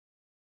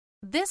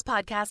This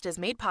podcast is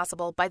made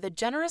possible by the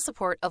generous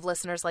support of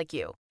listeners like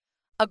you.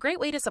 A great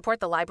way to support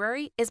the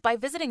library is by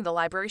visiting the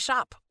library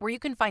shop, where you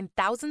can find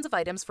thousands of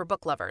items for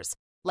book lovers,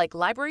 like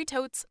library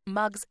totes,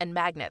 mugs, and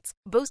magnets,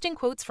 boasting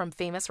quotes from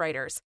famous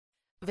writers.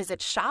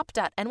 Visit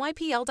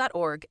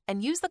shop.nypl.org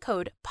and use the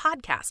code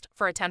PODCAST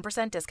for a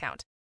 10%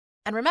 discount.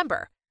 And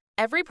remember,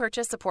 every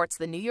purchase supports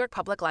the New York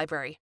Public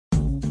Library.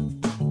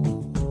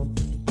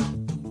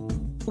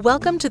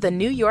 Welcome to the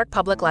New York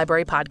Public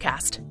Library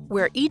podcast,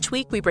 where each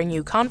week we bring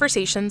you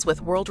conversations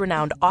with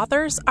world-renowned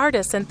authors,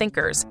 artists, and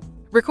thinkers,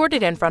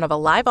 recorded in front of a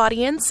live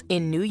audience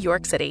in New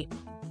York City.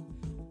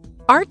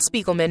 Art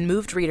Spiegelman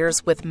moved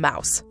readers with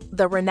Mouse,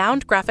 the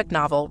renowned graphic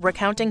novel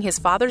recounting his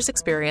father's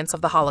experience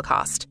of the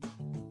Holocaust.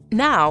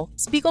 Now,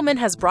 Spiegelman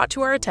has brought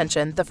to our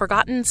attention the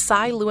forgotten Si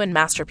Lewen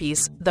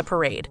masterpiece, The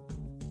Parade,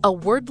 a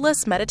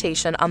wordless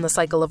meditation on the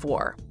cycle of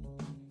war.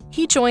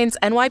 He joins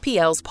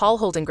NYPL's Paul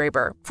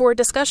Holdengraber for a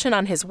discussion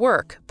on his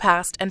work,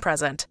 past and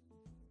present.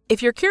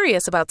 If you're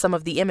curious about some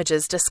of the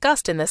images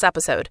discussed in this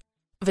episode,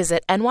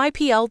 visit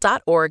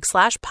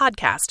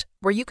nypl.org/podcast,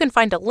 where you can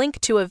find a link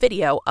to a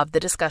video of the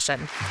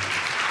discussion.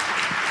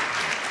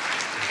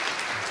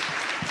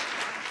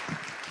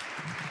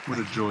 What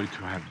a joy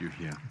to have you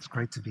here. It's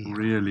great to be here.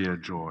 Really a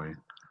joy.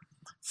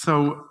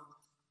 So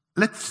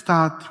let's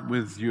start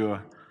with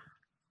your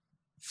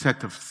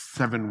set of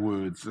 7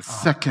 words, the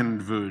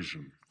second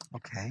version.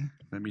 Okay.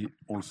 Let me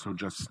also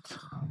just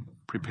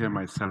prepare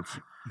myself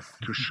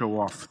to show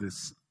off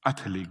this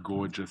utterly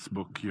gorgeous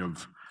book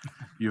you've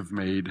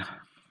made.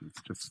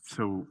 It's just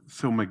so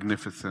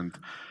magnificent.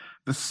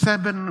 The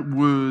 7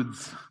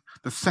 words,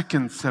 the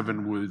second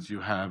 7 words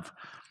you have,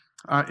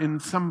 are in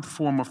some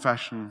form or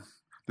fashion.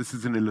 This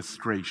is an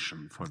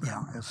illustration for them.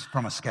 Yeah, it's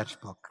from a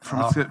sketchbook.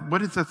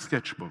 What is that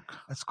sketchbook?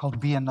 It's called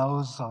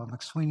B&O's.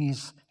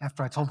 McSweeney's,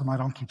 after I told them I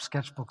don't keep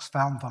sketchbooks,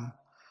 found them.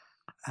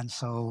 And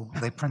so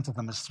they printed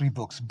them as 3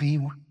 books,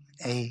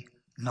 B.A.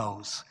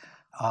 Knows.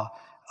 A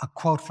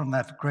quote from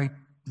that great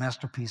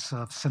masterpiece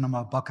of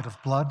cinema, Bucket of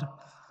Blood,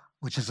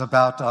 which is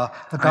about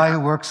the guy who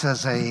works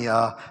as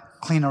a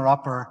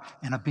cleaner-upper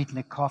in a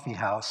beatnik coffee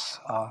house,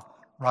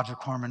 Roger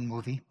Corman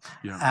movie.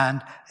 Yeah.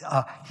 And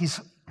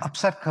he's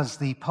upset because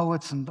the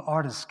poets and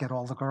artists get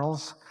all the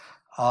girls.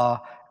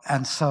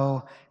 And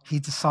so he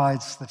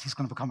decides that he's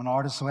going to become an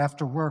artist. So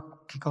after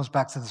work, he goes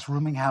back to this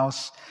rooming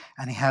house,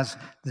 and he has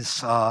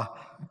this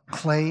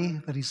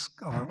clay that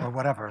or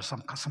whatever,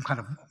 some kind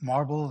of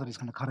marble that he's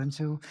going to cut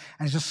into,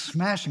 and he's just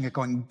smashing it,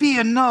 going, be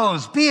a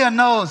nose, be a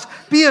nose,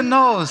 be a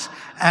nose.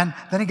 And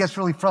then he gets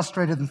really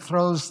frustrated and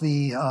throws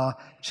the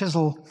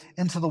chisel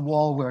into the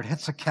wall where it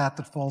hits a cat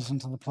that falls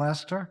into the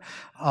plaster.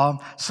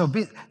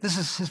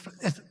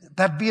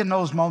 That be a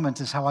nose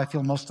moment is how I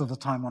feel most of the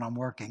time when I'm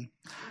working.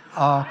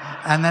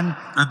 And then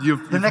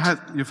you've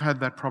had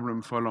that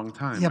problem for a long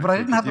time. Yeah, but I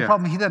didn't have the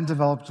problem he then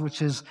developed,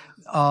 which is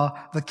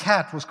the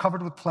cat was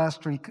covered with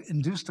plaster. He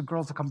induced a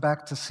girl to come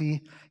back to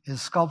see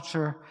his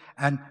sculpture,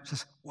 and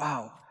says,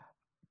 "Wow,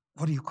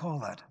 what do you call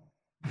that?"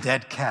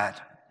 "Dead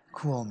cat."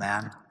 "Cool,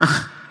 man."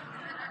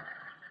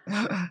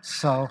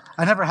 So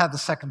I never had the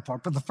second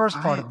part, but the first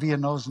part of Be a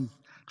Nose and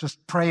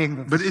just praying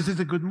that. But is it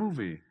a good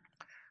movie?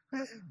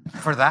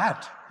 For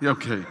that.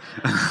 Okay.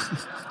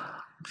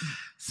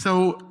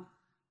 So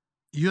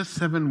your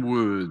 7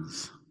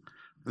 words,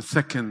 the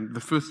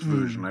first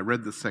version, I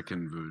read the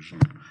second version,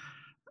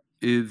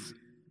 is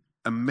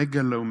a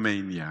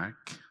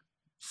megalomaniac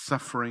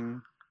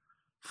suffering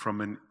from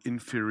an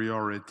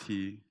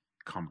inferiority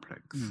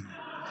complex.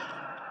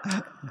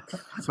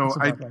 So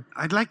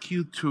I'd like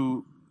you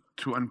to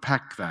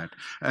unpack that.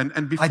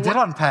 And before, I did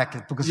unpack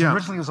it, because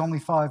originally it was only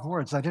 5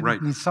 words. I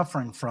didn't need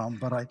suffering from,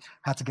 but I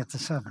had to get to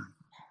 7.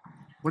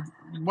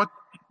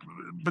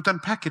 But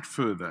unpack it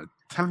further.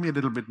 Tell me a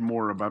little bit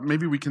more about,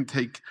 maybe we can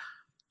take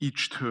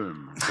each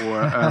term,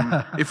 or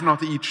if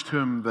not each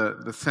term,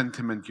 the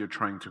sentiment you're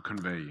trying to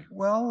convey.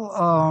 Well,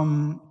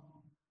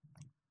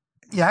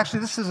 actually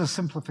this is a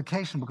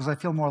simplification, because I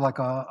feel more like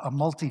a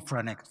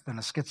multiphrenic than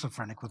a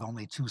schizophrenic with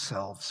only 2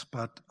 selves.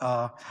 But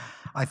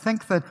I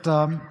think that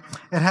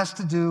it has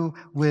to do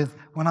with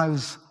when I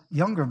was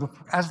younger,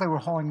 as they were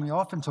hauling me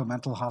off into a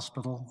mental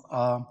hospital,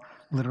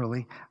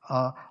 literally,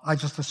 I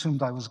just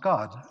assumed I was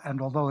God.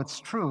 And although it's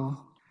true,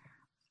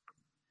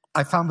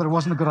 I found that it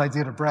wasn't a good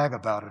idea to brag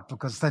about it,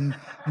 because then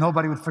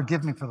nobody would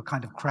forgive me for the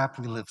kind of crap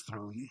we live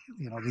through,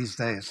 these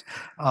days.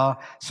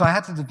 So I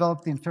had to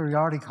develop the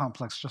inferiority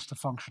complex just to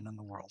function in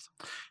the world.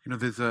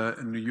 There's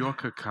a New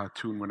Yorker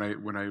cartoon,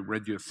 when I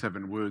read your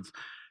 7 words, it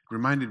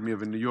reminded me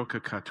of a New Yorker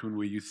cartoon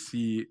where you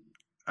see,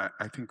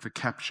 I think the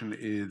caption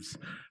is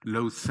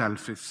low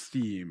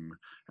self-esteem,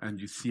 and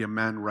you see a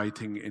man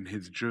writing in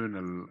his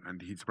journal,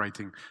 and he's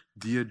writing,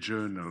 "Dear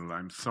journal,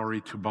 I'm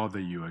sorry to bother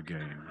you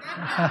again."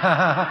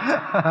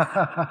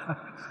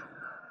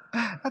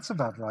 That's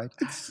about right.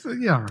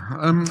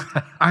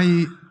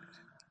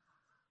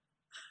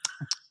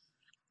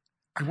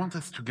 I want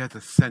us to get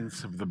a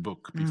sense of the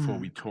book before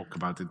we talk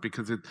about it,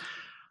 because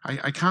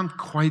I can't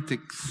quite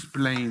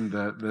explain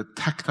the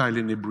tactile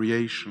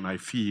inebriation I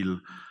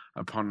feel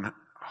upon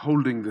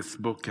holding this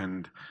book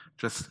and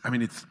just, I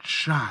mean, it's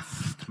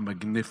just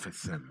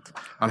magnificent.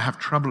 I'll have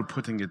trouble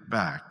putting it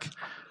back,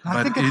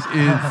 but it is...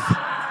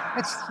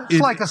 It's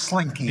like a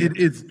slinky. It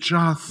is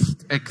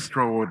just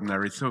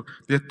extraordinary. So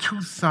there are two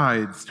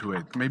sides to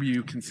it. Maybe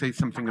you can say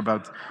something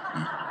about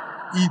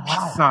each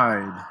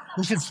side.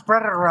 We should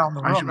spread it around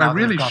the room. I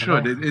really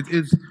should. It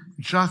is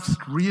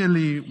just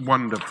really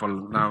wonderful.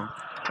 Now,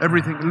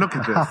 everything, look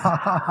at this.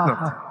 Look,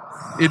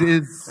 it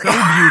is so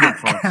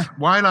beautiful.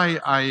 While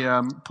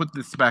I put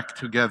this back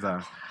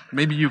together,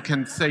 maybe you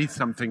can say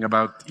something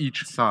about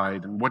each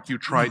side and what you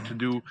try to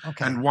do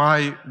and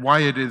why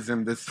it is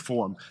in this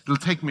form. It'll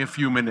take me a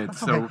few minutes.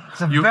 So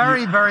it's a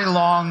very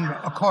long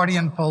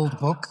accordion-fold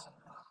book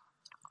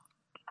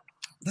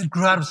that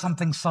grew out of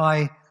something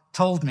Si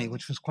told me,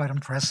 which was quite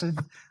impressive.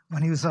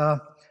 When he was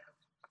a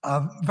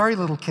very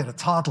little kid, a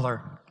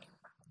toddler,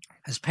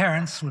 his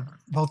parents would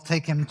both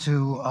take him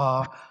to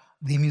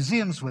the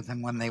museums with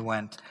him when they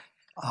went.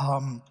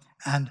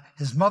 And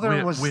his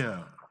mother was...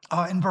 Where?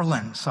 In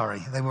Berlin,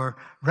 sorry. They were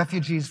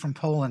refugees from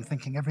Poland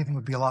thinking everything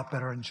would be a lot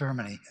better in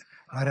Germany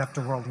right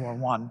after World War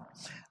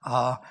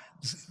I.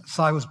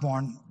 Si was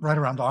born right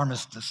around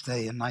Armistice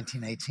Day in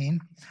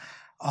 1918.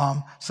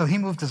 So he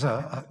moved as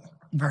a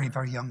very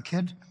young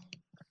kid.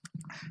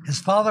 His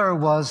father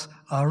was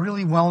a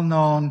really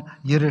well-known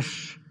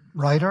Yiddish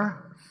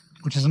writer,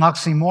 which is an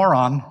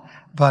oxymoron,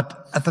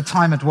 but at the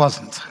time it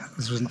wasn't.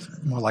 This was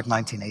more like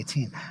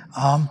 1918.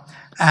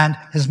 And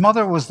his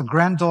mother was the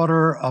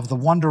granddaughter of the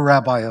wonder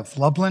rabbi of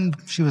Lublin.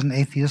 She was an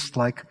atheist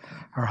like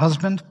her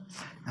husband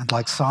and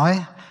like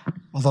Si,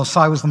 although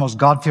Si was the most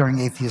God-fearing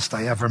atheist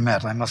I ever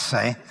met, I must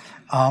say.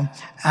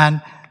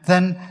 And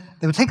then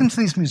they would take him to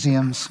these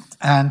museums,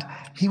 and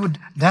he would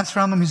dance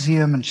around the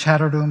museum and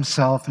chatter to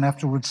himself, and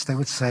afterwards they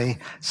would say,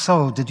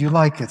 "So, did you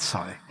like it, Si?"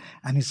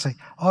 And he'd say,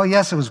 "Oh,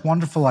 yes, it was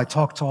wonderful. I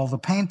talked to all the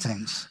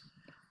paintings."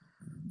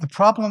 The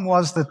problem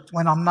was that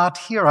when I'm not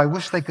here, I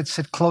wish they could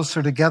sit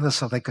closer together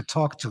so they could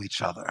talk to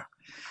each other.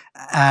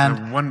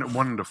 And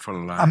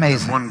wonderful.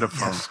 Amazing.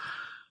 Wonderful. Yes.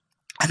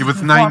 He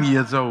was 9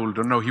 years old,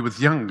 or no, he was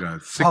younger,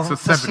 6 or 7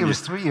 years. He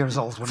was 3 years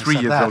old when he said that.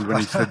 3 years old when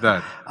he said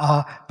that.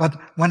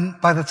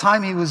 But by the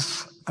time he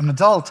was an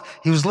adult,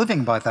 he was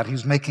living by that. He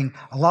was making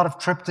a lot of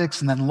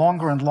triptychs and then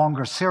longer and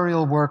longer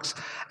serial works.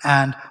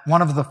 And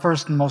one of the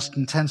first and most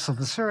intense of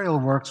the serial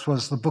works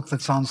was the book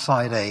that's on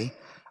side A,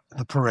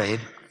 The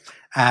Parade.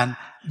 And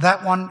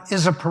that one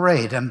is a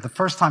parade, and the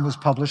first time it was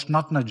published,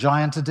 not in a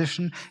giant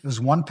edition, it was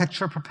one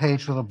picture per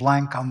page with a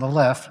blank on the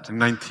left. In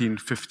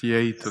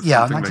 1958 or something like that.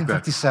 Yeah,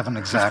 1957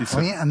 exactly.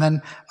 57. And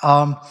then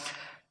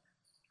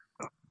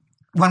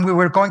when we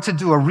were going to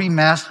do a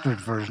remastered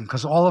version,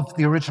 because all of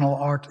the original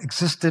art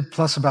existed,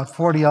 plus about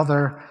 40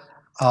 other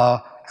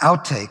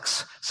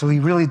outtakes, so we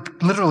really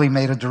literally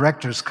made a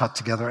director's cut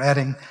together,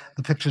 adding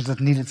the pictures that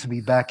needed to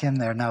be back in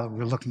there now that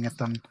we're looking at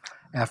them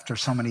after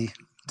so many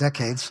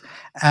decades.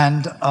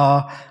 And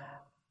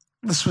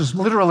this was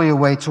literally a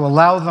way to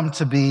allow them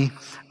to be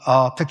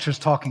pictures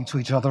talking to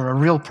each other, a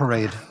real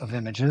parade of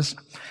images.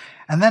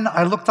 And then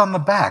I looked on the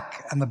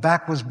back, and the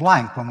back was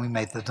blank when we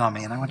made the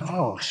dummy. And I went,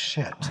 oh,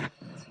 shit. You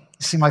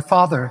see, my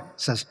father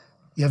says,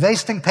 "You're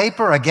wasting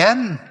paper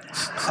again?"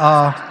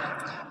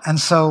 And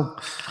so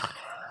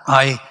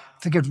I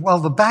figured, well,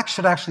 the back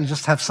should actually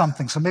just have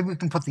something. So maybe we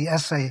can put the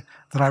essay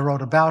that I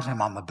wrote about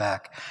him on the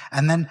back.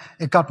 And then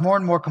it got more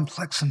and more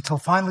complex until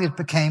finally it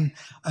became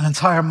an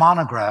entire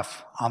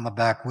monograph on the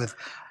back with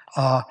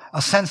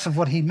a sense of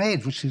what he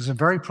made, which he's a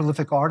very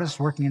prolific artist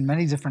working in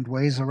many different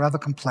ways, a rather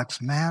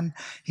complex man.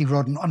 He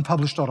wrote an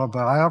unpublished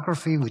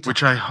autobiography.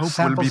 Which I hope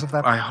will be, be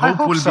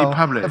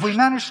published. If we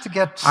manage to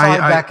get Si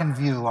back in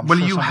view, I'm sure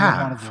you somebody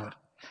will want to do it.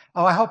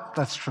 Oh, I hope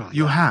that's true.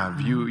 You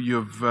have.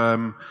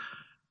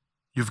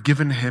 You've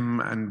given him,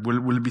 and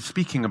we'll be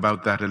speaking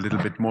about that a little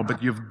bit more,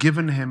 but you've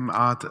given him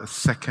art a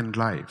second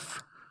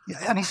life. Yeah,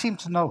 and he seemed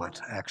to know it,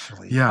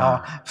 actually.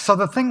 Yeah. So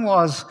the thing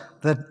was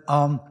that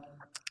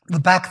the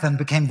back then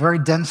became very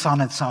dense on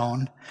its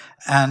own,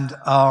 and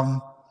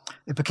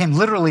it became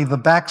literally the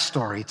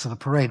backstory to the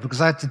parade,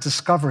 because I had to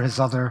discover his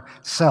other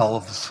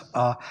selves.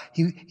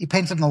 He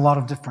painted in a lot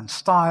of different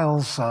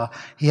styles.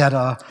 He had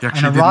an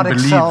erotic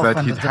self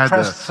and a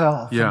depressed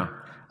self. Yeah.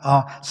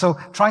 So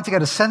trying to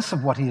get a sense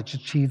of what he had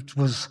achieved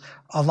was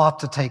a lot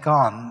to take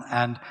on,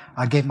 and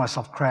I gave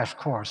myself a crash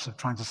course of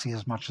trying to see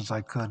as much as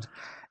I could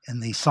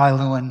in the Si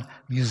Lewen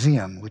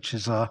Museum, which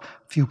is a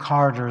few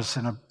corridors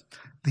in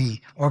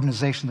the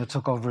organization that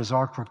took over his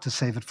artwork to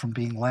save it from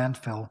being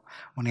landfill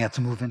when he had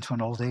to move into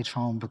an old age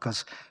home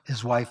because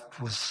his wife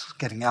was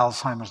getting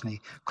Alzheimer's and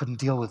he couldn't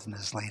deal with it in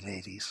his late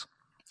 80s.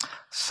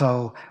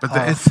 So, but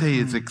the essay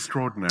is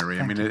extraordinary.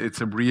 I mean, it's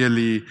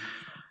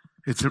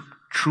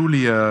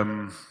truly,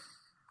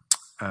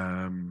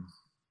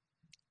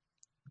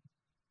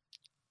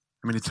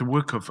 it's a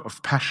work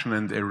of passion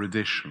and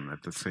erudition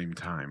at the same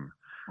time.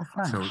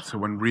 So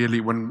one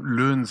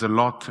learns a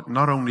lot,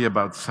 not only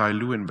about Si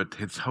Lewen, but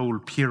his whole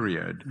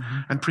period,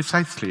 and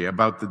precisely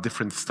about the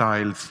different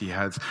styles he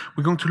has.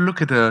 We're going to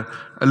look at a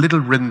little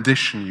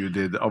rendition you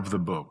did of the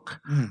book.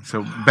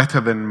 So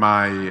better than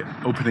my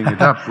opening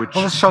it up, which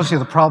well, this shows you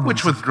the problem.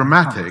 Which was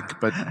dramatic,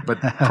 but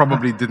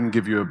probably didn't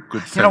give you a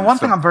good sense. You know, one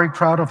thing I'm very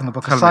proud of in the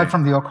book, aside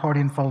from the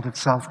accordion fold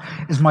itself,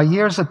 is my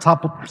years at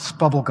Topps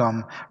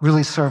Bubblegum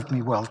really served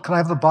me well. Could I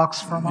have the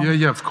box for a moment?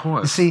 Yeah, of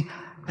course. You see,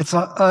 it's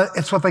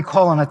what they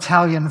call an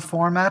Italian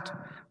format.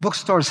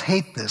 Bookstores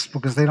hate this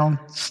because they don't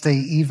stay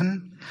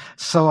even.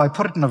 So I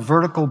put it in a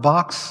vertical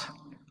box.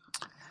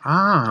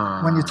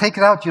 When you take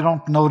it out, you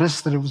don't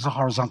notice that it was a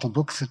horizontal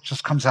book. It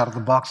just comes out of the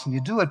box and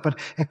you do it. But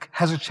it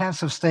has a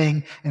chance of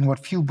staying in what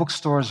few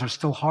bookstores are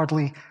still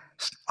hardly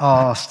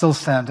still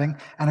standing.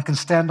 And it can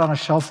stand on a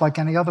shelf like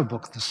any other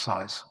book this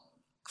size.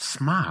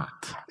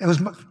 Smart. It was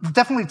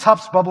definitely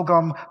Topps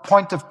Bubblegum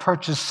point of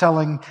purchase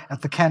selling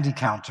at the candy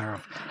counter,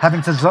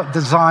 having to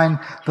design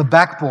the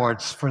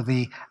backboards for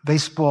the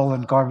baseball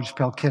and Garbage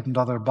Pail Kid and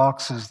other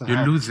boxes.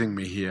 You're losing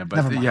me here, but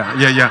Never mind.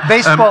 yeah.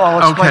 Baseball,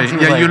 I'll explain to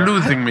you later. You're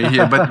losing me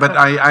here, but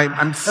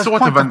I'm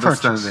sort of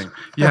understanding.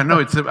 Yeah,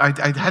 no,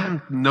 I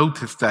hadn't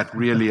noticed that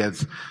really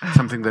as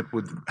something that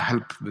would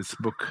help this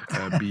book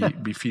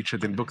be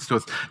featured in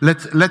bookstores.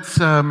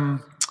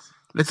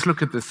 Let's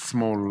look at this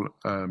small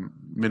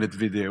minute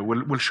video.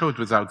 We'll show it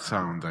without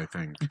sound, I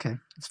think. Okay,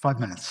 it's 5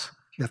 minutes.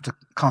 You have to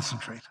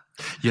concentrate.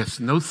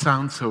 Yes, no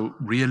sound, so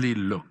really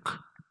look.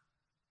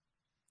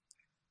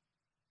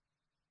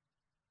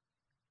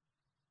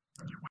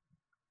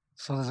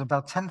 So there's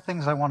about 10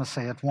 things I want to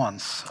say at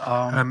once.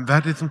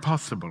 That isn't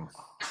possible.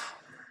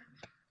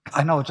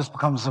 I know, it just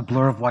becomes a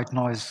blur of white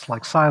noise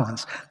like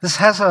silence. This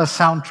has a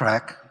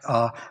soundtrack.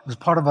 It was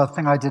part of a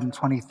thing I did in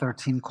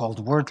 2013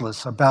 called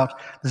Wordless, about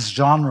this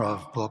genre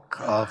of book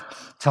of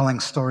telling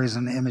stories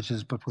and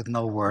images but with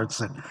no words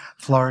that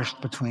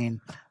flourished between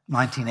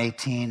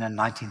 1918 and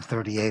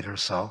 1938 or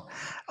so.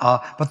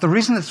 But the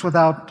reason it's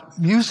without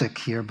music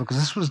here, because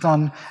this was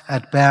done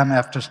at BAM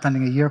after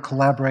spending a year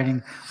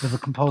collaborating with the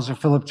composer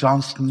Philip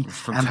Johnston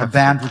and the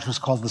band, which was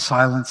called the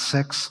Silent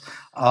Six.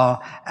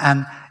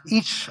 And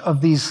each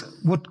of these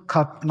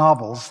woodcut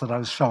novels that I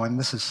was showing,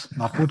 this is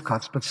not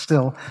woodcuts, but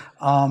still,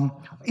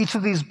 each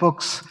of these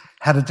books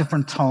had a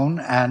different tone,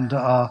 and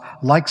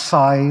like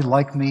Si,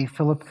 like me,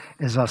 Philip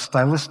is a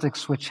stylistic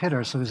switch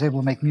hitter, so he was able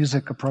to make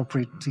music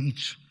appropriate to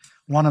each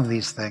one of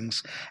these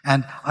things.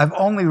 And I've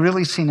only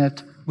really seen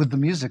it with the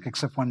music,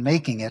 except when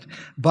making it,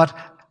 but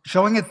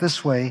showing it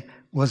this way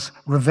was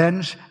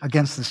revenge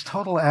against this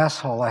total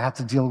asshole I had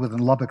to deal with in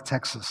Lubbock,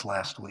 Texas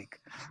last week.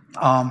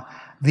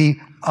 The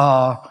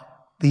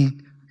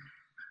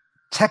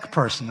tech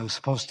person who was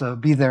supposed to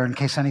be there in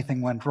case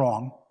anything went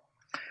wrong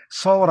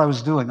saw what I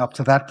was doing up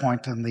to that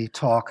point in the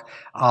talk.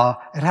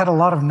 It had a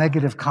lot of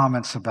negative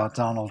comments about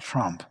Donald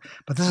Trump.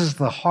 But this is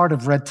the heart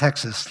of Red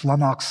Texas,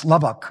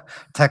 Lubbock,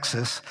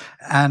 Texas.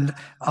 And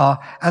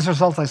as a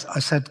result, I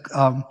said,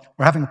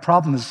 we're having a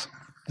problem.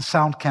 The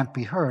sound can't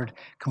be heard.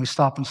 Can we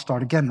stop and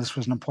start again? This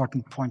was an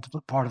important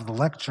part of the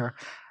lecture.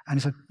 And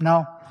he said,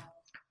 no. I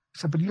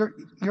said, but you're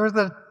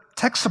the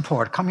tech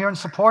support. Come here and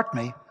support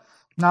me.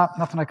 No,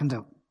 nothing I can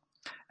do.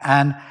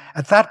 And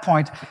at that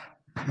point,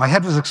 my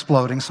head was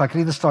exploding, so I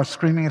could either start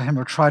screaming at him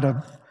or try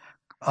to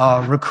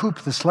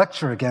recoup this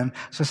lecture again.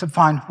 So I said,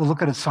 fine, we'll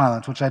look at it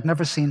silent, which I'd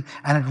never seen,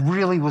 and it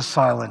really was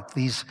silent.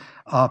 These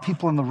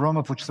people in the room,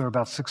 of which there were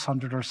about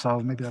 600 or so,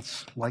 maybe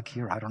that's like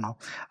here, I don't know.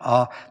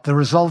 The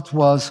result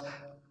was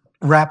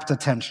rapt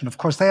attention. Of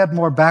course, they had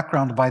more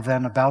background by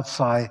then about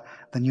Si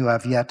than you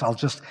have yet. I'll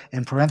just,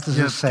 in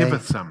parentheses, say... give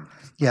it some.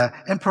 Yeah,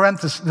 in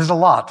parentheses, there's a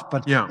lot,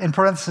 but in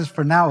parentheses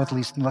for now at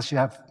least, unless you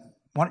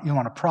want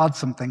to prod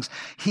some things.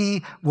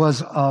 He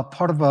was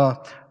part of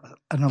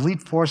an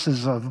elite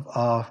forces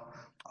of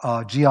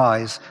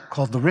GIs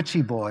called the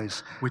Ritchie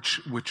Boys. Which,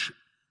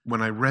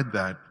 when I read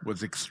that,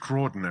 was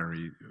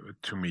extraordinary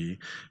to me,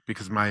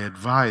 because my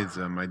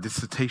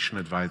dissertation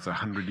advisor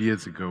 100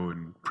 years ago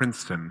in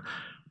Princeton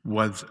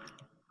was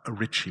a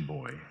Ritchie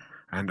boy.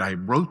 And I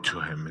wrote to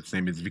him, his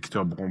name is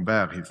Victor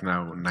Brombert, he's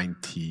now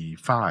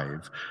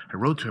 95. I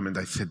wrote to him and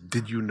I said,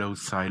 did you know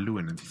Si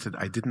Lewen? And he said,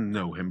 I didn't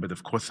know him, but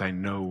of course I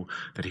know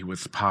that he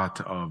was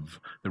part of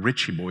the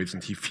Ritchie Boys,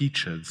 and he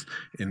features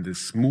in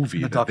this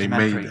movie that they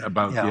made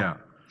about,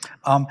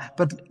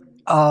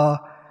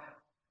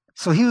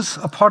 So he was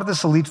a part of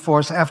this elite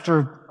force.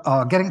 After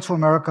getting to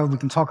America, we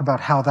can talk about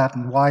how that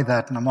and why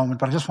that in a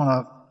moment, but I just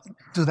want to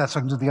do that so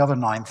I can do the other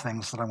 9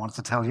 things that I wanted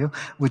to tell you,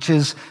 which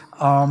is...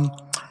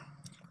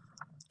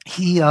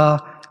 He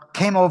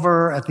came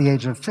over at the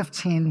age of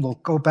 15. We'll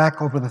go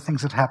back over the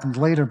things that happened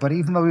later, but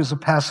even though he was a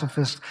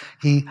pacifist,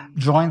 he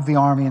joined the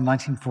army in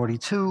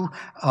 1942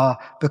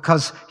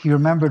 because he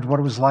remembered what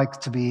it was like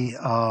to be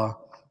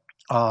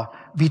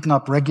beaten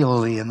up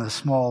regularly in the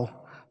small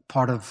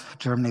part of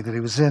Germany that he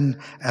was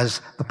in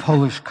as the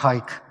Polish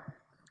kike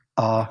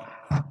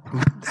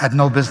who had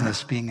no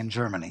business being in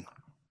Germany.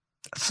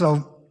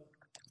 So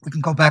We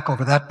can go back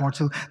over that more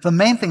too. The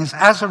main thing is,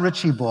 as a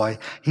Ritchie boy,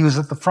 he was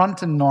at the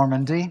front in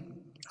Normandy,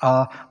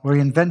 where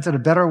he invented a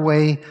better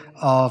way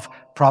of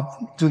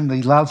doing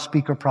the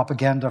loudspeaker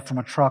propaganda from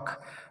a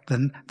truck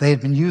than they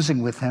had been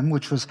using with him,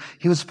 which was,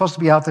 he was supposed to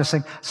be out there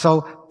saying,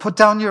 so put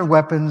down your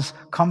weapons,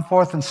 come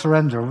forth and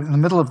surrender. In the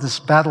middle of this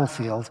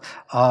battlefield,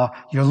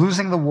 you're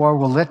losing the war,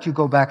 we'll let you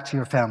go back to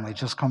your family,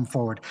 just come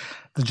forward.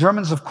 The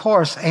Germans, of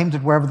course, aimed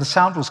at wherever the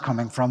sound was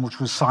coming from,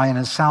 which was Si and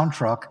his sound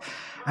truck.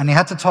 And he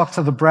had to talk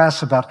to the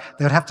brass about,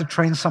 they would have to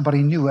train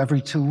somebody new every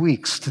 2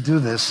 weeks to do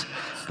this,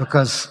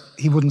 because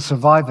he wouldn't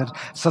survive it.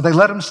 So they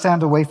let him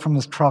stand away from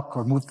his truck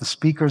or move the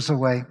speakers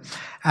away.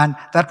 And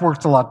that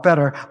worked a lot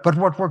better. But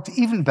what worked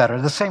even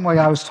better, the same way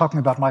I was talking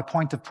about my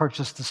point of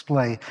purchase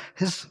display,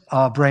 his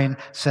brain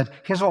said,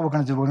 here's what we're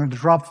going to do. We're going to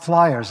drop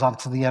flyers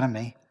onto the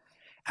enemy,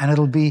 and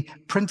it'll be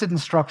printed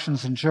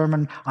instructions in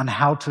German on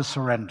how to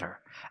surrender.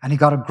 And he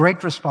got a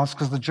great response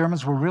because the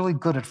Germans were really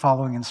good at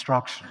following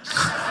instructions.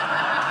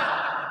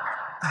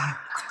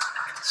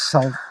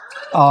 So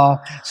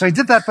he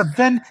did that, but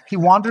then he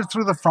wandered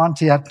through the front.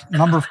 He had a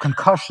number of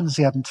concussions.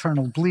 He had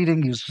internal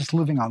bleeding. He was just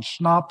living on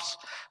schnapps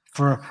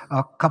for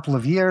a couple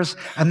of years.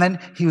 And then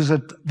he was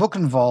at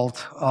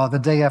Buchenwald the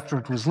day after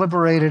it was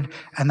liberated,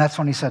 and that's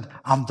when he said,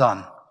 I'm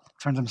done.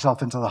 Turned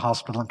himself into the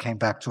hospital and came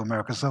back to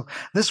America. So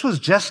this was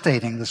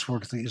gestating, this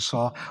work that you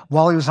saw,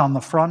 while he was on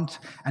the front,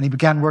 and he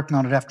began working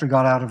on it after he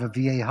got out of a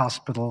VA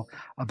hospital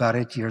about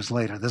 8 years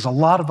later. There's a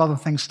lot of other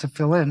things to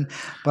fill in,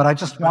 but I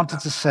just wanted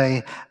to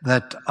say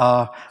that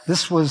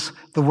this was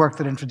the work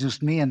that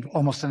introduced me and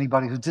almost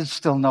anybody who did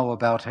still know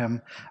about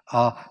him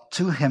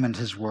to him and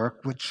his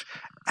work, which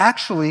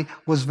actually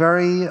was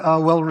very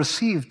well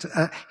received.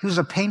 He was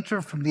a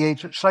painter from the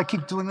age. Should I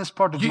keep doing this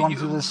part, or do you want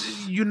to do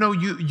this? You know,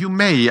 you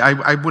may.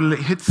 I will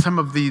hit some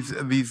of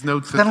these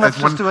notes. Then let's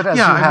just do it as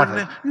you have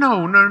it.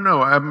 No.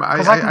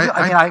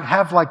 I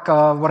have like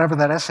whatever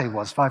that essay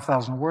was,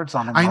 5,000 words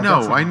on it.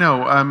 I know.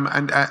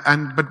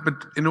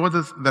 But in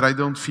order that I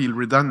don't feel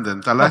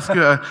redundant, I'll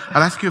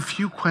ask you a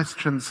few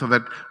questions so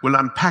that we'll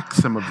unpack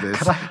some of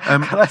this.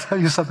 Can I tell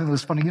you something that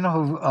was funny? You know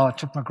who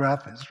Chip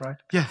McGrath is, right?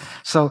 Yes.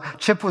 So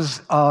Chip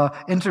was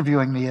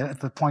interviewing me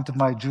at the point of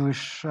my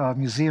Jewish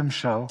museum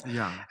show.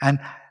 Yeah. And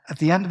at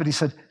the end of it, he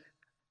said,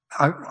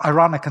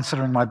 ironic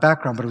considering my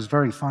background, but it was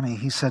very funny.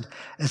 He said,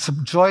 it's a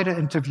joy to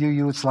interview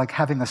you. It's like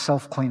having a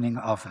self-cleaning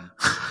oven.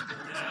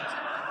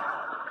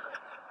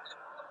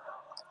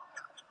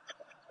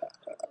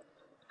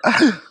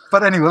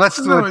 But anyway, let's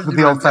do it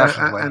the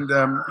old-fashioned way. And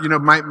you know,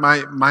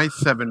 my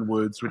 7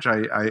 words, which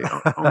I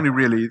only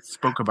really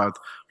spoke about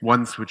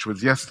once, which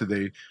was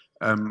yesterday,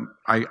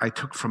 I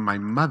took from my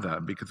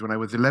mother, because when I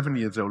was 11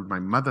 years old, my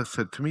mother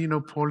said to me, you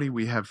know, Paulie,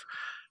 we have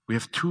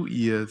 2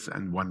 ears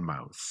and 1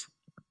 mouth.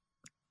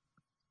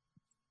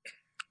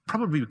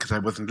 Probably because I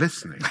wasn't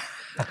listening.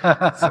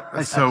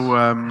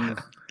 So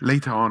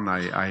later on,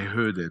 I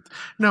heard it.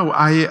 No,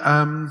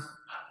 I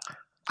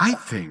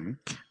think.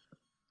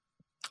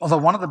 Although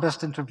one of the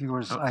best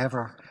interviewers I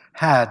ever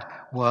had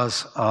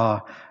was,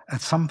 at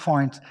some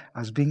point, I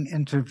was being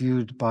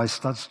interviewed by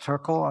Studs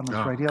Terkel on his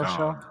radio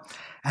show.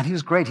 And he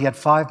was great. He had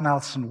 5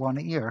 mouths and 1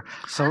 ear.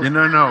 So he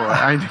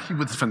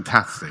was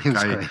fantastic. He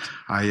was great.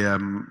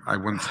 I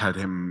once had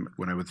him,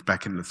 when I was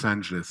back in Los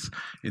Angeles,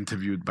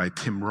 interviewed by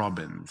Tim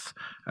Robbins,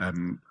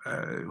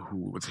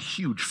 who was a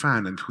huge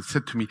fan and who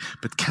said to me,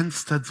 but can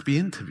Studs be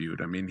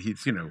interviewed? I mean,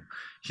 he's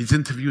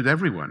interviewed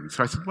everyone.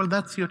 So I said, well,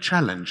 that's your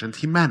challenge. And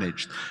he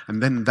managed.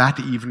 And then that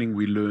evening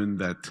we learned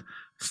that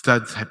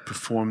Studs had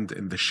performed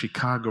in the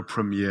Chicago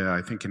premiere,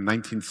 I think in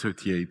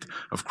 1938,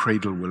 of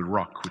Cradle Will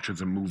Rock, which was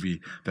a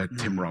movie that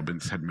Tim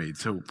Robbins had made.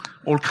 So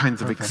all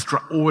kinds of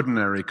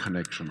extraordinary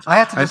connections. I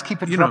had to just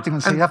keep interrupting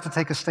and say, you have to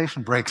take a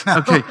station break now.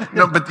 Okay,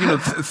 no, but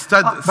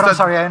Studs... But I'm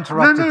sorry, I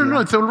interrupted you.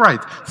 No, it's all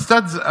right.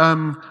 Studs,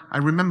 I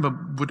remember,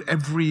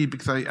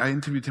 because I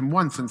interviewed him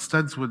once, and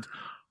Studs would,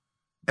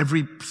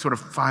 every sort of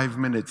 5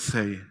 minutes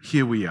say,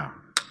 here we are.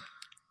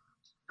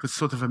 I was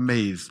sort of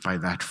amazed by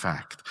that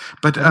fact.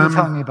 But you're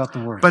telling me about the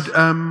words. But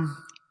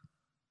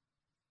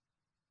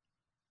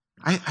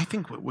I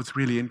think what was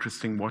really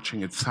interesting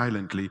watching it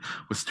silently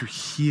was to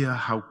hear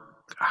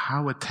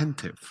how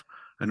attentive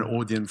an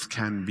audience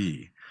can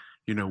be.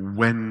 You know,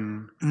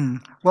 when...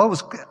 Well,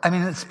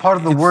 it's part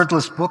of the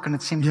wordless book, and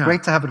it seemed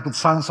great to have it with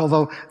silence,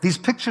 although these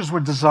pictures were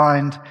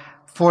designed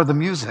for the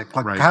music.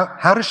 Like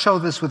how to show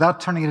this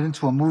without turning it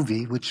into a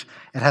movie, which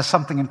it has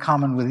something in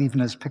common with even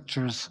as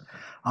pictures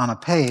on a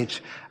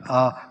page,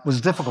 was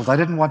difficult. I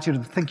didn't want you to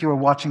think you were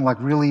watching like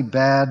really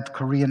bad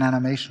Korean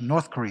animation,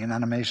 North Korean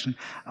animation,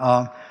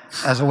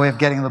 as a way of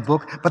getting the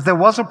book. But there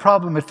was a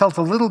problem. It felt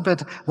a little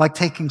bit like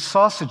taking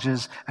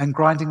sausages and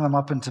grinding them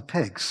up into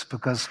pigs,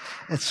 because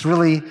it's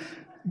really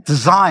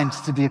designed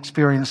to be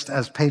experienced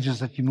as pages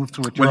that you move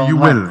through at your own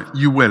level.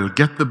 You will.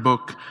 Get the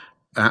book.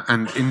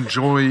 and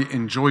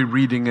enjoy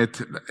reading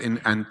it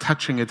and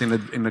touching it in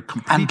a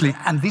completely...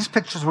 And these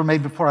pictures were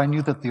made before I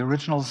knew that the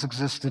originals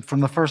existed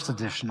from the first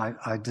edition.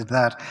 I did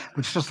that,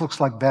 which just looks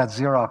like bad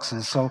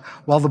Xeroxes. So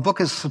while the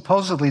book is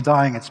supposedly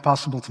dying, it's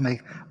possible to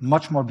make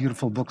much more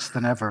beautiful books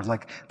than ever.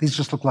 Like, these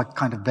just look like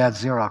kind of bad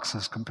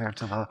Xeroxes compared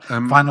to the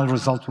final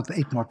result with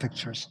 8 more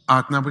pictures.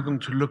 Art, now we're going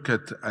to look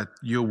at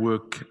your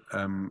work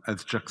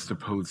as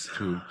juxtaposed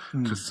to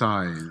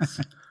Si's.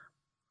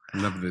 I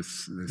love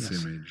this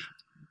image.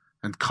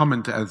 And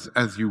comment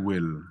as you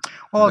will.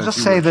 Well, I'll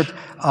just say that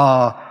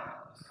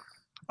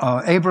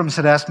Abrams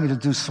had asked me to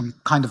do some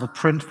kind of a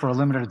print for a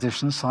limited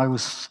edition, so I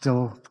was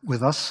still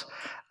with us.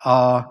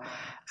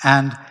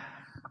 And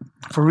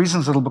for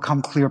reasons that'll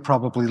become clear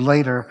probably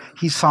later,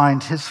 he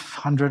signed his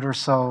 100 or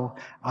so.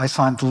 I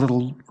signed the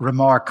little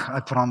remark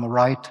I put on the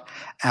right.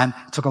 And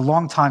it took a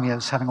long time. He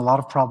was having a lot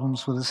of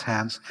problems with his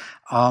hands.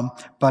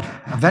 But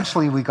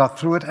eventually we got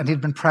through it, and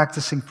he'd been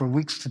practicing for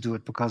weeks to do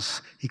it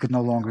because he could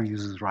no longer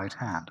use his right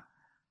hand.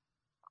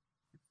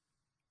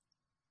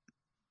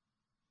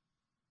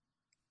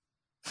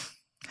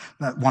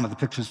 One of the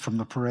pictures from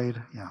the parade,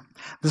 yeah.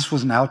 This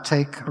was an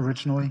outtake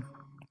originally,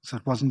 so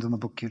it wasn't in the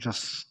book you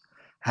just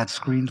had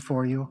screened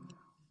for you.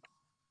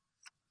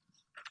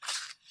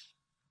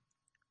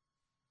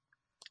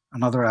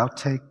 Another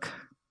outtake,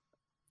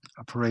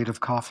 a parade of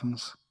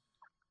coffins.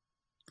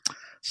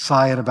 Si,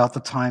 at about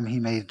the time he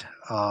made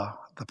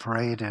the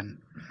parade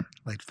in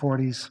late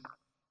 40s.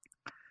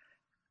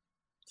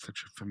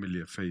 Such a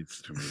familiar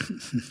face to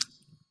me.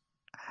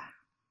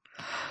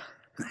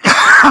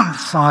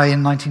 Si,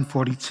 in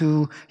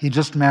 1942, he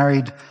just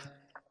married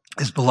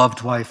his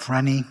beloved wife,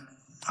 Rennie,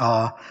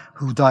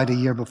 who died a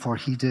year before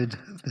he did.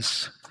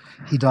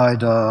 He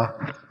died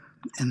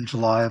in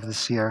July of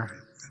this year.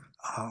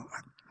 I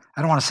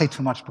don't want to say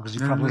too much because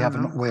you probably have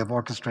a way of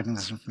orchestrating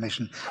this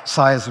information.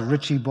 Si is a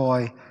Ritchie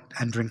boy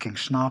and drinking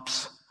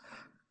schnapps.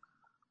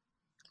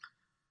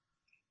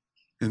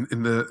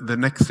 In the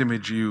next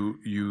image,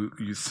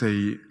 you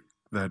say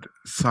that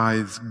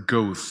Si's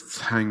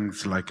ghost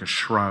hangs like a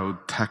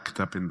shroud tacked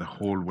up in the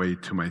hallway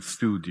to my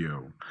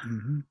studio.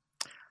 Mm-hmm.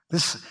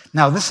 This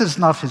is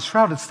not his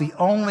shroud. It's the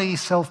only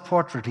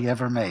self-portrait he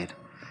ever made,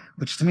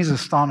 which to me is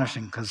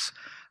astonishing because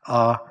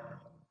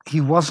he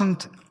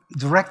wasn't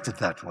directed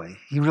that way.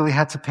 He really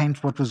had to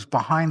paint what was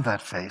behind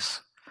that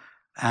face,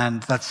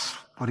 and that's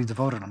what he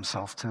devoted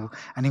himself to.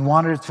 And he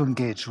wanted to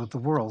engage with the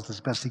world as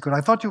best he could.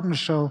 I thought you were going to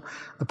show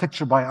the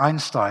picture by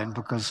Einstein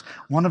because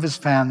one of his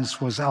fans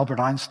was Albert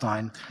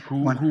Einstein.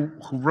 Who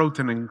wrote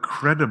an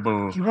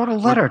incredible... He wrote a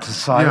letter to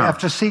Si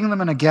after seeing them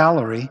in a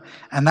gallery,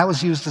 and that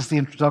was used as the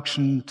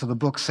introduction to the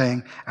book,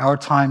 saying, "Our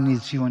time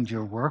needs you and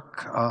your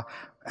work."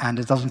 And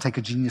it doesn't take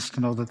a genius to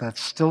know that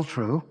that's still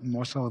true,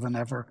 more so than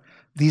ever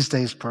these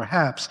days,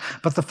 perhaps.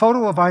 But the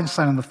photo of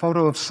Einstein and the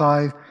photo of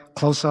Si,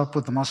 close up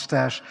with the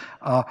mustache,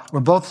 were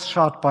both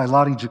shot by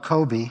Lottie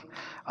Jacobi,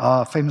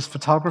 a famous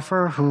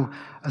photographer who,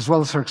 as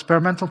well as her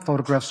experimental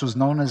photographs, was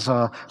known as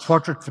a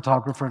portrait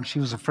photographer, and she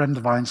was a friend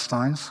of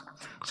Einstein's.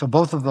 So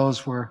both of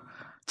those were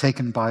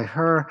taken by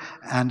her,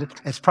 and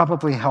it's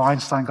probably how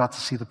Einstein got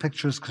to see the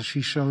pictures, because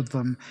she showed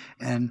them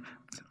in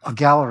a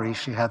gallery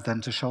she had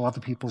then to show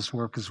other people's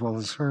work as well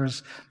as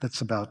hers. That's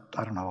about,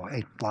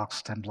 10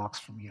 blocks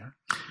from here.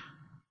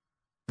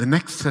 The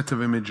next set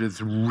of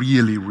images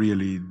really,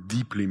 really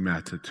deeply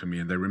mattered to me.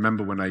 And I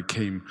remember when I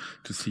came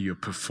to see your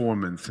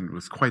performance, and it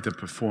was quite a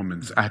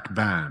performance at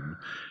BAM,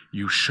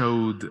 you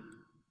showed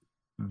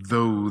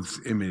those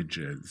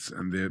images,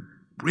 and they're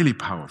really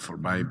powerful,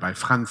 by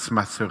Frans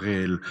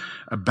Massereel,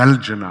 a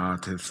Belgian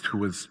artist who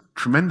was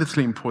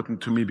tremendously important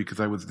to me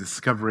because I was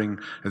discovering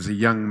as a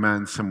young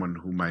man someone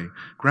who my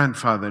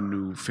grandfather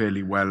knew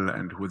fairly well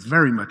and who was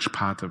very much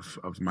part of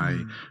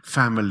my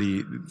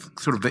family,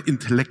 sort of the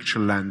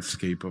intellectual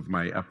landscape of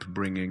my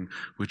upbringing,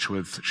 which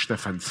was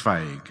Stefan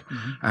Zweig.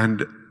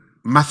 And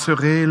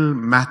Massereel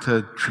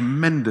mattered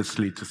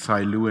tremendously to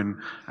Si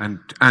Lewen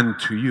and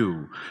to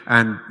you,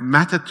 and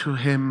mattered to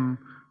him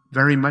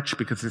very much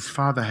because his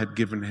father had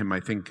given him, I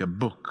think, a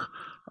book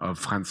of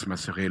Frans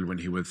Massereel when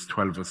he was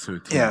 12 or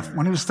 13. Yeah,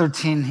 when he was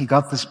 13, he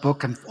got this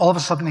book, and all of a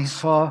sudden he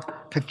saw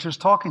pictures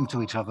talking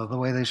to each other the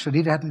way they should.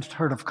 He hadn't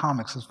heard of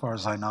comics, as far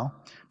as I know,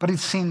 but he'd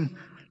seen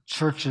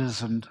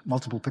churches and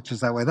multiple pictures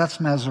that way. That's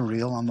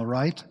Massereel on the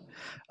right.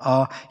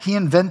 He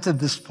invented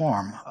this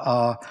form,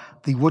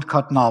 the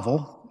woodcut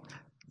novel,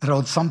 that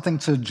owed something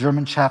to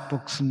German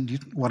chapbooks and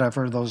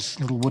whatever, those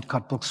little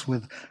woodcut books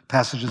with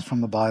passages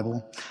from the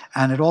Bible.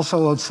 And it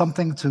also owed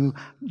something to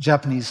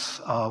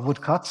Japanese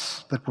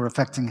woodcuts that were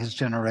affecting his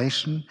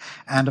generation,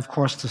 and of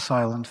course to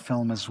silent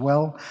film as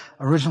well.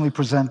 Originally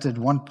presented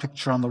one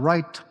picture on the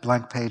right,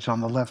 blank page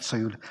on the left, so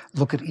you'd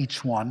look at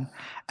each one.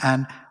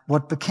 And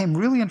what became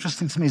really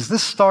interesting to me is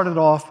this started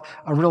off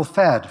a real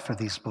fad for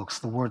these books,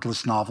 the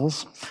wordless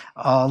novels.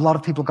 A lot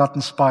of people got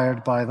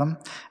inspired by them.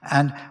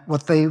 And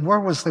what they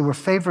were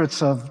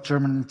favorites of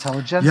German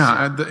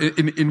intelligentsia. Yeah,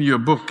 in your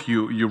book,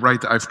 you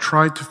write, I've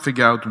tried to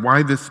figure out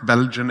why this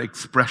Belgian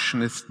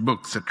expressionist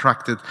books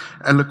attracted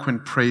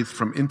eloquent praise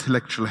from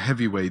intellectual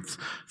heavyweights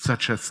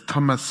such as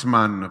Thomas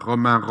Mann,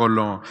 Romain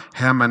Rolland,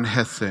 Hermann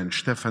Hesse, and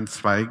Stefan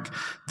Zweig,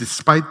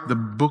 despite the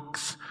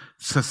book's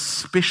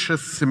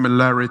suspicious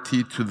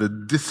similarity to the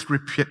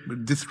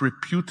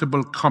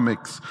disreputable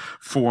comics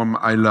form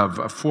I love,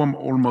 a form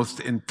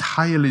almost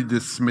entirely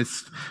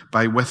dismissed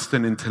by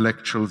Western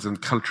intellectuals and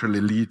cultural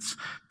elites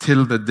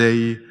till the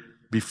day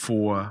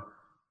before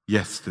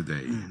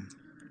yesterday.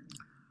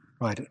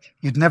 Right.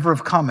 You'd never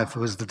have come if it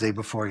was the day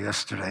before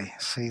yesterday.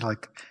 See,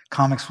 like,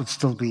 comics would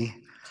still be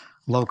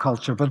low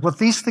culture. But what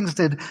these things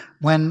did,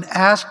 when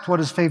asked what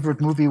his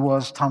favorite movie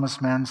was, Thomas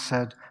Mann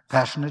said,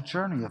 Passionate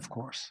Journey, of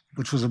course,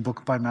 which was a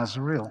book by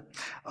Mazaril.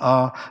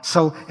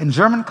 So in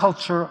German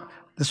culture,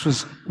 this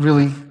was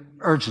really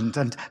urgent,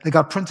 and they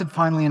got printed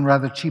finally in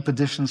rather cheap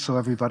editions so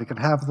everybody could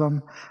have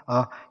them.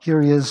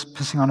 Here he is,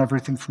 pissing on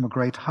everything from a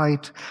great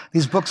height.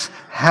 These books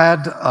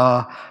had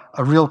a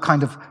real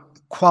kind of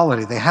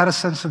quality. They had a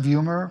sense of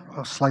humor,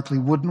 a slightly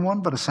wooden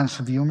one, but a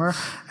sense of humor,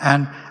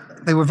 and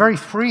they were very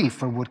free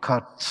for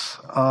woodcuts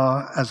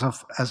as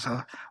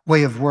a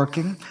way of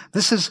working.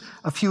 This is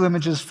a few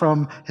images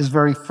from his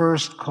very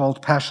first,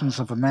 called Passions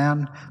of a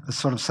Man, that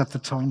sort of set the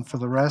tone for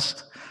the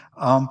rest.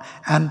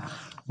 And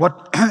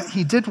what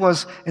he did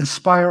was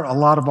inspire a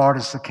lot of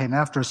artists that came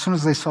after. As soon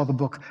as they saw the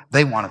book,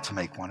 they wanted to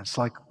make one. It's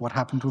like what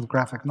happened with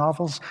graphic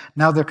novels.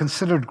 Now they're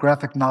considered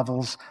graphic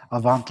novels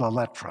avant la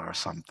lettre or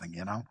something,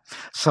 you know.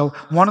 So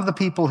one of the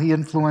people he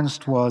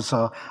influenced was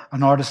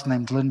an artist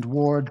named Lind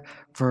Ward.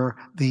 For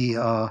the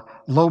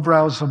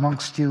lowbrows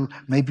amongst you,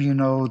 maybe you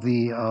know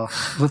the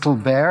Little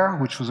Bear,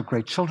 which was a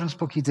great children's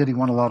book he did. He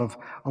won a lot of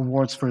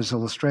awards for his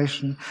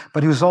illustration.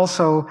 But he was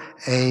also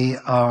a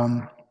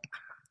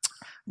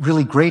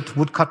really great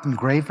woodcut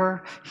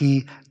engraver.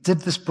 He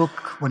did this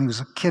book when he was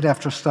a kid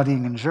after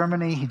studying in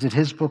Germany. He did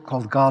his book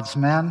called God's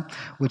Man,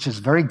 which is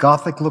very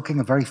Gothic looking,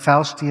 a very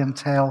Faustian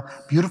tale,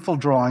 beautiful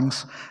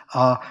drawings.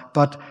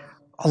 But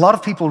a lot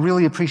of people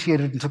really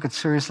appreciated it and took it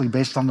seriously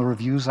based on the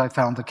reviews I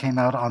found that came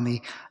out on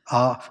the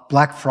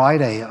Black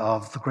Friday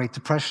of the Great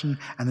Depression,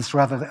 and this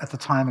rather, at the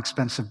time,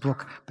 expensive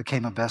book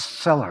became a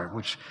bestseller,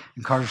 which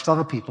encouraged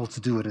other people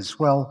to do it as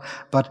well.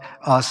 But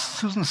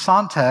Susan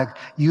Sontag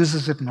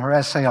uses it in her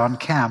essay on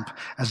camp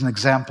as an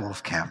example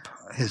of camp,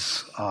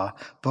 his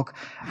book.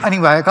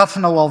 Anyway, I got to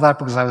know all that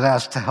because I was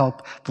asked to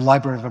help the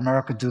Library of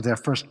America do their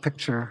first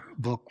picture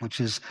book, which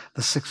is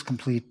the 6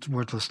 complete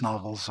wordless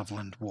novels of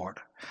Lind Ward.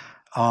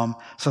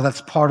 So that's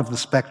part of the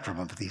spectrum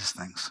of these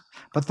things.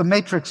 But the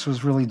Matrix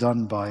was really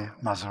done by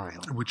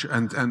Mazaril.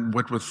 And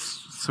what was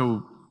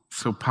so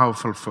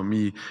powerful for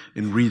me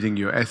in reading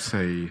your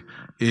essay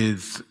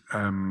is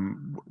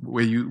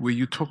where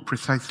you talk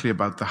precisely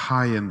about the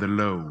high and the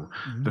low,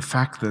 the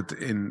fact that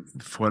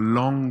for a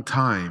long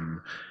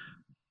time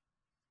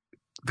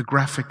the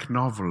graphic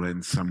novel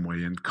in some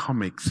way and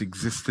comics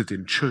existed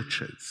in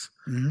churches.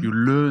 You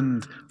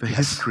learned the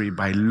history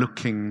by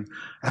looking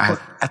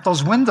at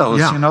those windows,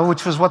 you know,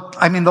 which was what,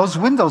 I mean, those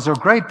windows are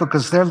great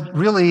because they're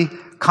really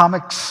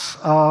comics,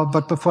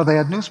 but before they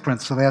had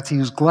newsprint, so they had to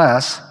use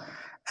glass.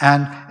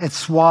 And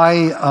it's why,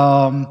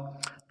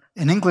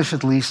 in English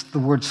at least, the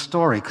word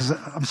story, because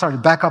I'm sorry, to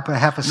back up a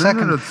half a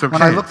second. No, it's okay.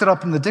 When I looked it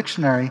up in the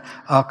dictionary,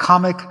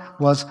 comic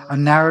was a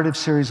narrative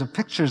series of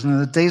pictures. And in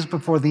the days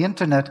before the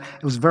internet,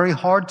 it was very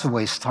hard to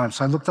waste time.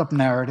 So I looked up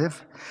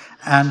narrative,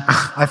 and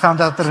I found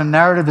out that a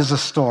narrative is a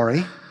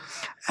story.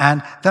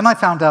 And then I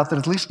found out that,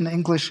 at least in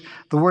English,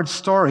 the word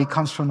story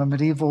comes from the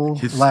medieval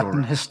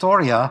Latin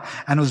historia,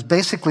 and it was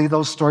basically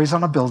those stories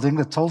on a building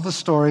that told the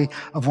story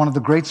of one of the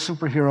great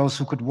superheroes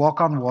who could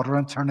walk on water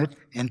and turn it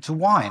into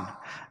wine.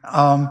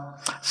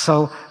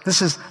 So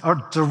this is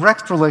a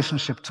direct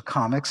relationship to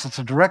comics. It's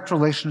a direct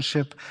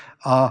relationship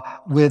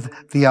with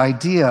the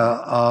idea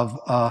of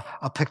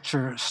a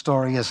picture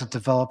story as it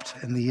developed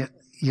in the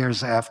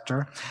years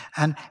after.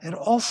 And it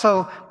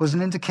also was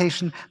an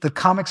indication that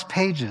comics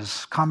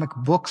pages, comic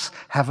books,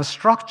 have a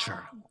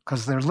structure,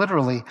 because they're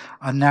literally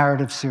a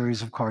narrative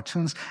series of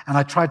cartoons. And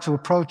I tried to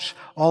approach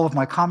all of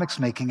my comics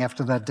making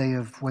after that day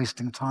of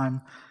wasting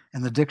time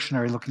in the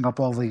dictionary, looking up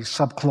all the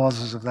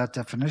subclauses of that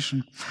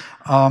definition.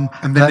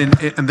 And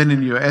then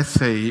in your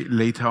essay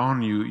later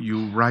on,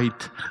 you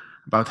write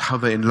about how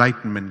the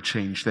Enlightenment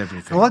changed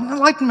everything. Well,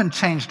 Enlightenment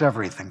changed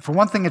everything. For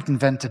one thing, it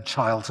invented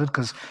childhood,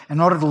 because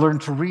in order to learn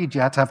to read,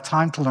 you had to have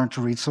time to learn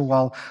to read. So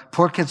while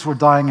poor kids were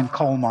dying in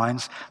coal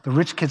mines, the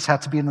rich kids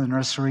had to be in the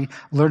nursery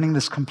learning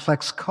this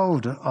complex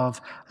code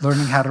of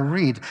learning how to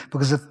read.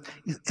 Because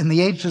in the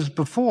ages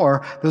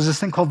before, there was this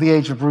thing called the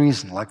Age of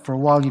Reason. Like, for a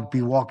while, you'd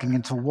be walking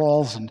into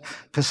walls and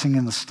pissing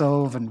in the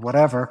stove and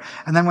whatever.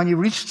 And then when you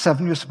reached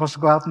 7, you're supposed to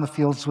go out in the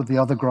fields with the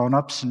other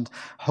grown-ups and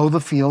hoe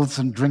the fields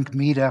and drink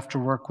mead after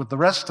work with the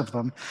rest of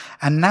them.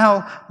 And now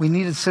we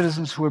needed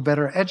citizens who were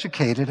better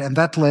educated, and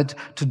that led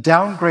to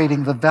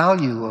downgrading the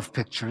value of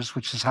pictures,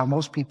 which is how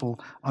most people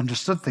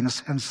understood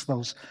things, hence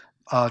those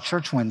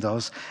church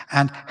windows,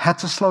 and had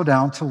to slow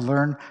down to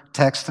learn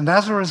text. And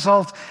as a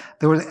result,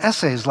 there were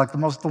essays like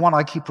the one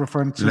I keep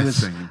referring to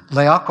is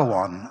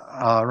Laocoon,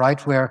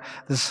 right, where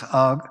this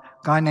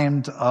guy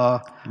named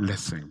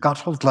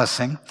Gotthold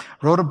Lessing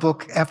wrote a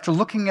book after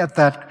looking at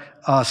that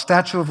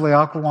statue of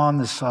Laocoon,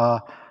 this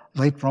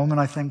late Roman,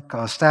 I think,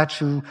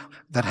 statue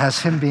that has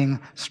him being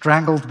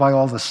strangled by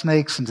all the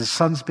snakes and his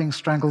sons being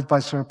strangled by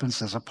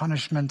serpents as a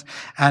punishment.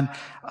 And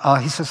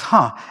he says,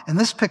 in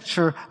this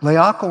picture,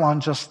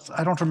 Laocoon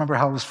I don't remember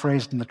how it was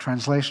phrased in the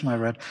translation I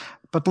read,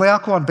 but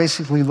Laocoon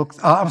basically looked,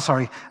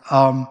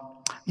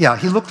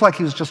 he looked like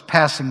he was just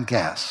passing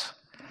gas.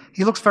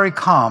 He looks very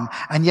calm,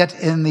 and yet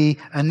in the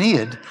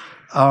Aeneid,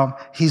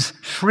 he's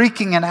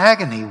shrieking in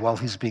agony while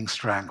he's being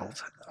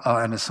strangled.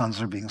 And his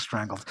sons are being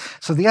strangled.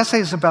 So the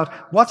essay is about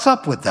what's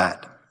up with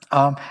that.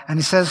 And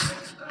he says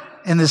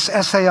in this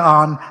essay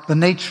on the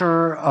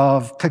nature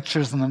of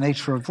pictures and the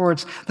nature of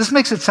words, this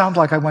makes it sound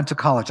like I went to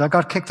college. I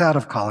got kicked out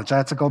of college. I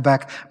had to go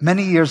back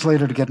many years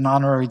later to get an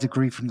honorary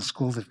degree from the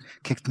school that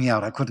kicked me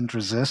out. I couldn't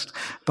resist.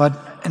 But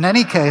in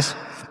any case,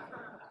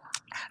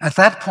 at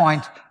that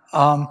point,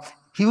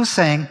 he was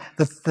saying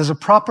that there's a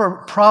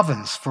proper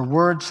province for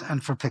words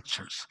and for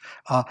pictures.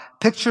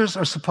 Pictures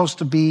are supposed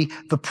to be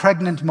the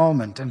pregnant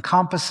moment,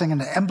 encompassing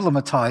and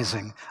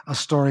emblematizing a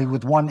story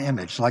with one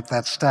image, like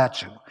that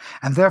statue.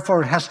 And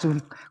therefore, it has to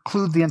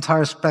include the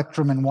entire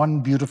spectrum in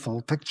one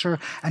beautiful picture.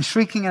 And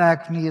shrieking in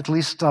agony, at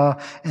least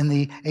in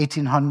the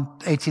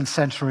 18th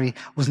century,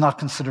 was not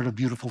considered a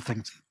beautiful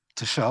thing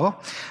to show.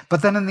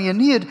 But then in the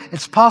Aeneid,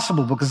 it's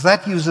possible because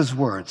that uses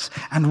words.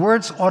 And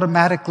words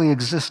automatically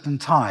exist in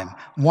time.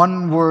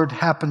 One word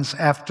happens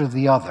after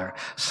the other.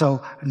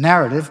 So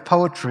narrative,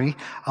 poetry,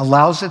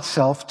 allows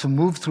itself to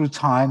move through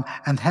time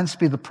and hence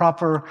be the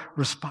proper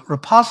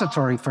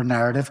repository for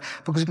narrative,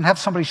 because you can have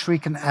somebody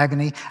shriek in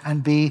agony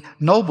and be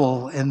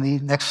noble in the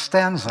next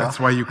stanza. That's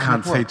why you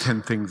can't say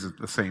 10 things at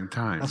the same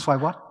time. That's why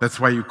what? That's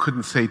why you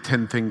couldn't say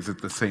 10 things at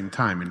the same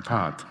time, in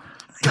part.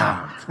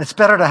 Yeah. It's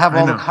better to have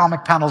all the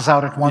comic panels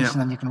out at once,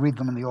 and then you can read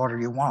them in the order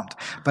you want.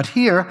 But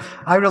here,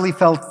 I really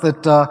felt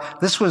that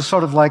this was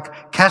sort of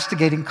like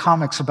castigating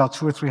comics about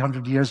 200 or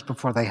 300 years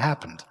before they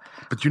happened.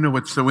 But you know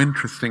what's so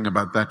interesting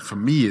about that for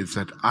me is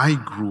that I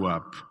grew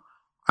up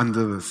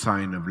under the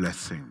sign of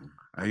Lessing.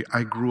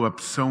 I grew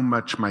up so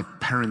much, my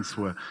parents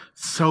were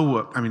so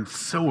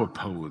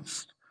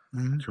opposed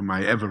to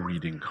my ever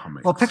reading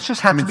comics. Well, pictures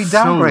had to be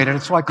downgraded.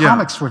 It's why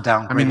comics were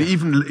downgraded. I mean,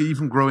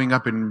 even growing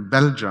up in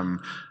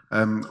Belgium,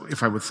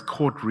 if I was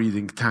caught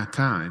reading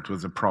Tintin, it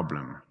was a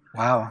problem.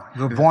 Wow,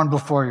 you were born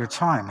before your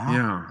time, huh?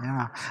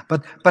 Yeah.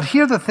 But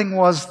here the thing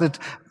was that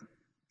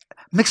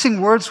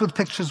mixing words with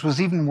pictures was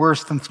even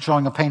worse than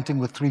showing a painting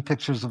with 3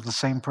 pictures of the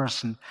same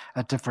person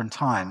at different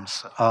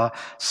times.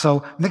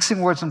 So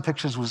mixing words and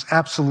pictures was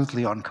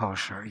absolutely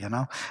unkosher, you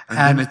know?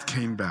 And then it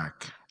came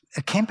back.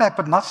 It came back,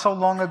 but not so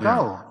long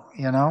ago,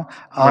 you know?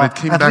 But it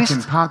came back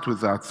in part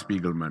with Art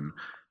Spiegelman.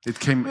 It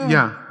came, a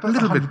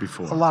little bit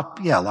before. A lot,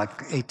 like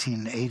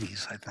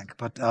 1880s, I think.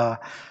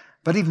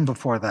 But even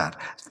before that.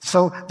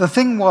 So the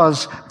thing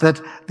was that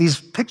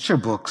these picture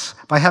books,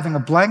 by having a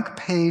blank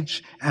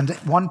page and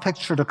one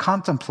picture to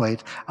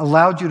contemplate,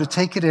 allowed you to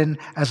take it in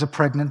as a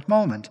pregnant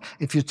moment.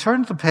 If you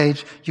turned the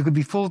page, you could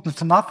be fooled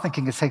into not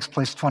thinking it takes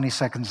place 20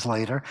 seconds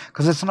later,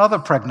 because it's another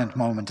pregnant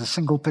moment, a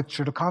single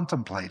picture to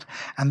contemplate.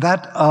 And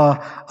that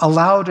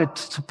allowed it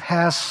to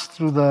pass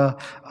through the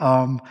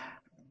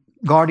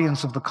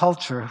guardians of the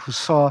culture who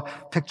saw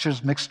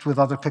pictures mixed with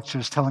other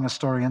pictures telling a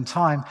story in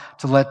time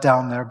to let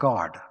down their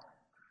guard.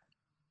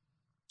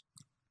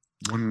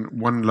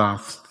 One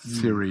last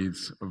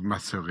series of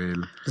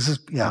Massorel. This is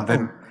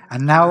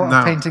and now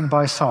a painting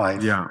by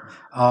Side. Yeah.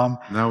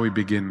 Now we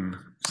begin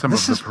some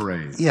of the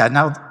parade. Yeah.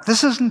 Now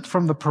this isn't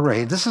from the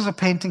parade. This is a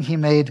painting he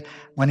made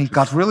when he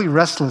got really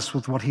restless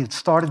with what he had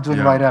started doing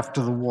right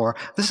after the war.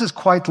 This is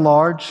quite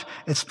large.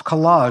 It's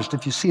collaged.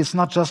 If you see, it's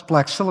not just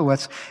black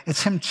silhouettes.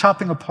 It's him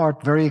chopping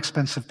apart very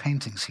expensive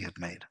paintings he had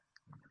made.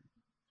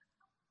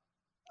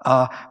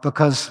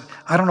 Because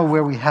I don't know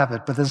where we have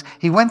it, but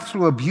he went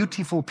through a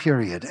beautiful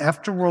period.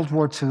 After World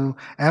War II,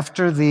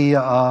 after the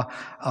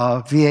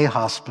VA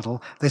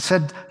hospital, they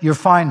said, "You're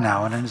fine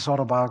now." And in his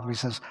autobiography he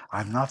says,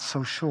 "I'm not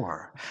so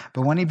sure."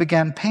 But when he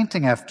began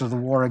painting after the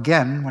war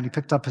again, when he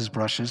picked up his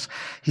brushes,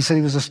 he said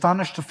he was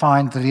astonished to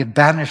find that he had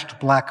banished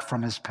black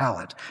from his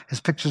palette.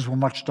 His pictures were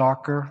much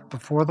darker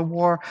before the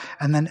war,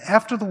 and then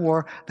after the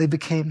war, they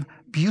became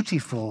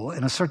beautiful,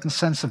 in a certain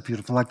sense of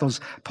beautiful, like those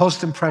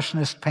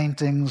post-impressionist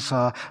paintings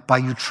by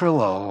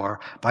Utrillo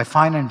or by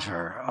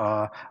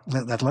Feininger,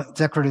 that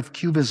decorative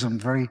cubism,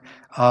 very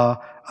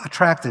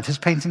attractive. His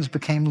paintings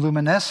became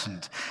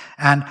luminescent,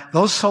 and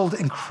those sold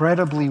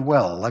incredibly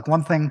well. Like,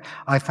 one thing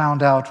I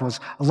found out was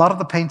a lot of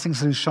the paintings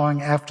that he was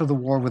showing after the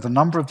war with a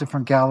number of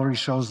different gallery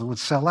shows that would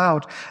sell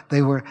out,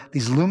 they were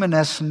these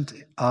luminescent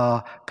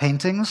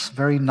paintings,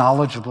 very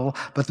knowledgeable,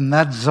 but in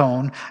that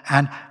zone,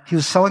 and he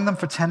was selling them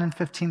for $10,000 and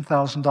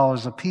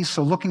 $15,000 a piece.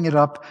 So looking it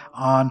up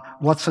on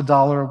what's a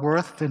dollar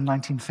worth in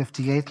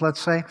 1958, let's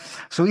say,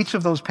 so each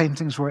of those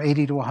paintings were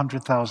 $80,000 to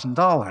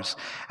 $100,000.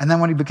 And then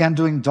when he began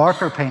doing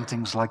darker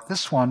paintings like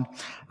this one,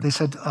 they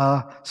said,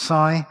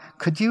 Si,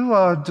 could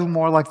you do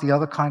more like the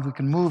other kind? We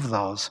can move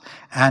those.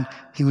 And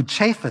he would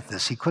chafe at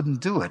this. He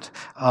couldn't do it.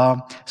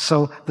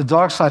 So the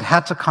dark side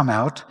had to come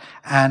out,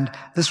 and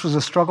this was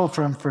a struggle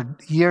for him for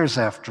years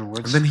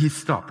afterwards. And then he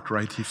stopped,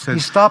 right? He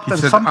stopped at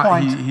some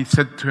point. He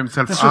said to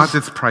himself, art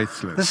is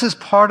priceless. This is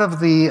part of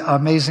the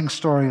amazing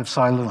story of Si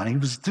Lewen. He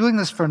was doing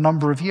this for a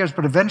number of years,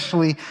 but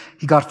eventually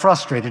he got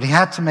frustrated. He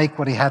had to make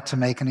what he had to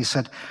make, and he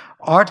said,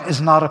 art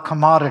is not a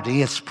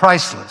commodity, it's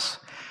priceless.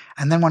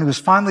 And then when he was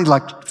finally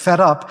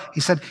fed up,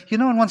 he said,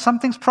 and when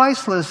something's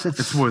priceless,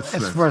 it's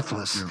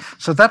worthless. Yeah.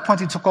 So at that point,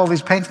 he took all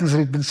these paintings that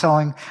he'd been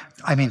selling,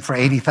 for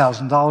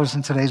 $80,000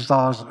 in today's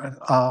dollars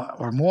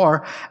or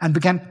more, and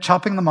began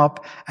chopping them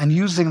up and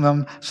using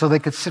them so they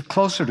could sit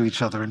closer to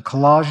each other in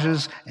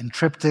collages, in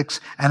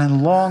triptychs, and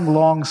in long,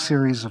 long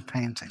series of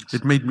paintings.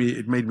 It made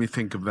me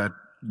think of that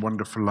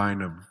wonderful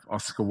line of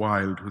Oscar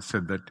Wilde, who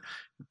said that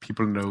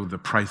people know the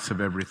price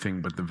of everything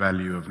but the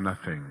value of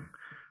nothing.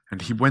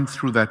 And he went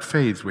through that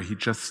phase where he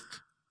just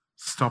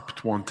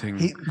stopped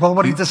wanting...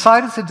 What he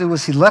decided to do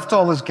was he left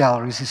all his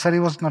galleries. He said he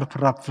wasn't going to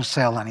put it up for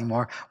sale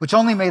anymore, which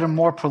only made him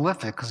more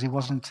prolific because he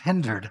wasn't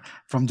hindered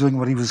from doing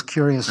what he was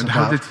curious about.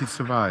 And how did he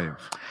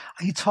survive?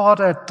 He taught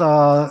at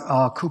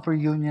Cooper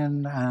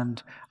Union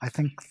and I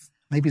think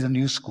maybe the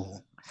New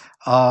School.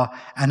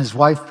 And his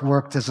wife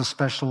worked as a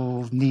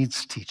special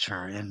needs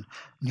teacher in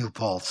New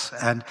Paltz.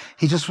 And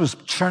he just was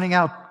churning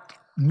out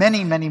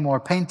many, many more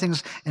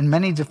paintings in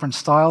many different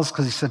styles,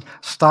 because he said,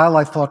 style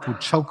I thought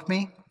would choke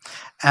me.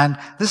 And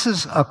this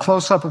is a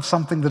close-up of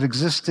something that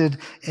existed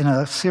in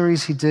a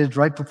series he did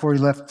right before he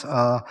left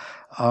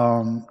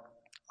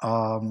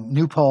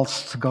New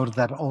Paltz to go to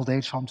that old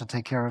age home to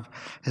take care of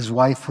his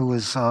wife, who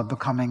was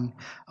becoming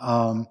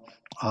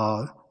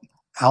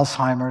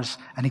Alzheimer's,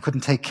 and he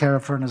couldn't take care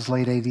of her in his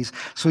late 80s.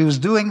 So he was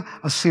doing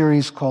a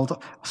series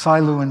called Si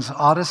Lewen's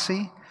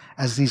Odyssey,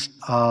 as these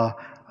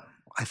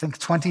I think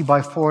 20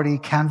 by 40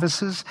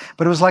 canvases,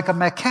 but it was like a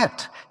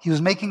maquette. He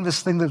was making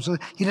this thing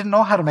he didn't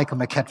know how to make a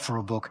maquette for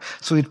a book.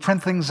 So he'd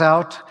print things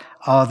out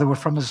that were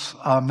from his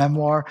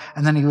memoir,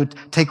 and then he would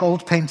take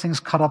old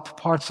paintings, cut up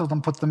parts of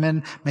them, put them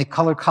in, make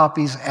color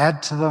copies,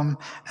 add to them,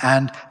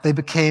 and they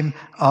became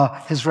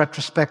his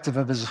retrospective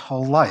of his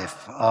whole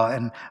life.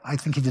 And I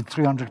think he did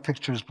 300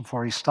 pictures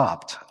before he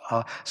stopped.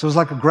 So it was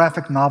like a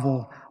graphic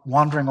novel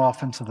wandering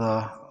off into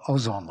the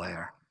ozone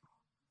layer.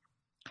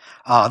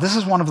 This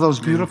is one of those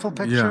beautiful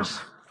pictures.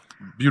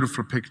 Yeah.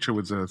 Beautiful picture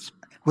with a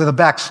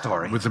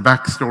backstory. With a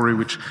backstory,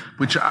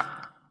 which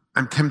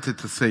I'm tempted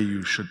to say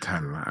you should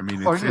tell.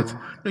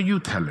 You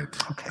tell it.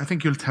 Okay. I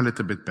think you'll tell it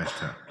a bit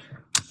better.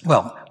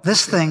 Well,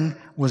 this thing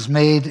was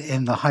made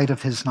in the height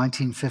of his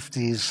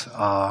 1950s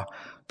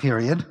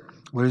period,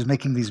 where he was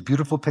making these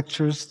beautiful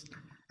pictures.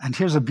 And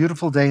here's a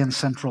beautiful day in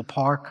Central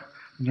Park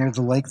near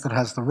the lake that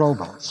has the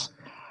rowboats.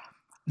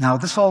 Now,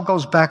 this all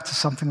goes back to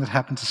something that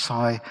happened to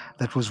Si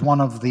that was one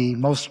of the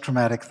most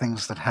traumatic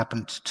things that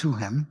happened to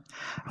him,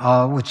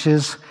 which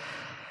is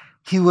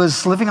he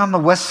was living on the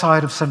west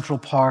side of Central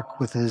Park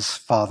with his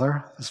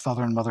father. His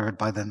father and mother had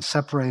by then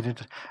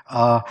separated.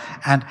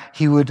 And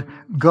he would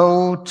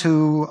go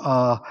to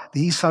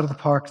the east side of the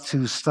park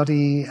to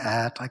study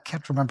at, I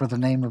can't remember the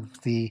name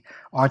of the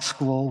art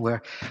school,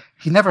 where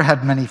he never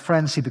had many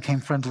friends. He became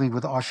friendly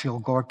with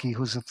Arshil Gorky,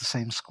 who was at the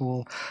same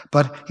school.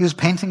 But he was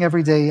painting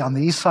every day on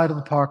the east side of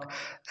the park.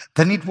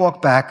 Then he'd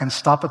walk back and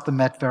stop at the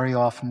Met very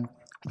often,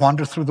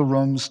 wander through the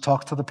rooms,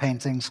 talk to the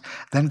paintings,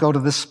 then go to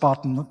this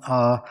spot in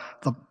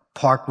the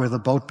park where the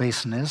boat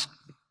basin is.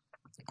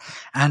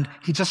 And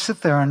he'd just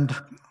sit there and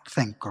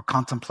think or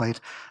contemplate.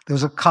 There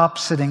was a cop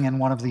sitting in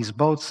one of these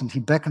boats, and he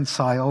beckoned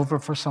Si over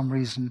for some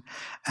reason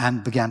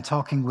and began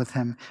talking with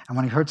him. And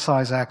when he heard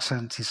Si's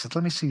accent, he said,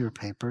 "Let me see your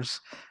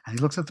papers." And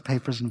he looked at the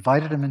papers,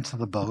 invited him into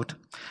the boat.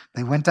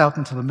 They went out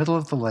into the middle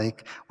of the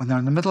lake. When they're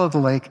in the middle of the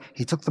lake,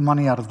 he took the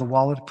money out of the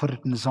wallet, put it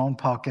in his own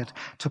pocket,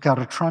 took out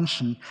a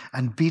truncheon,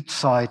 and beat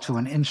Si to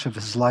an inch of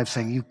his life,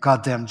 saying, "You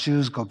goddamn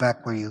Jews, go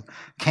back where you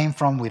came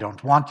from. We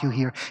don't want you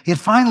here." He had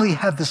finally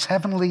had this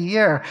heavenly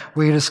year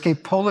where he had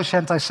escaped Polish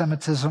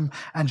anti-Semitism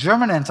and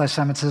German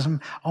anti-Semitism,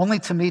 only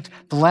to meet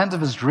the land of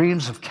his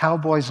dreams of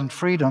cowboys and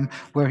freedom,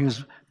 where he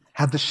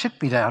had the shit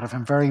beat out of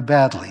him very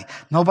badly.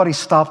 Nobody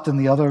stopped in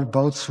the other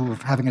boats who were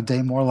having a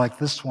day more like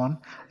this one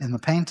in the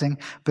painting,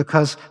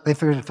 because they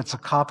figured if it's a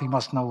cop, he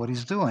must know what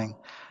he's doing.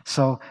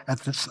 So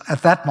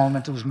at that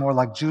moment, it was more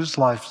like Jews'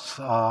 lives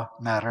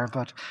matter,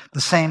 but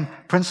the same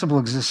principle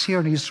exists here,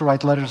 and he used to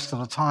write letters to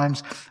the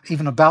Times,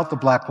 even about the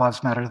Black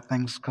Lives Matter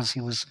things, because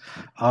he was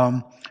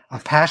a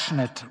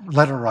passionate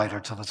letter writer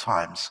to the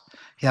Times.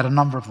 He had a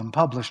number of them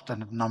published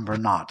and a number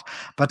not.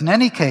 But in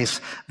any case,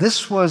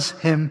 this was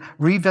him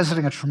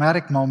revisiting a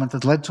traumatic moment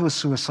that led to a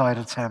suicide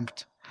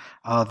attempt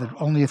that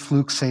only a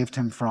fluke saved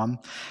him from.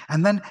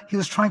 And then he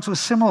was trying to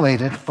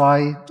assimilate it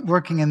by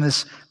working in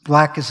this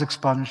black is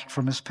expunged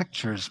from his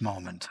pictures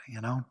moment,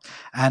 you know?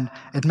 And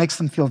it makes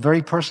them feel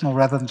very personal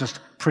rather than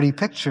just pretty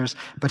pictures.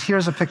 But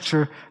here's a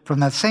picture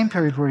from that same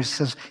period where he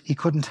says he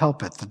couldn't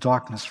help it. The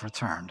darkness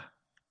returned.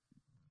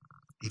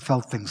 He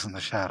felt things in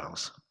the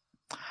shadows.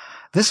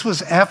 This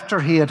was after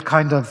he had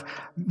kind of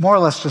more or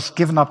less just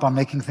given up on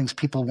making things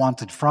people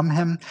wanted from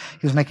him.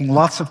 He was making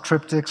lots of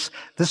triptychs.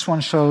 This one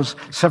shows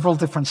several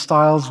different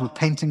styles with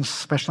paintings,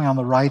 especially on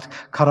the right,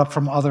 cut up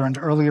from other and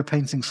earlier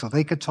paintings so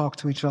they could talk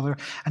to each other.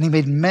 And he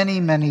made many,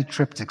 many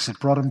triptychs. It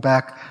brought him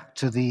back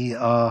to the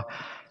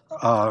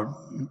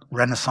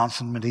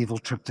Renaissance and medieval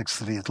triptychs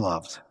that he had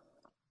loved.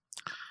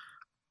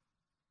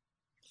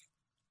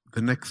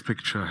 The next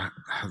picture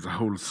has a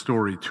whole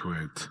story to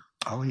it.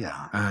 Oh,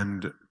 yeah.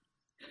 And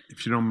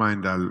if you don't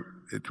mind,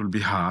 it will be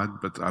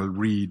hard, but I'll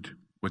read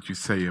what you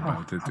say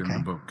about it in the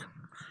book.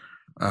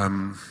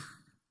 I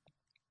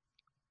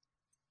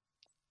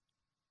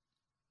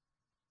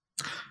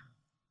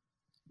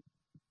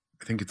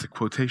think it's a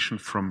quotation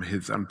from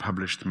his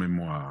unpublished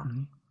memoir,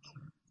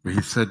 where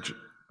he said,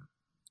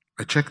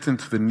 I checked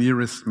into the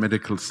nearest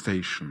medical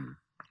station.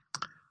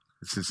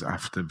 This is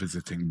after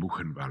visiting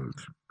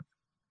Buchenwald.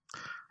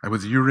 I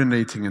was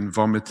urinating and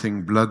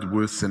vomiting, blood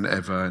worse than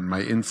ever, and my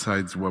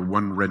insides were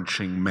one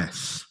wrenching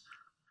mess.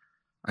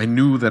 I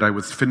knew that I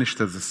was finished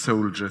as a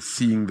soldier,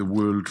 seeing the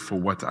world for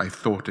what I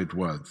thought it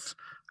was,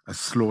 a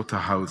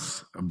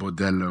slaughterhouse, a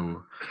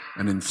bordello,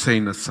 an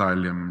insane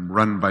asylum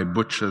run by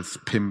butchers,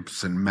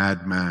 pimps, and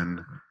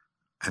madmen.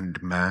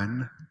 And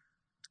man?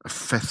 A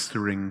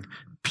festering,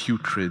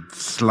 putrid,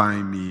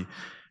 slimy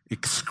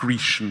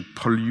excretion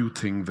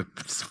polluting the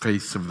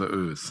face of the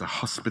earth, a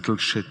hospital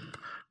ship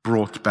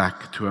brought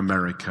back to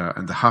America,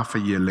 and half a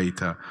year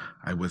later,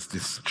 I was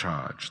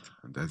discharged.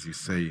 And as you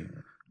say,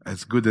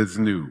 as good as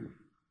new,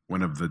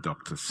 one of the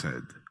doctors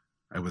said.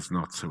 I was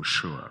not so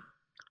sure.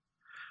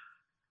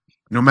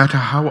 No matter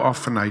how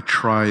often I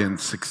try and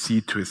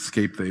succeed to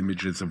escape the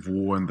images of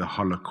war and the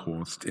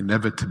Holocaust,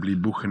 inevitably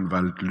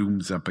Buchenwald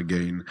looms up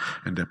again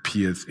and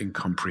appears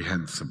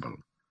incomprehensible.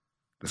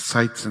 The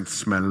sights and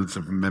smells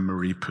of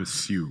memory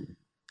pursue.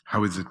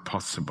 How is it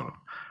possible?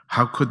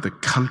 How could the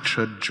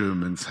cultured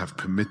Germans have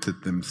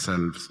permitted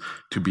themselves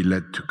to be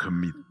led to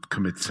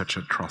commit such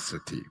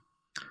atrocity?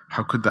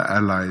 How could the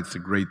Allies, the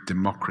great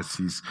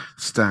democracies,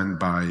 stand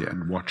by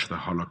and watch the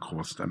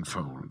Holocaust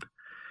unfold?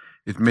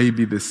 It may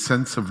be this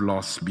sense of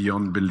loss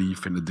beyond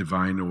belief in a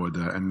divine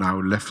order and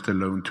now left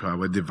alone to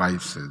our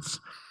devices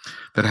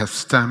that has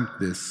stamped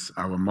this,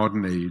 our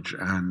modern age,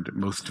 and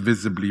most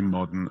visibly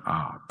modern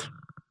art.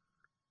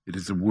 It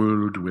is a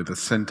world where the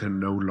center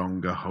no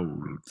longer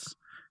holds.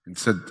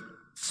 Instead,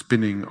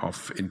 spinning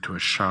off into a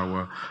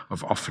shower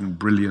of often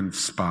brilliant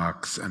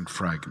sparks and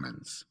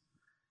fragments.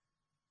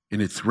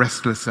 In its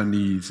restless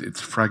unease,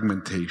 its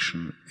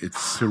fragmentation, its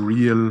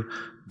surreal,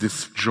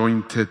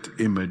 disjointed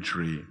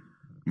imagery,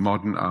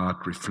 modern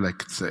art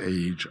reflects the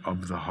age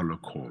of the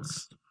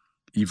Holocaust,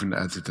 even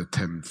as it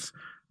attempts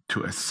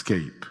to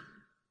escape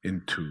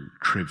into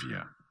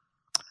trivia.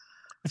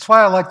 It's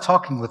why I like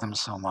talking with him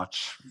so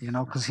much, you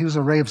know, because he was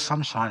a ray of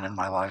sunshine in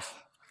my life.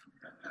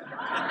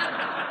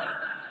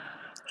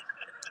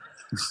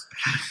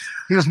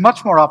 He was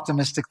much more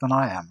optimistic than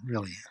I am,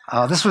 really.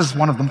 This was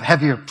one of the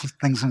heavier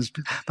things in his...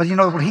 But you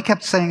know, what he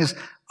kept saying is,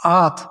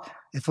 art,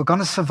 if we're going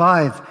to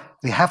survive,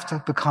 we have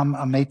to become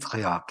a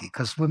matriarchy,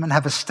 because women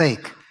have a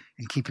stake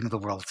in keeping the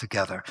world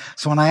together.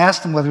 So when I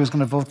asked him whether he was going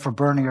to vote for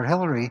Bernie or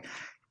Hillary, he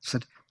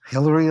said,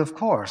 Hillary, of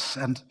course.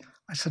 And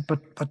I said,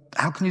 but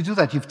how can you do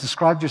that? You've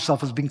described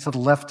yourself as being to the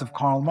left of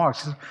Karl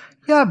Marx. He said,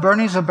 yeah,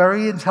 Bernie's a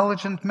very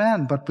intelligent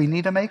man, but we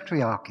need a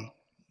matriarchy.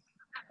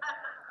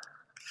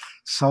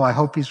 So I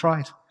hope he's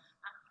right.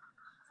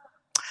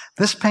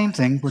 This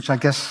painting, which I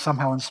guess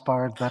somehow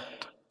inspired that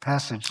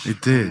passage.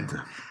 It did.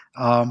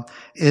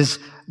 Is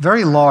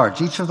very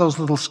large. Each of those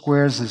little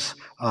squares is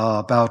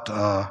about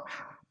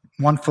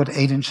 1 foot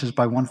 8 inches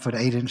by 1 foot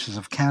 8 inches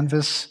of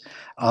canvas.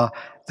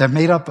 They're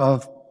made up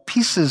of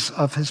pieces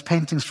of his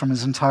paintings from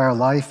his entire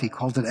life. He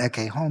called it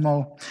Ecce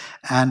Homo.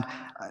 And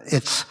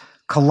it's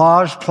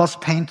collage plus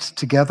paint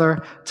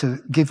together to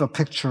give a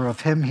picture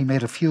of him. He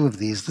made a few of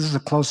these. This is a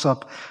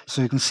close-up,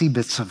 so you can see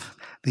bits of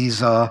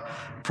these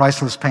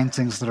priceless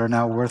paintings that are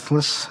now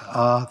worthless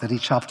that he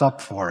chopped up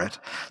for it.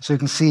 So you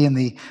can see in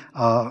the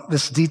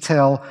this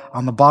detail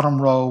on the bottom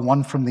row,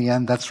 one from the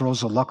end, that's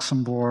Rosa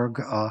Luxemburg.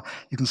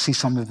 You can see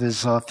some of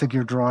his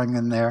figure drawing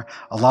in there,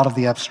 a lot of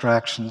the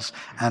abstractions,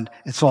 and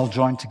it's all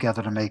joined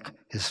together to make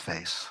his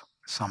face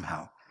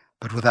somehow,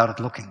 but without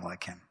it looking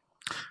like him.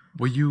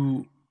 Were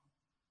you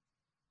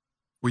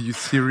Were you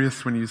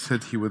serious when you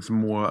said he was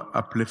more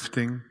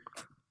uplifting?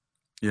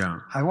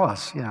 Yeah. I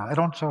was, yeah. I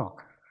don't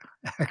joke,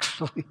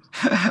 actually.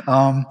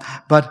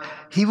 But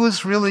he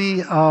was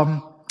really,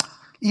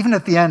 even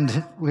at the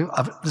end,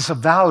 this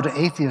avowed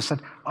atheist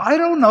said, I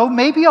don't know,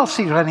 maybe I'll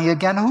see Rennie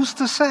again, who's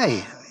to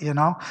say, you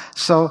know?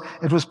 So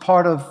it was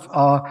part of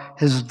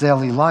his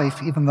daily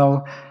life, even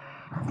though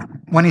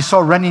when he saw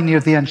Rennie near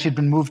the end, she'd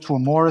been moved to a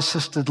more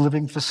assisted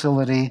living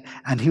facility,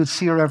 and he would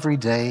see her every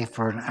day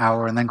for an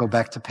hour and then go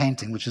back to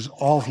painting, which is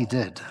all he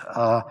did.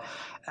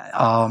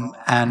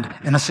 And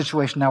in a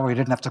situation now where he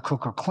didn't have to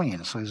cook or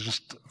clean, so he was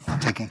just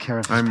taking care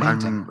of his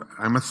painting.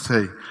 I must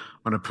say,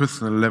 on a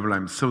personal level,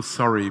 I'm so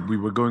sorry. We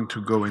were going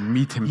to go and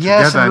meet him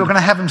together. Yes, and we were going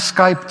to have him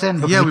Skyped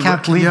in, because he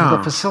can't leave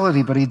the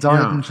facility, but he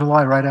died in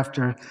July, right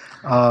after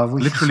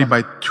literally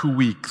by 2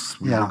 weeks,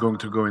 we were going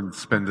to go and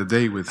spend a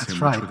day with him,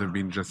 which would have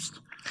been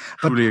just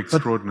truly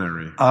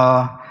extraordinary.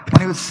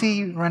 When he would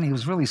see Rennie, he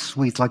was really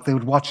sweet. Like, they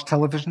would watch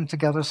television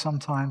together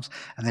sometimes,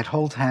 and they'd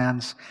hold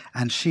hands,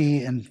 and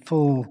she, in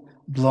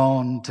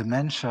full-blown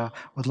dementia,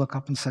 would look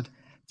up and said,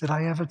 did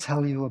I ever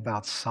tell you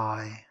about Si?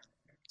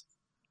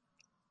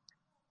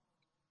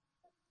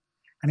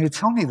 And he would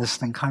tell me this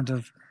thing kind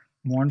of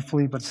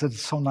mournfully, but said,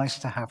 it's so nice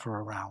to have her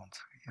around,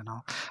 you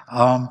know.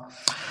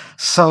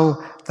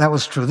 So that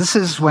was true. This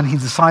is when he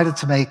decided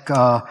to make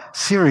a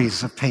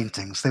series of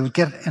paintings. They would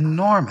get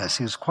enormous.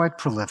 He was quite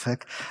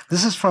prolific.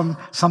 This is from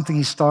something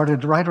he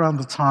started right around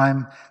the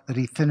time that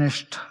he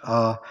finished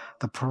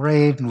the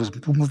parade and was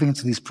moving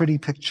into these pretty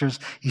pictures.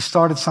 He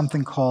started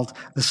something called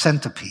the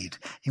Centipede.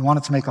 He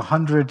wanted to make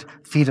 100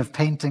 feet of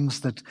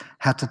paintings that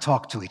had to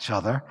talk to each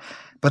other.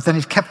 But then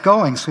he kept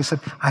going, so he said,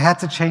 I had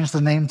to change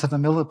the name to the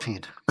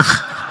Millipede. He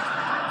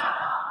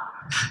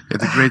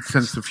had a great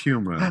sense of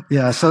humor.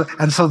 Yeah, so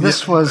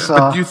this was...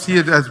 but do you see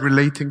it as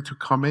relating to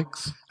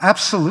comics?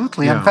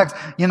 Absolutely. Yeah. In fact,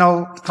 you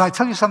know, can I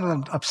tell you something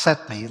that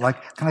upset me?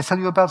 Like, can I tell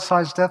you about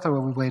Si's death, or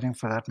are we waiting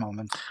for that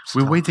moment?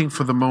 We're waiting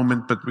for the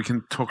moment, but we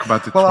can talk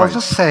about it twice. I'll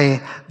just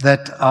say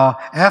that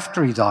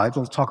after he died,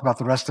 we'll talk about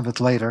the rest of it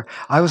later,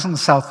 I was in the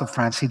south of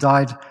France. He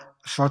died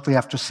shortly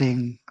after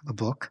seeing the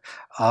book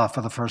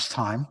for the first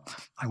time.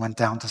 I went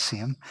down to see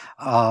him.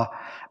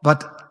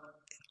 But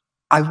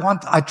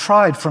I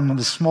tried from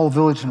this small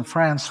village in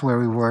France where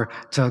we were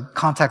to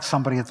contact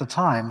somebody at the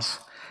Times,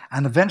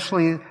 and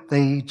eventually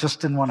they just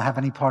didn't want to have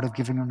any part of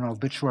giving him an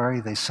obituary.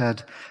 They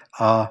said,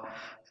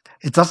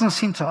 it doesn't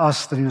seem to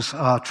us that he was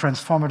a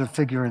transformative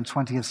figure in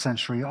 20th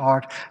century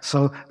art,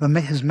 so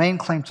his main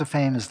claim to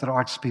fame is that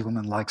Art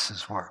Spiegelman likes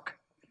his work.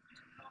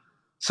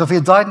 So if he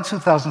had died in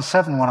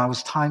 2007, when I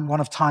was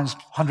one of Time's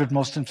 100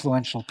 most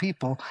influential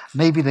people,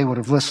 maybe they would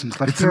have listened.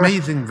 But it's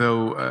amazing,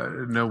 though,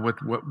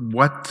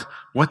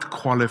 what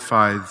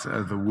qualifies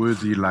as a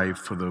worthy life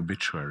for the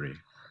obituary?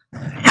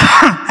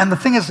 And the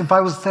thing is, if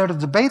I was there to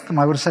debate them,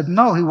 I would have said,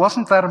 no, he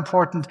wasn't that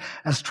important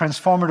as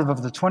transformative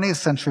of the 20th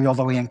century,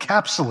 although he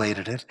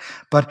encapsulated it,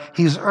 but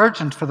he's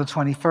urgent for the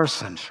 21st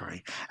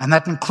century. And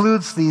that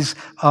includes these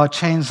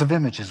chains of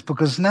images,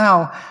 because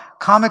now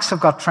comics have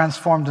got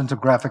transformed into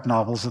graphic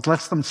novels. It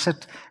lets them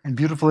sit in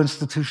beautiful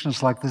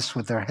institutions like this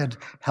with their head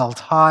held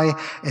high.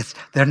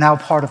 They're now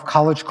part of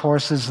college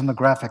courses in the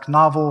graphic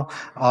novel.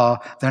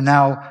 They're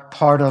now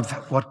part of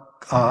what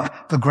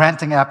the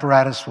granting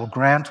apparatus will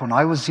grant. When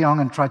I was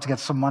young and tried to get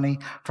some money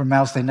from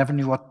Mouse, they never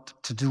knew what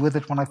to do with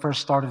it when I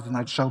first started, and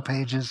I'd show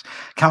pages.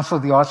 Council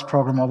of the Arts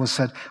program always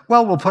said,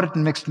 well, we'll put it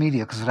in mixed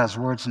media because it has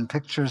words and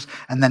pictures,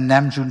 and then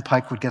Namjoon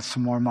Pike would get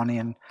some more money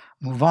and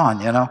move on,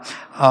 you know.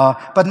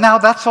 But now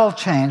that's all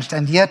changed,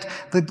 and yet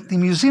the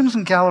museums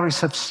and galleries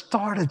have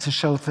started to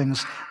show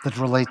things that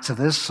relate to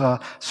this.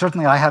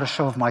 Certainly I had a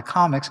show of my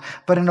comics,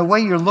 but in a way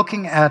you're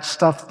looking at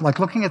stuff, like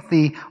looking at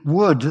the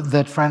wood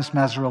that Franz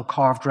Mazaril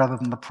carved rather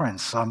than the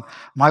prints.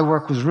 My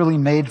work was really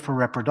made for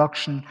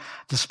reproduction.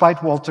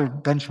 Despite Walter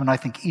Benjamin, I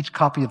think each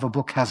copy of a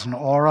book has an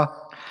aura.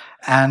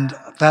 And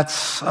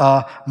that's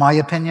my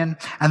opinion.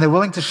 And they're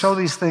willing to show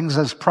these things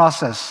as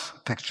process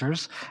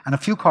pictures. And a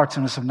few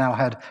cartoonists have now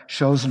had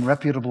shows in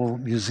reputable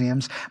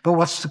museums. But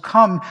what's to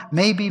come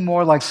may be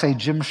more like, say,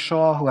 Jim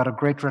Shaw, who had a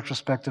great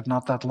retrospective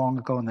not that long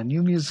ago in the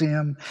New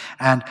Museum.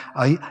 And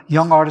a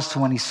young artist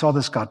who, when he saw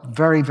this, got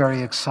very,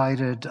 very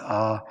excited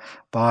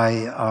by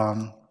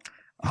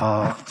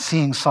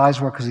seeing Si's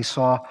work, because he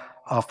saw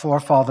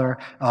forefather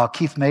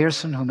Keith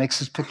Mayerson, who makes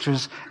his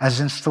pictures as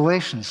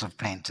installations of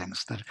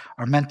paintings that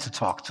are meant to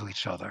talk to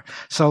each other.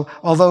 So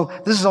although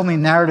this is only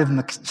narrative in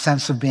the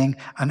sense of being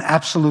an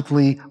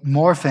absolutely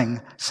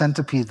morphing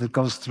centipede that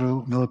goes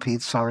through,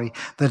 millipede, sorry,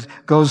 that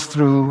goes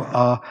through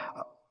a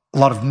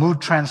lot of mood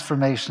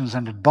transformations,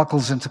 and it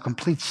buckles into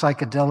complete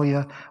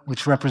psychedelia,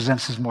 which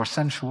represents his more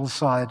sensual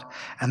side,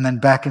 and then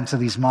back into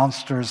these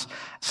monsters.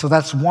 So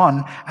that's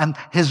one. And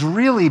his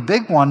really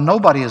big one,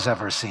 nobody has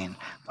ever seen.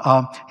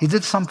 He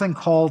did something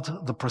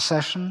called The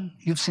Procession.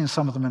 You've seen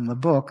some of them in the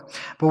book.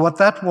 But what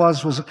that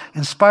was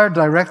inspired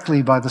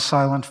directly by the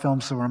silent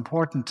films that were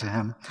important to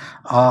him.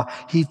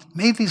 He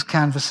made these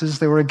canvases.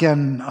 They were,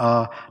 again,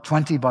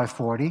 20 by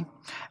 40.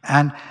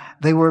 And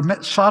they were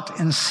shot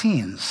in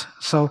scenes.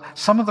 So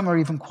some of them are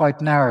even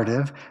quite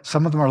narrative.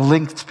 Some of them are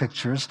linked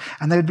pictures.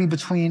 And they'd be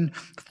between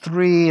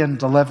 3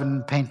 and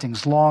 11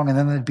 paintings long. And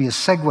then there'd be a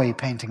segue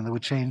painting that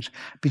would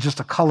be just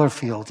a color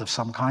field of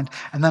some kind.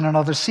 And then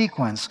another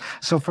sequence.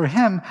 So for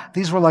him,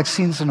 these were like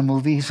scenes in a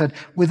movie. He said,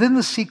 within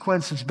the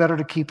sequence, it's better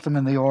to keep them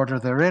in the order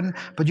they're in,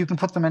 but you can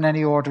put them in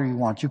any order you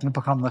want. You can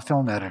become the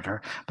film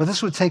editor. But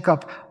this would take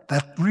up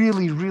that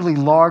really, really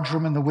large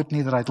room in the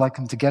Whitney that I'd like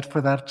him to get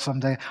for that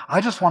someday. I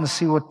just want to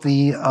see what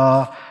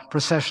the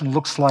procession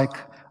looks like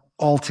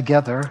all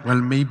together.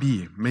 Well,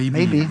 maybe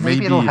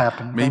it'll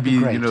happen. Maybe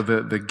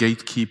the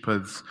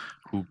gatekeepers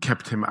who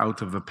kept him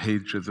out of the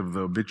pages of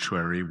the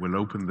obituary will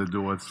open the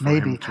doors for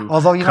him to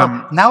Although,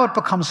 now it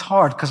becomes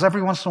hard, because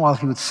every once in a while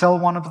he would sell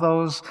one of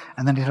those,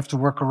 and then he'd have to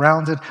work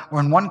around it.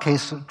 Or in one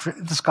case,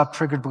 this got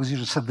triggered because you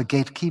just said the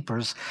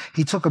gatekeepers.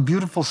 He took a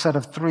beautiful set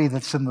of 3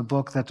 that's in the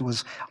book that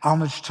was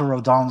homage to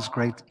Rodin's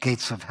great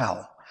Gates of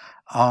Hell.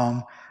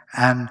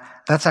 And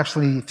that's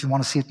actually, if you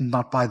want to see it and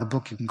not buy the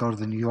book, you can go to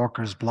the New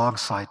Yorker's blog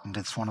site, and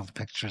it's one of the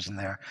pictures in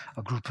there,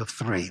 a group of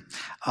 3.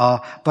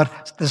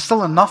 But there's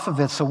still enough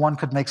of it so one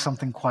could make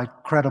something quite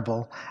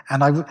credible.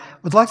 And I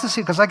would like to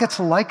see, because I get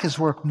to like his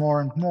work more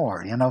and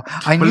more, I liked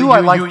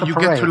the Parade. You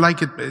get to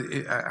like it.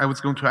 I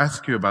was going to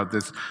ask you about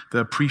this, the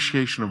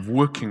appreciation of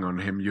working on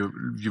him.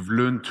 You've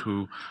learned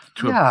to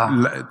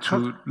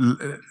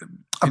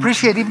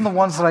appreciate even the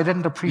ones that I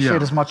didn't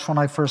appreciate as much when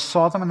I first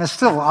saw them. And there's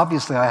still,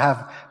 obviously, I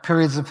have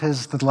periods of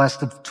his that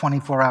lasted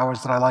 24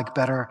 hours that I like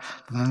better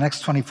than the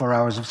next 24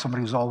 hours of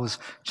somebody who's always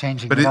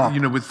changing it up.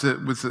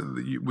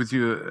 With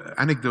your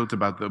anecdote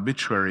about the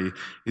obituary,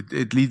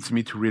 it leads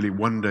me to really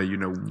wonder,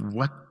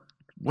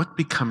 what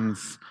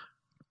becomes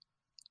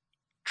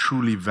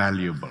truly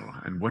valuable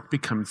and what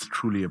becomes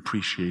truly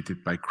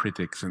appreciated by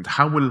critics, and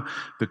how will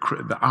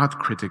the art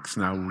critics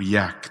now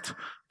react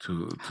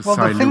to Si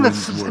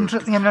Lewen's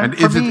work?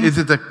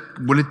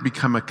 And will it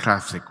become a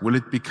classic? Will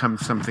it become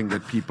something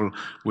that people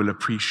will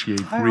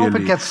appreciate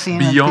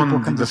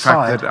beyond the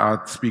fact that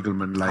Art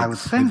Spiegelman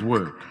likes his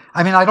work?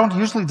 I mean, I don't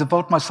usually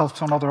devote myself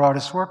to another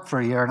artist's work for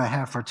 1.5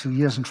 years or 2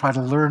 years and try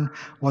to learn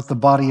what the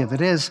body of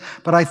it is.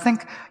 But I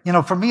think,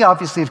 for me,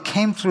 obviously, it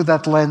came through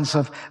that lens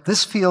of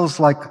this feels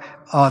like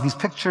these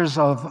pictures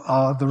of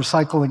the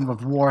recycling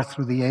of war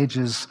through the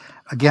ages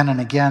again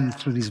and again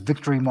through these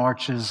victory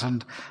marches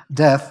and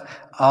death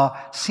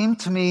seemed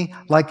to me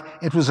like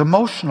it was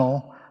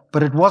emotional,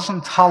 but it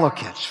wasn't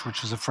Holokitsch,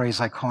 which was a phrase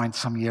I coined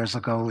some years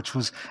ago, which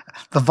was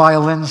the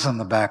violins in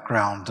the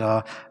background,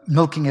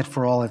 milking it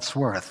for all it's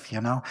worth,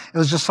 It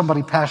was just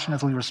somebody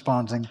passionately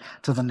responding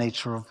to the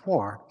nature of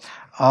war.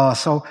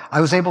 So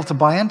I was able to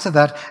buy into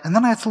that, and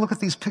then I had to look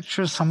at these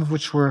pictures, some of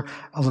which were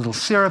a little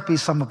syrupy,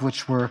 some of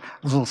which were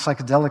a little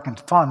psychedelic and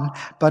fun.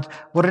 But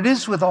what it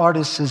is with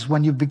artists is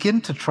when you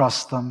begin to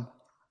trust them,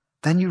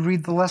 then you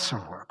read the lesser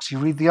works. You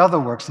read the other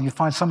works, and you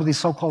find some of these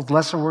so-called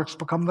lesser works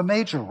become the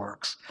major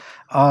works.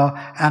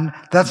 And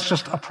that's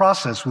just a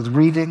process with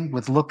reading,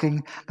 with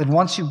looking, that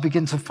once you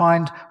begin to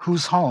find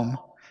who's home,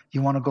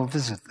 you want to go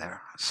visit there.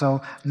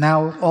 So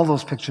now all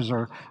those pictures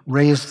are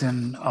raised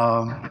in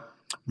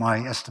my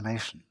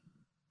estimation.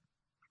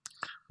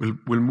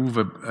 We'll move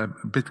a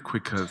bit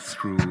quicker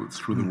through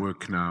the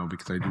work now,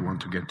 because I do want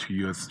to get to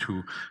yours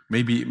too.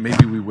 Maybe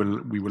we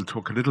will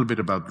talk a little bit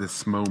about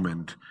this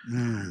moment,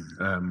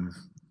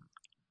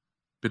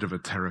 bit of a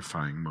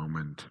terrifying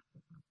moment.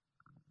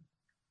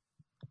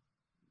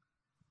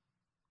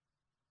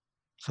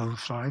 So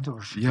should I do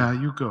or should Yeah,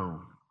 you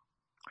go.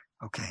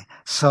 Okay,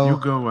 so you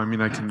go. I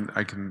mean, I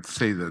can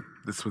say that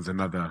this was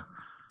another.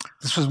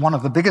 This was one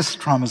of the biggest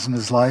traumas in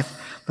his life.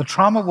 The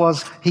trauma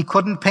was he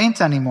couldn't paint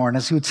anymore. And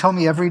as he would tell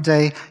me every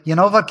day,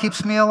 what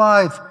keeps me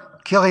alive?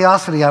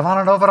 Curiosity. I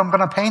want to know what I'm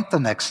going to paint the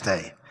next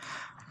day.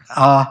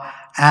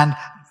 And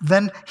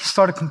then he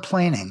started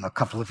complaining a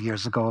couple of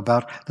years ago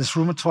about this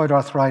rheumatoid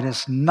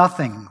arthritis.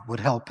 Nothing would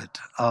help it.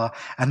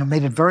 And it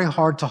made it very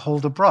hard to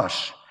hold a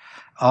brush.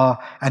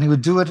 And he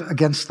would do it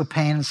against the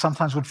pain and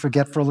sometimes would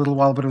forget for a little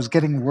while, but it was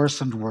getting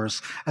worse and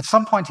worse. At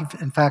some point,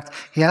 in fact,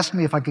 he asked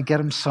me if I could get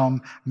him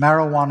some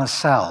marijuana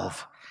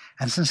salve.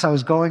 And since I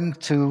was going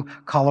to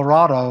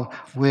Colorado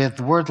with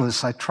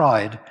Wordless, I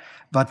tried,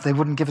 but they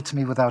wouldn't give it to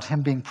me without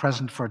him being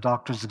present for a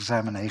doctor's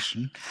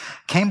examination.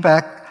 Came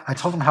back, I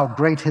told him how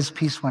great his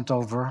piece went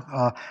over.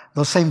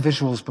 Those same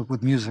visuals, but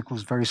with music,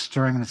 was very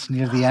stirring, and it's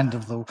near the end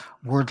of the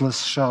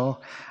Wordless show.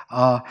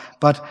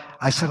 But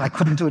I said I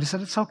couldn't do it. He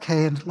said, it's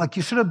okay. And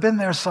you should have been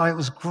there, Si. It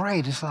was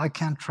great. He said, I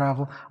can't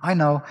travel. I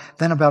know.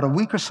 Then about a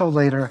week or so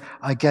later,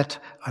 I get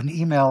an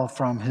email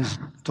from his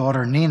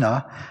daughter,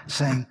 Nina,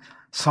 saying,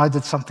 Si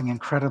did something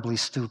incredibly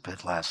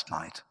stupid last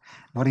night.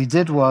 What he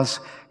did was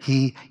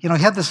he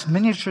had this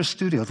miniature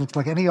studio. It looked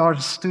like any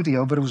artist's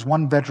studio, but it was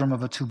 1 bedroom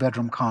of a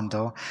 2-bedroom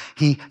condo.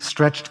 He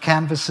stretched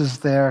canvases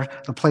there.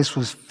 The place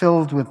was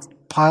filled with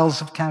piles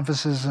of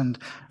canvases and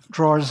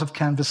drawers of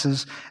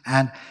canvases,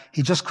 and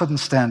he just couldn't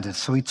stand it.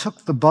 So he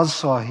took the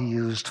buzzsaw he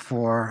used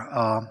for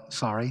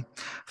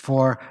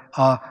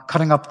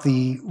cutting up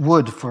the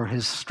wood for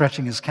his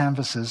stretching his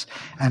canvases,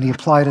 and he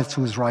applied it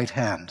to his right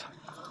hand.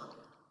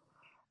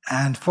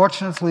 And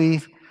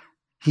fortunately,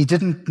 he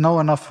didn't know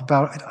enough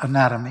about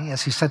anatomy.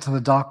 As he said to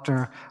the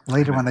doctor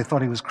later when they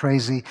thought he was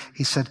crazy,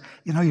 he said,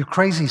 "You know, you're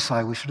crazy,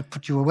 Si. We should have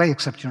put you away,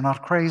 except you're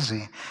not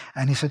crazy."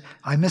 And he said,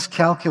 "I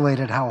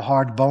miscalculated how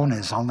hard bone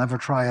is. I'll never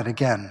try it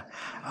again."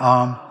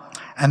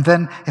 And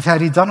then, had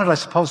he done it, I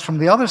suppose, from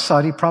the other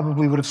side, he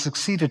probably would have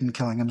succeeded in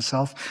killing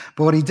himself.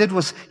 But what he did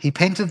was he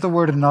painted the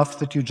word enough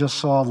that you just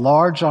saw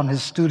large on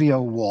his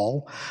studio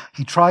wall.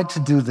 He tried to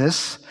do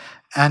this,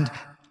 and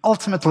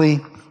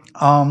ultimately,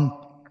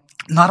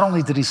 not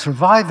only did he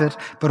survive it,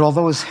 but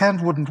although his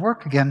hand wouldn't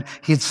work again,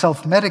 he had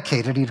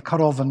self-medicated. He'd cut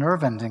all the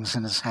nerve endings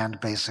in his hand,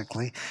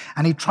 basically.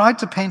 And he tried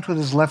to paint with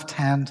his left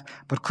hand,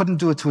 but couldn't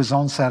do it to his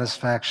own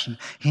satisfaction.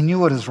 He knew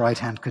what his right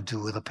hand could do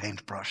with a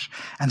paintbrush.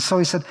 And so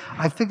he said,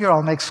 "I figure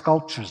I'll make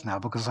sculptures now,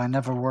 because I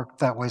never worked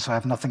that way, so I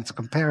have nothing to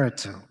compare it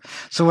to."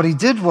 So what he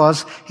did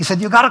was, he said,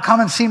 "You got to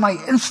come and see my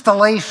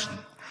installation."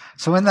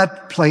 So in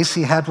that place,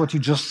 he had what you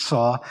just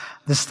saw,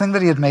 this thing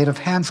that he had made of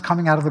hands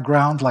coming out of the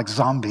ground like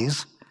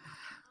zombies.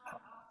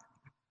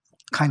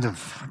 Kind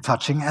of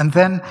touching. And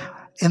then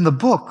in the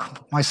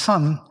book, my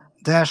son,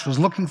 Dash, was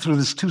looking through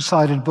this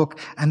two-sided book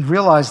and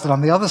realized that on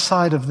the other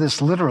side of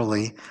this,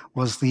 literally,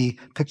 was the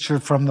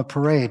picture from the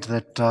parade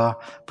that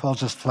Paul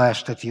just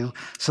flashed at you.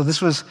 So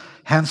this was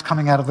hands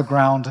coming out of the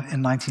ground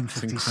in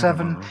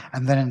 1957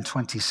 and then in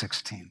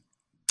 2016.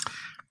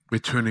 We're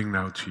turning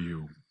now to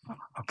you.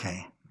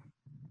 Okay.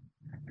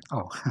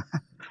 Oh.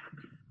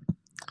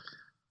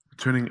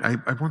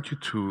 I want you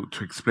to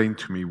explain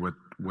to me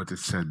what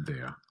is said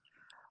there.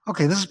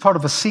 Okay, this is part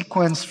of a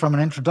sequence from an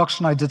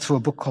introduction I did to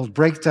a book called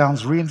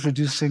Breakdowns,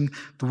 reintroducing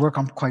the work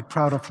I'm quite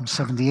proud of from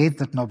 '78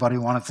 that nobody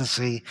wanted to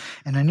see,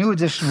 in a new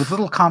edition with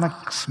little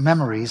comics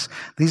memories.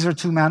 These are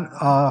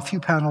a few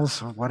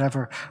panels or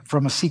whatever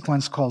from a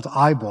sequence called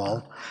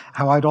Eyeball,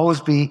 how I'd always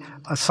be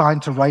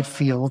assigned to right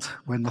field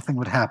when nothing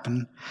would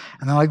happen,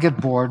 and then I'd get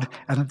bored,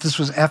 and this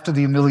was after the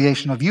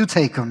humiliation of "you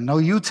take 'em, no,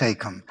 you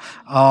take 'em."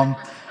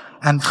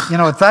 And, you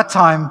know, at that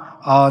time,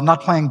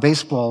 not playing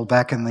baseball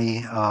back in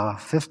the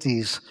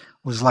 50s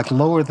was like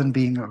lower than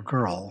being a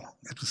girl.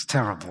 It was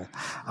terrible.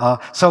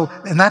 So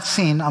in that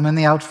scene, I'm in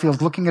the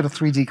outfield looking at a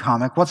 3D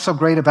comic. What's so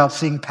great about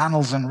seeing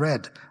panels in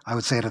red, I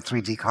would say, at a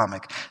 3D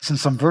comic,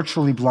 since I'm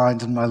virtually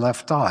blind in my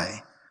left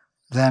eye?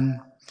 Then,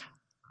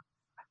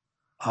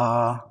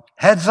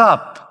 heads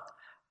up,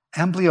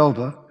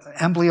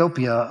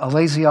 amblyopia, a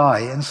lazy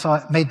eye,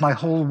 inside, made my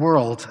whole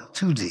world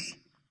 2D.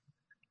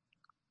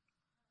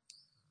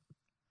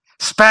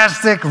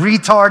 Spastic,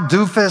 retard,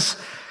 doofus.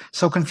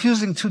 So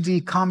confusing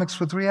 2D comics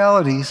with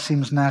reality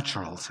seems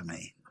natural to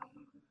me.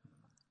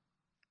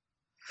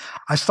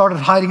 I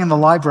started hiding in the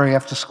library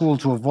after school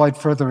to avoid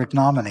further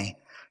ignominy.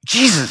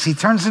 Jesus, he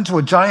turns into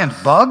a giant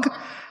bug?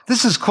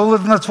 This is cooler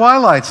than the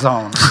Twilight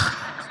Zone.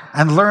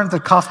 And learned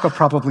that Kafka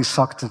probably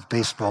sucked at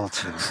baseball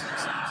too.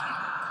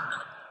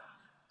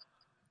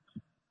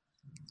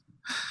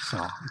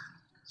 So,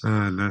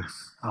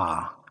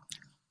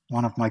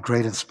 one of my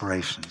great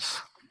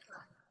inspirations.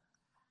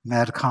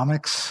 Mad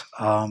Comics.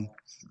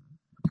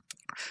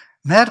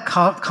 Mad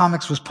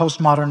Comics was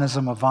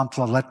postmodernism avant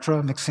la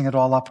lettre, mixing it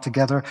all up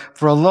together.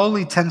 For a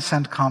lowly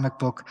 10-cent comic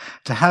book,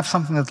 to have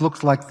something that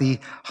looked like the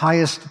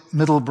highest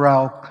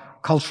middlebrow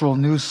cultural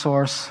news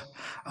source,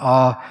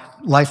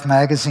 Life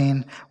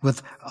magazine,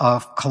 with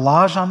a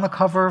collage on the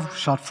cover,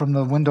 shot from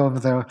the window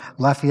of their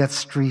Lafayette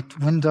Street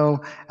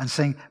window, and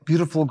saying,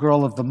 "Beautiful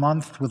Girl of the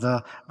Month," with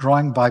a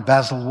drawing by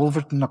Basil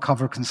Wolverton, a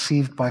cover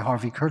conceived by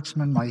Harvey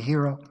Kurtzman, my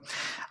hero.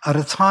 At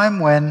a time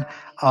when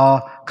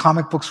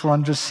comic books were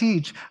under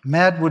siege,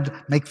 Mad would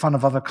make fun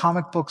of other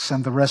comic books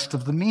and the rest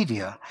of the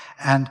media.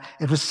 And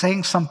it was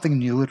saying something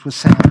new. It was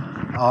saying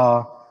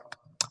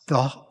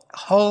the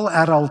whole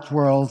adult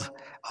world,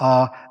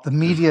 the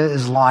media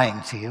is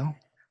lying to you.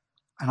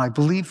 And I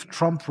believe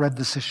Trump read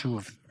this issue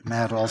of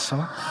Mad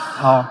also.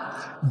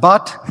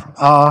 But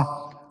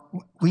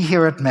we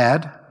here at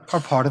Mad are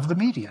part of the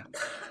media.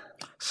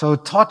 So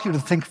it taught you to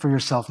think for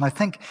yourself. And I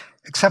think,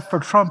 except for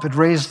Trump, it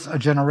raised a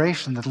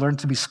generation that learned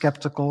to be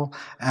skeptical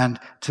and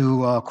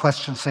to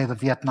question, say, the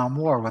Vietnam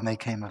War when they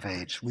came of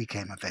age, we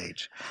came of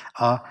age.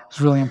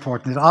 It's really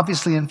important. It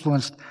obviously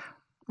influenced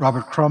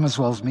Robert Crumb as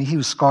well as me. He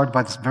was scarred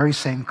by this very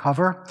same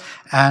cover,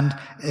 and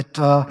it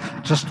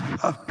just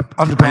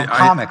underground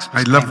comics.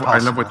 I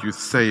love what you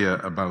say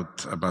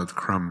about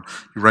Crumb.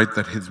 You write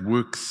that his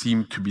work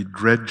seemed to be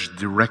dredged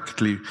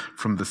directly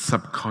from the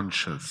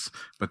subconscious,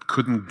 but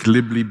couldn't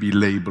glibly be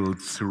labeled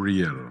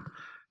surreal.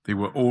 They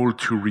were all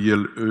too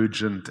real,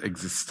 urgent,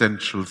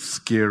 existential,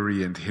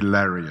 scary, and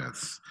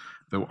hilarious,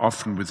 though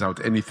often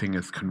without anything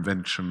as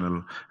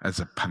conventional as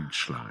a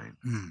punchline.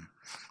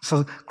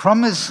 So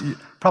Crumb is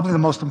probably the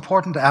most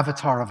important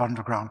avatar of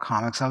underground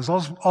comics. I was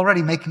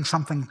already making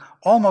something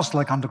almost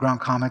like underground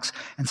comics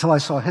until I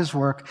saw his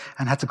work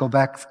and had to go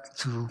back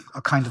to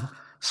a kind of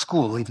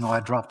school, even though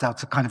I dropped out,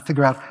 to kind of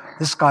figure out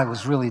this guy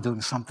was really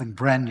doing something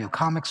brand new.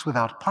 Comics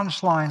without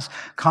punchlines,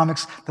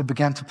 comics that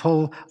began to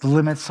pull the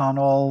limits on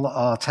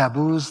all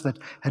taboos that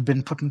had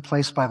been put in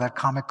place by that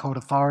Comic Code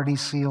Authority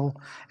seal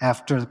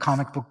after the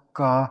comic book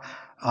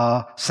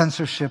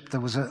censorship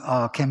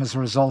that came as a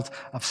result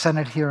of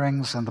Senate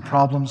hearings and the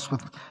problems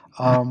with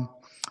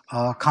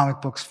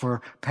comic books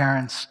for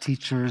parents,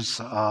 teachers,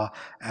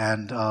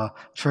 and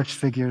church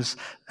figures.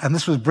 And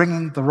this was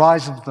bringing the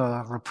rise of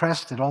the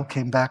repressed. It all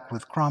came back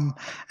with Crumb.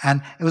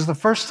 And it was the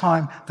first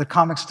time that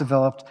comics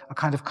developed a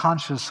kind of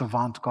conscious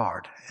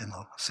avant-garde in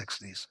the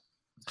 60s.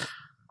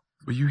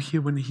 Were you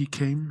here when he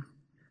came?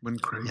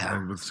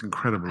 Yeah. It was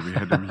incredible. We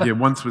had him here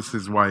once with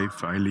his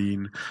wife,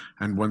 Eileen,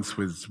 and once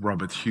with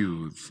Robert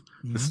Hughes.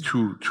 Mm-hmm. It's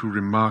two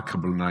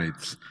remarkable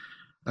nights.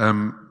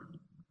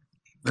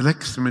 The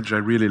next image I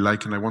really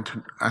like, and I want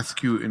to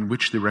ask you in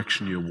which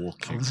direction you're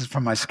walking. Oh, this is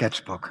from my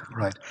sketchbook,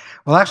 right.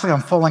 Well, actually,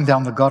 I'm falling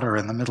down the gutter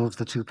in the middle of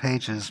the 2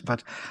 pages,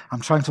 but I'm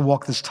trying to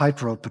walk this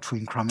tightrope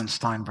between Crumb and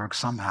Steinberg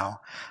somehow.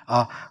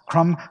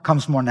 Crumb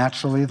comes more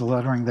naturally. The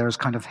lettering there is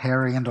kind of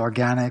hairy and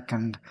organic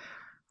and,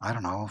 I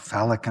don't know,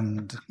 phallic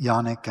and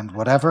yonic and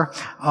whatever.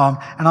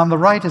 And on the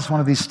right is one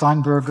of these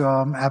Steinberg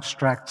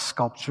abstract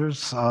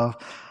sculptures.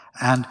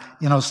 And,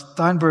 you know,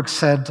 Steinberg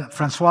said,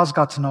 Francoise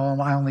got to know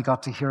him. I only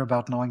got to hear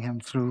about knowing him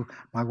through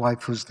my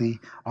wife, who's the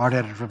art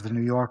editor of The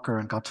New Yorker,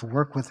 and got to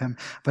work with him.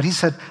 But he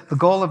said, the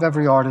goal of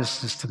every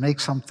artist is to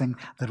make something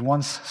that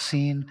once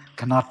seen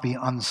cannot be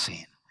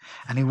unseen.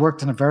 And he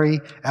worked in a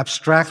very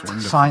abstract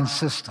sign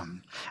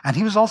system. And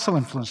he was also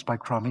influenced by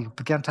Crumb. He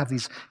began to have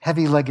these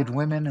heavy-legged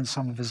women in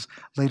some of his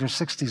later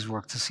 60s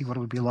work to see what it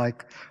would be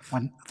like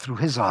through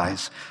his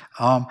eyes.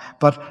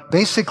 But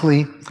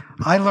basically,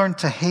 I learned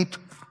to hate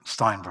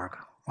Steinberg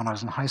when I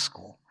was in high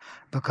school,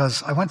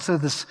 because I went to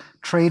this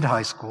trade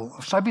high school.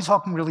 Should I be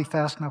talking really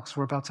fast now because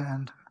we're about to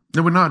end?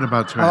 No, we're not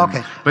about to end.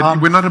 Okay.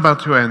 But we're not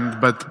about to end,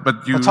 but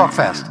you... We'll talk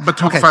fast. But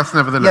talk fast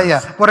nevertheless.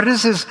 Yeah. What it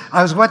is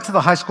I went to the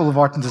High School of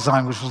Art and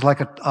Design, which was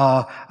like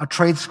a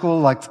trade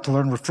school, like to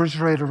learn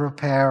refrigerator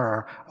repair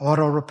or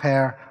auto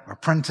repair or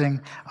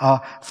printing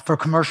for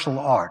commercial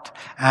art.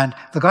 And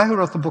the guy who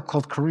wrote the book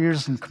called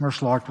Careers in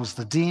Commercial Art was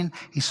the dean.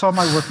 He saw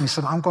my work and he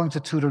said, I'm going to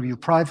tutor you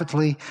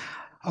privately.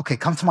 Okay,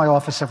 come to my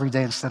office every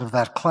day instead of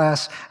that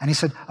class. And he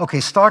said, okay,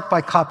 start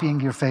by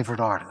copying your favorite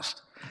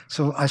artist.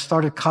 So I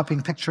started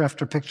copying picture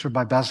after picture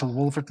by Basil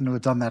Wolverton, who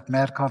had done that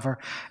Mad cover.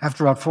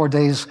 After about 4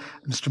 days,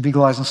 Mr.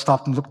 Beagle-Eisen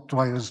stopped and looked at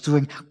what I was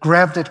doing,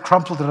 grabbed it,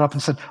 crumpled it up,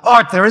 and said,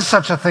 Art, there is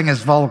such a thing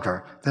as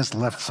vulgar. There's the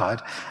left side.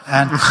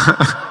 And,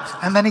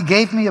 and then he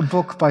gave me a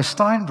book by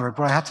Steinberg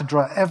where I had to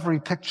draw every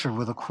picture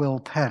with a quill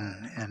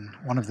pen in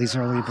one of these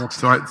early books.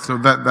 So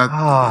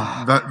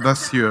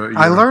that's your...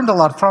 I learned a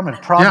lot from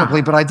it,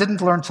 probably, but I didn't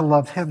learn to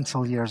love him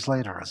till years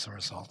later as a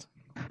result.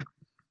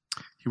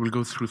 He will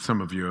go through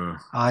some of your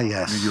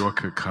yes. New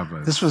Yorker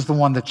covers. This was the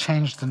one that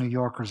changed the New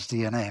Yorker's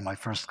DNA, my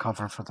first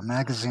cover for the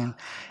magazine.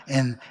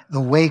 In the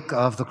wake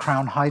of the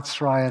Crown Heights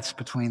riots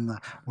between the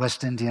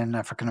West Indian,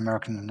 African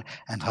American,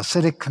 and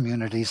Hasidic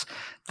communities,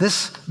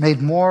 this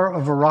made more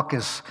of a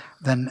ruckus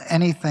than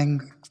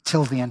anything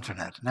till the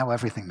internet. Now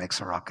everything makes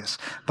a ruckus.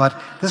 But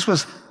this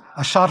was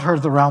a shot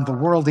heard around the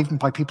world, even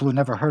by people who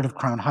never heard of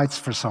Crown Heights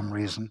for some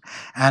reason.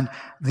 And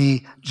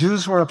the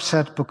Jews were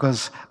upset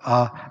because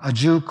a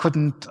Jew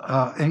couldn't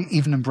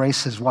even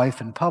embrace his wife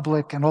in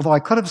public. And although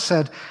I could have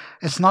said,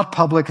 it's not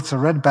public, it's a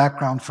red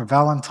background for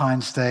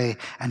Valentine's Day,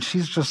 and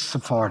she's just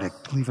Sephardic,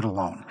 leave it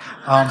alone.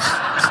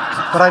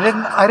 But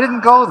I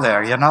didn't go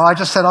there, you know. I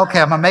just said, okay,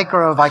 I'm a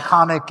maker of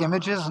iconic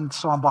images, and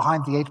so I'm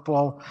behind the 8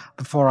 ball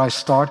before I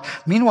start.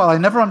 Meanwhile, I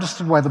never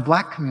understood why the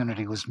black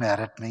community was mad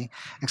at me,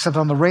 except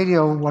on the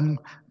radio,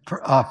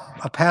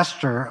 a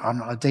pastor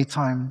on a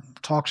daytime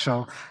talk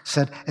show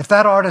said, if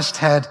that artist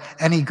had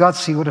any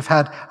guts, he would have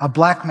had a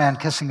black man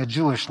kissing a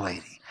Jewish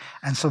lady.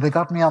 And so they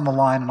got me on the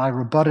line, and I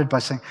rebutted by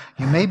saying,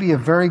 you may be a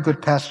very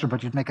good pastor,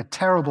 but you'd make a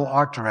terrible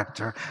art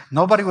director.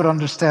 Nobody would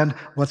understand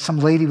what some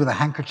lady with a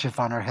handkerchief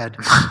on her head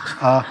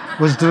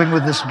was doing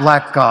with this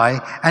black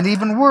guy. And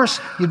even worse,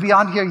 you'd be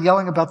on here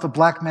yelling about the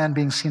black man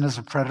being seen as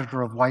a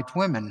predator of white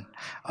women.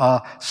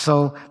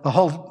 So the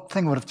whole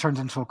thing would have turned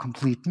into a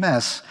complete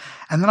mess.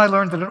 And then I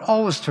learned that it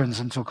always turns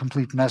into a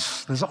complete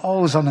mess. There's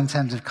always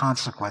unintended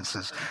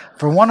consequences.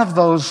 For one of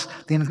those,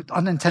 the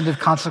unintended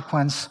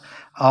consequence...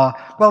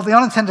 the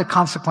unintended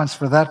consequence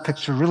for that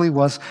picture really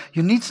was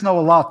you need to know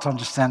a lot to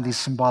understand these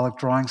symbolic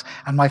drawings.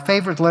 And my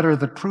favorite letter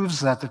that proves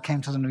that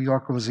came to the New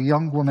Yorker was a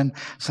young woman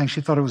saying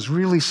she thought it was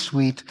really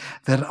sweet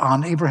that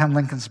on Abraham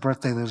Lincoln's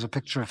birthday there's a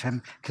picture of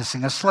him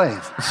kissing a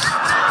slave.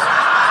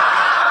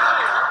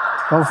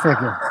 Go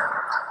figure.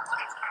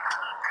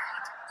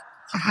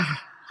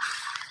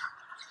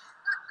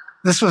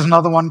 This was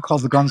another one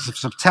called The Guns of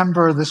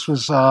September. This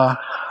was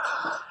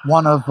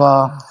one of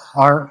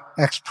our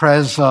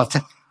ex-pres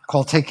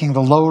called Taking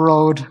the Low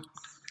Road.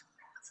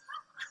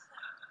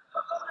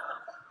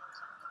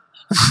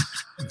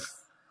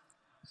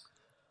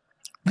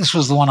 This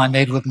was the one I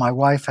made with my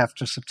wife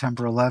after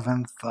September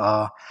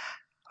 11th.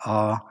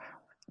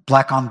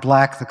 black on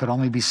black that could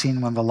only be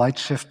seen when the light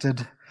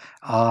shifted,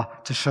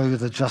 to show you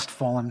the just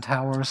fallen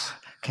towers.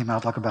 Came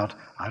out like about,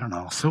 I don't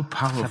know. So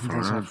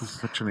powerful.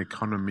 It's such an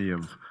economy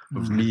of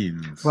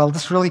means. Well,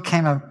 this really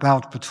came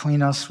about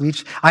between us.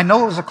 I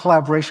know it was a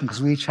collaboration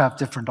because we each have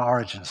different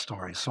origin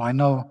stories. So I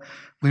know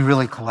we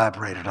really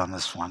collaborated on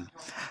this one.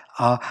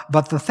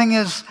 But the thing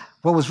is,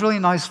 what was really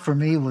nice for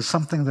me was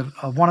something that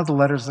one of the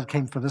letters that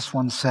came for this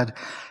one said,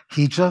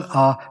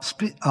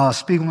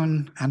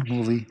 Spiegelman and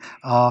Muli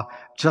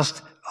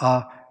just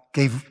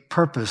gave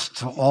purpose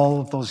to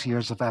all of those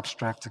years of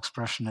abstract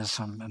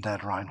expressionism and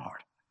Ed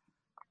Reinhardt.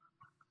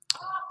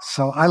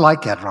 So I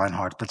like Ed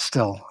Reinhardt, but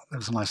still, it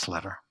was a nice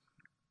letter.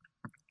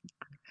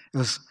 It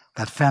was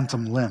that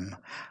phantom limb.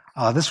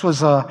 This was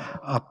the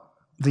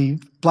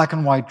black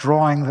and white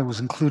drawing that was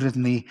included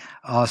in the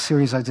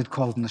series I did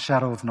called In the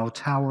Shadow of No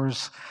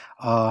Towers.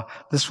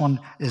 This one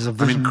is a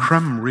vision. I mean,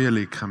 Crumb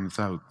really comes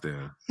out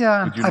there.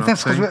 Yeah, I think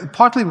it's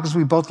partly because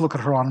we both look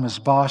at Hieronymus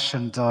Bosch,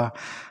 and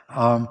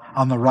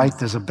on the right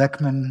there's a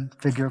Beckman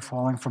figure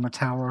falling from a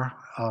tower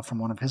from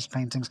one of his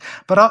paintings.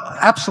 But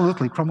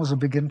absolutely, Crumb was a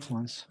big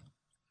influence.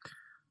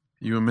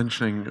 You were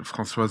mentioning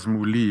Françoise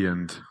Mouly,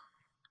 and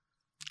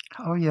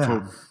oh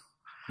yeah,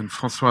 and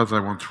Françoise,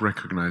 I want to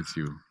recognize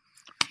you.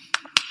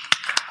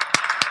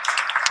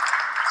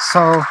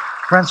 So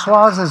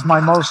Françoise is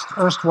my most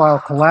erstwhile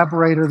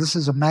collaborator. This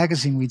is a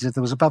magazine we did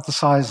that was about the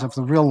size of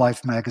the Real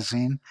Life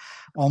magazine,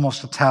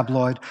 almost a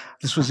tabloid.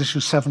 This was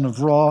issue 7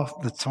 of Raw,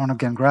 the Torn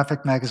Again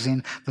graphic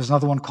magazine. There's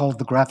another one called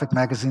The Graphic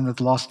Magazine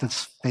that lost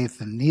its faith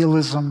in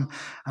nihilism.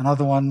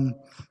 Another one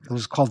that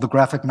was called The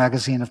Graphic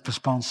Magazine of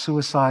Postponed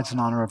Suicides in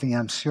honor of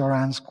E.M.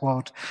 Cioran's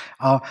quote.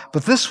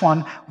 But this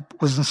one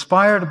was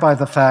inspired by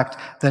the fact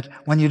that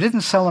when you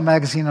didn't sell a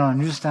magazine on a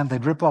newsstand,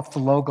 they'd rip off the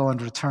logo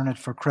and return it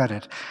for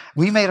credit.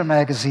 We made a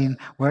magazine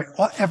where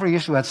every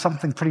issue had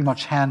something pretty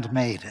much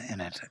handmade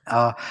in it.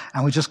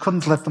 And we just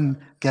couldn't let them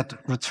get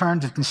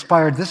returned. It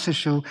inspired this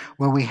issue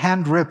where we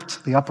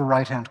hand-ripped the upper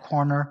right-hand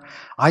corner.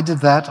 I did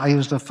that. I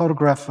used a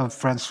photograph of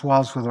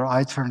Françoise with her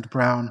eye turned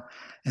brown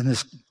in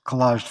this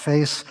collaged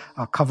face,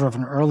 a cover of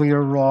an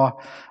earlier Raw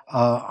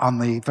on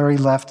the very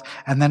left.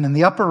 And then in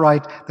the upper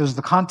right, there's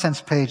the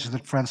contents page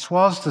that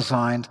Françoise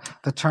designed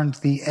that turned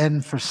the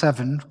N for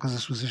 7, because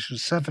this was issue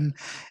 7,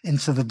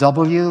 into the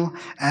W.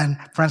 And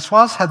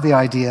Françoise had the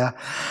idea,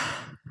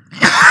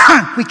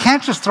 we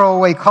can't just throw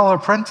away color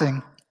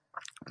printing.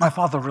 My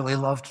father really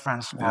loved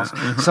Françoise.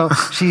 Yeah. So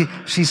she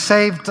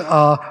saved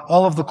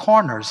all of the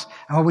corners.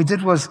 And what we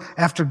did was,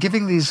 after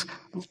giving these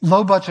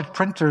low-budget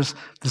printers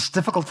this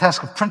difficult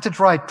task of print it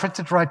right,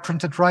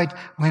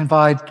 we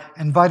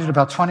invited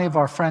about 20 of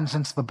our friends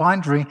into the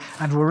bindery,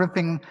 and we're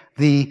ripping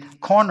the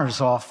corners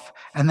off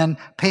and then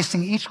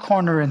pasting each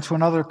corner into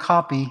another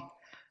copy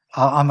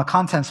on the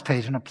contents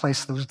page in a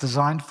place that was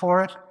designed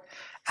for it.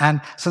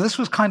 And so this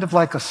was kind of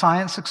like a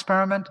science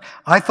experiment.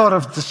 I thought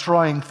of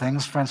destroying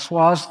things.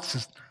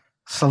 Françoise,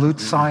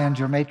 salute, Si, and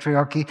your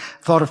matriarchy,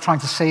 thought of trying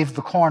to save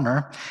the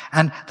corner.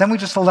 And then we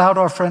just allowed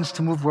our friends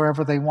to move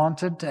wherever they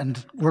wanted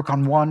and work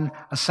on one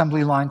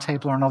assembly line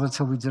table or another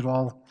till we did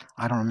all,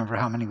 I don't remember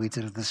how many we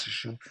did of this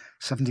issue,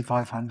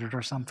 7,500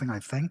 or something, I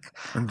think.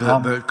 And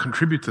the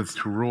contributors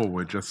to Raw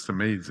were just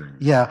amazing.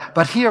 Yeah,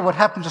 but here what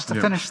happened, just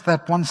to finish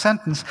that one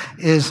sentence,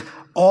 is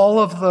all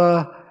of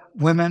the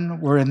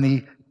women were in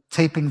the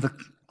taping the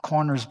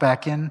corners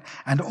back in,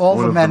 and all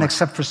the men,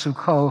 except for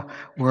Sukkot,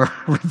 were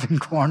ripping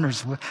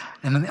corners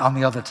on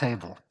the other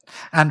table.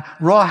 And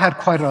Raw had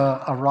quite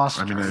a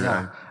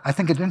roster. I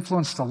think it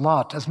influenced a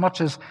lot, as much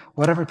as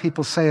whatever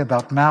people say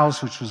about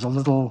Mao's, which was a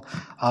little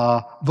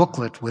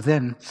booklet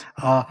within.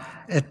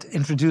 It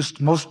introduced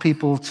most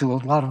people to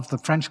a lot of the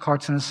French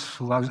cartoonists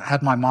who I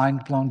had my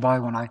mind blown by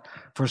when I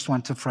first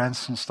went to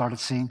France and started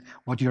seeing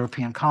what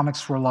European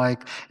comics were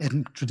like. It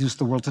introduced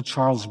the world to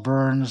Charles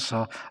Burns,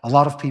 a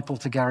lot of people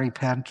to Gary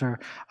Panter.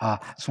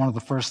 It's one of the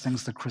first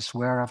things that Chris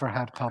Ware ever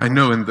had published. I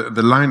know, and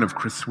the line of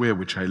Chris Ware,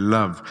 which I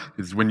love,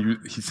 is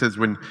he says,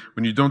 when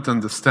you don't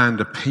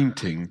understand a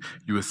painting,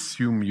 you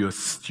assume you're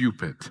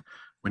stupid.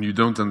 When you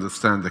don't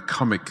understand a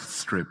comic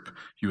strip,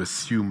 you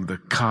assume the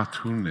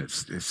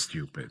cartoonist is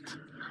stupid.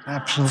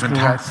 Absolutely.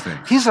 Fantastic.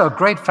 Right. He's a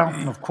great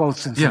fountain of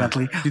quotes,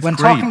 incidentally. Yeah, when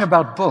great. Talking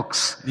about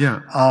books,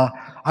 I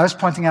was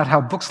pointing out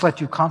how books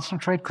let you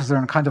concentrate because they're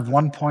in kind of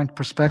one-point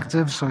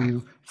perspective, so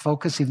you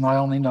focus, even though I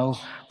only know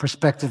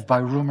perspective by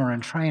rumor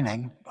and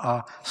training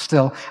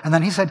still. And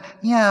then he said,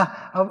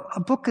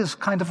 a book is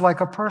kind of like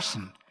a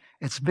person.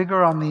 It's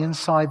bigger on the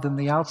inside than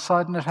the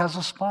outside, and it has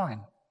a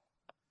spine.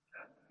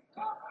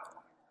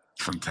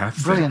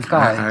 Fantastic. Brilliant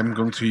guy. I'm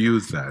going to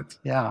use that.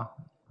 Yeah.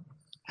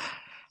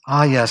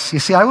 Ah, yes. You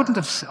see, I wouldn't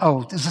have...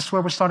 Oh, is this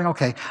where we're starting?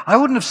 Okay. I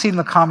wouldn't have seen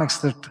the comics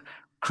that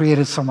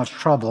created so much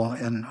trouble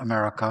in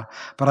America,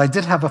 but I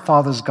did have a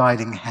father's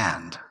guiding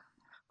hand.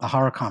 The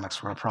horror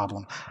comics were a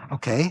problem.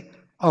 Okay.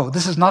 Oh,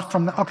 this is not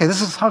from... Okay,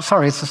 this is...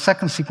 Sorry, it's the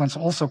second sequence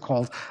also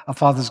called A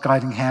Father's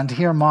Guiding Hand.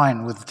 Here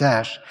mine with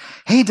Dash.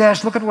 Hey,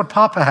 Dash, look at what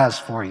Papa has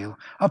for you.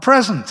 A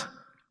present.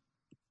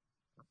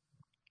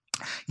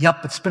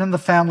 Yep, it's been in the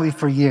family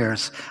for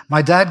years.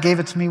 My dad gave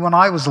it to me when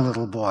I was a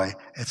little boy.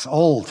 It's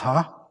old,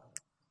 huh?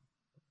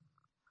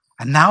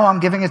 And now I'm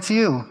giving it to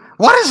you.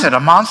 What is it, a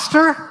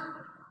monster?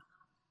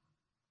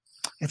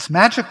 It's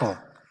magical.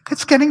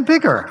 It's getting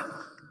bigger.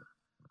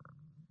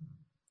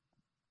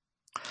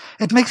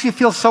 It makes you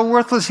feel so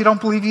worthless you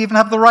don't believe you even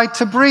have the right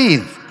to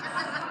breathe.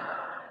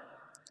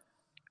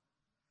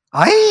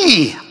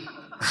 Aye!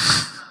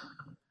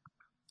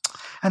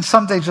 And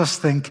someday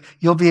just think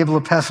you'll be able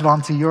to pass it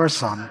on to your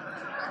son.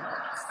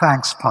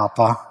 Thanks,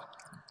 Papa.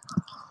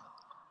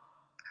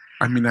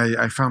 I mean,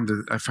 I find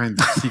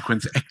the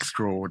sequence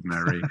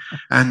extraordinary.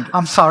 And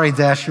I'm sorry,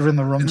 Dash, you're in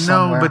the room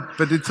somewhere. No,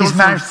 but it's He's also,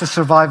 managed to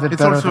survive it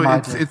better than I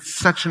did. It's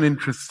such an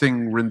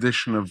interesting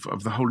rendition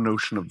of the whole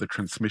notion of the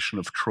transmission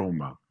of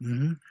trauma.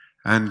 Mm-hmm.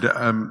 And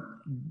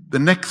the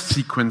next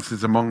sequence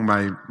is among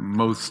my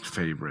most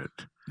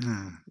favorite.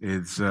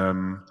 Is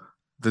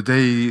the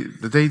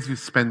days you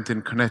spent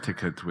in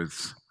Connecticut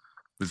with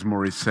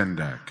Maurice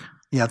Sendak.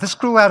 Yeah, this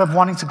grew out of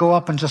wanting to go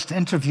up and just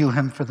interview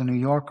him for the New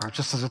Yorker,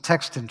 just as a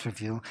text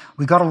interview.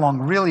 We got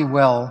along really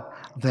well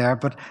there,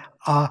 but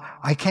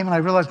I came and I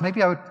realized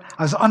maybe I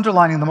was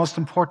underlining the most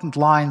important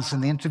lines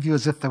in the interview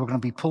as if they were going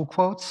to be pull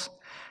quotes.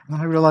 And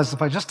then I realized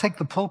if I just take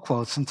the pull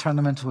quotes and turn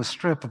them into a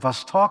strip of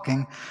us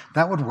talking,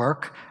 that would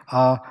work.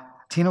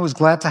 Tina was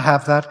glad to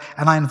have that,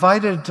 and I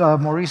invited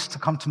Maurice to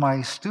come to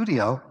my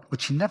studio,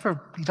 which he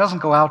doesn't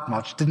go out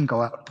much, didn't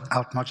go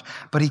out much,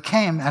 but he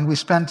came and we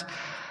spent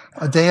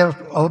a day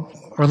or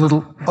a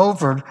little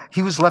over.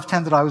 He was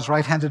left-handed, I was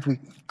right-handed. We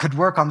could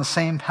work on the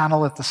same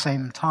panel at the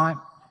same time.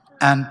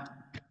 And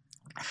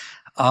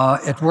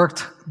it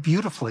worked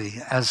beautifully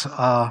as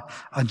a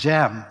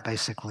jam,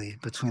 basically,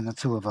 between the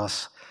two of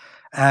us.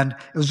 And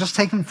it was just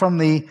taken from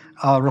the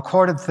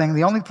recorded thing.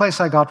 The only place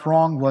I got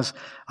wrong was,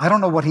 I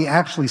don't know what he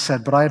actually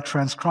said, but I had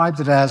transcribed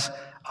it as,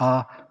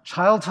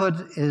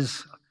 childhood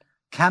is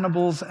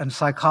cannibals and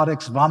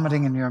psychotics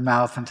vomiting in your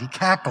mouth, and he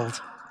cackled.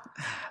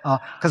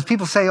 Because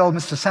people say, oh,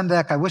 Mr.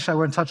 Sendak, I wish I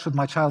were in touch with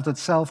my childhood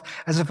self,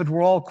 as if it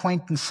were all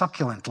quaint and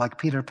succulent, like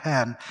Peter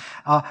Pan.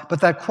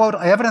 But that quote,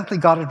 I evidently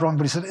got it wrong,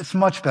 but he said, it's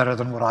much better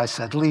than what I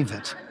said, leave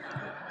it.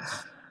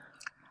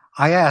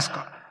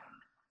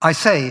 I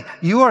say,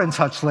 you are in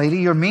touch, lady,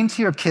 you're mean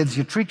to your kids,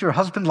 you treat your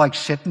husband like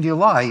shit, and you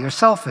lie, you're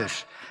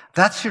selfish.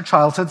 That's your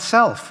childhood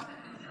self.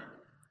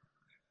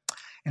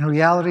 In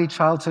reality,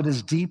 childhood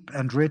is deep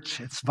and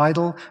rich. It's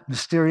vital,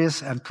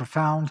 mysterious, and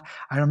profound.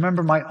 I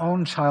remember my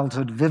own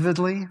childhood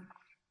vividly.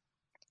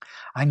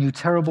 I knew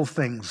terrible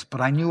things, but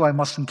I knew I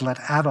mustn't let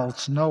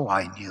adults know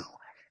I knew.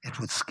 It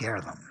would scare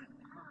them.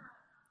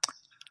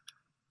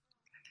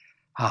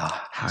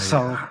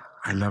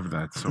 I love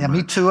that so much. Yeah,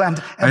 me too.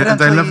 And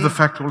I love the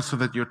fact also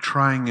that you're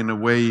trying in a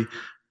way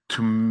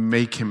to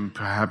make him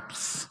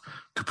perhaps,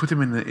 to put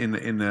him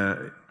in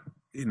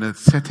a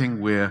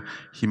setting where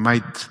he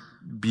might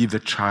be the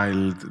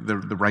child,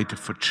 the writer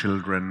for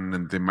children,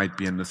 and there might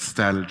be a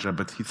nostalgia,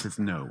 but he says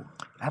no.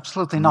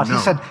 Absolutely not. No.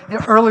 He said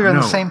earlier in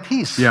the same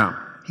piece,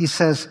 he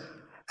says,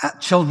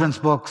 children's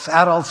books,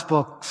 adults'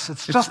 books,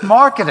 it's just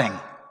marketing.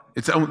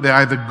 They're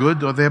either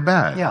good or they're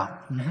bad. Yeah.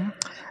 Mm-hmm.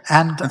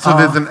 And so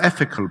there's an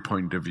ethical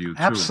point of view,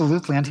 too.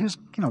 Absolutely. And he was,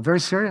 very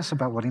serious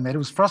about what he made. It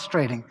was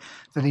frustrating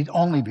that he'd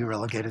only be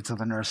relegated to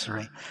the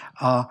nursery.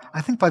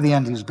 I think by the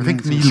end he was beginning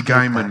to Neil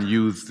Gaiman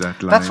used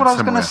that line. That's what I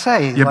was going to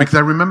say. Yeah, because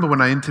I remember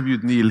when I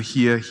interviewed Neil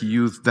here, he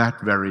used that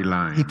very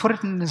line. He put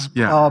it in his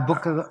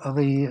book,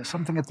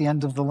 Something at the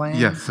End of the Lane.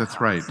 Yes,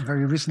 that's right.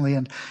 Very recently.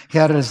 And he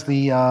had it as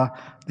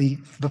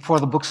before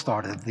the book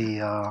started,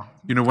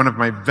 one of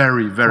my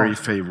very, very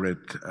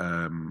favorite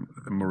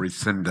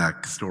Maurice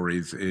Sendak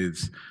stories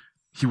is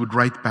he would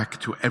write back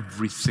to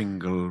every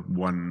single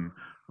one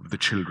of the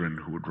children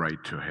who would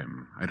write to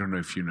him. I don't know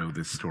if you know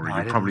this story.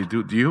 You probably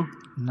do. Do you?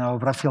 No,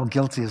 but I feel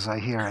guilty as I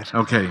hear it.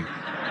 Okay.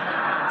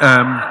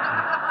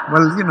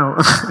 Well,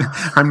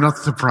 I'm not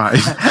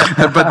surprised.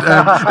 But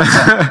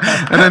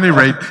at any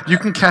rate, you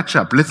can catch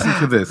up. Listen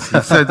to this.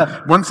 He said,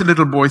 once a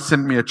little boy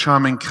sent me a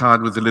charming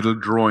card with a little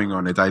drawing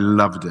on it. I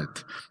loved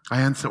it. I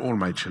answer all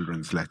my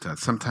children's letters,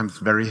 sometimes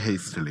very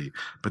hastily.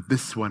 But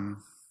this one,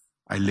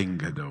 I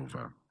lingered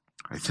over.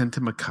 I sent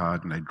him a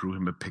card and I drew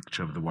him a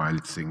picture of the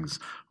wild things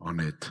on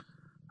it.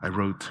 I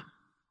wrote,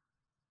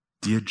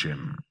 Dear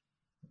Jim,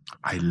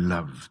 I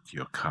loved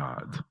your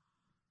card.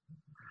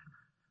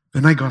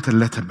 Then I got a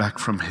letter back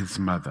from his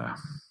mother,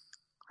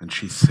 and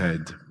she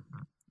said,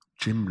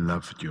 Jim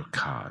loved your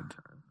card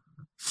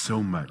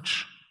so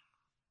much,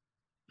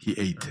 he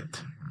ate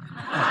it.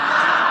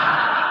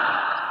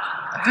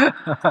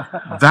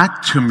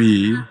 That to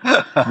me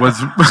was,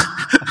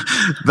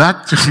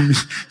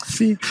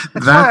 see,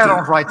 that's why I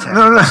don't write that.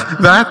 No,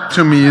 that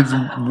to me is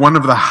one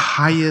of the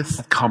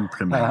highest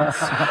compliments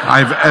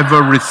I've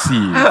ever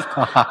received.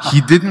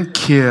 He didn't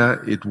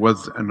care it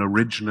was an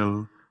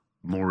original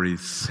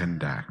Maurice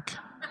Sendak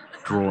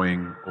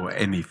drawing or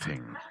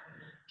anything.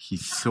 He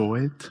saw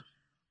it,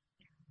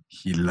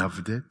 he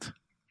loved it,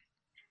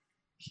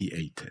 he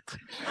ate it.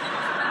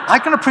 I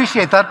can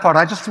appreciate that part.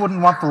 I just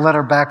wouldn't want the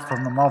letter back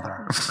from the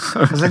mother,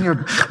 because then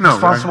you're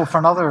responsible for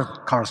another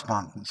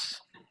correspondence.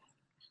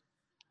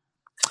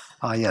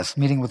 Yes,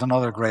 meeting with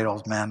another great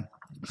old man.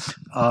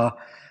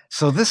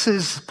 So this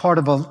is part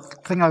of a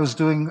thing I was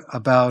doing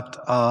about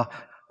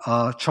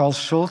Charles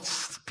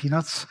Schulz,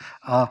 Peanuts.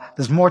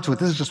 There's more to it.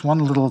 This is just one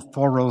little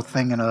 4-row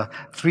thing in a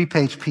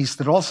 3-page piece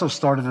that also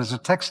started as a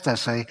text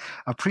essay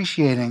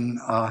appreciating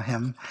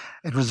him.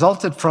 It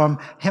resulted from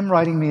him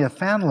writing me a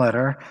fan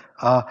letter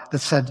that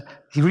said,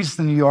 he reads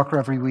the New Yorker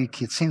every week.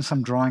 He had seen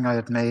some drawing I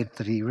had made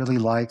that he really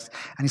liked.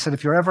 And he said,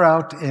 if you're ever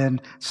out in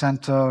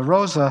Santa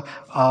Rosa,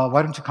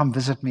 why don't you come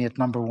visit me at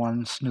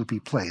 #1 Snoopy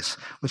Place?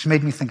 Which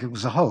made me think it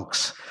was a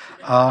hoax.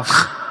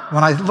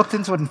 When I looked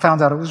into it and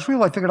found out it was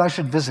real, I figured I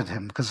should visit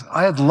him, because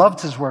I had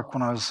loved his work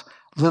when I was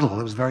little.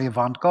 It was very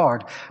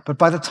avant-garde. But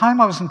by the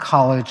time I was in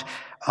college,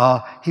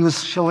 he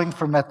was shilling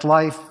for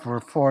MetLife, for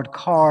Ford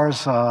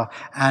cars,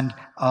 and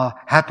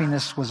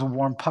happiness was a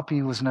warm puppy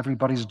who was in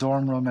everybody's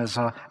dorm room, as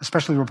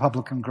especially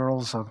Republican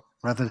girls, a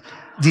rather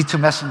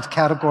detumescent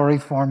category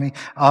for me.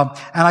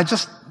 And I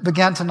just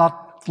began to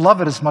not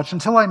love it as much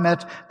until I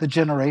met the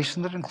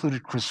generation that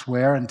included Chris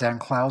Ware and Dan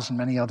Clowes and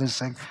many others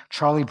saying,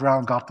 Charlie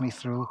Brown got me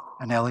through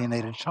an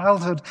alienated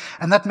childhood,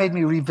 and that made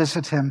me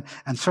revisit him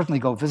and certainly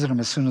go visit him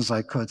as soon as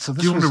I could. So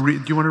this do you want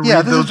to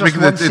read those?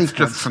 Because it's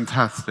just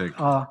fantastic.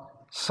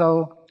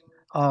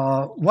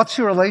 What's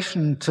your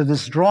relation to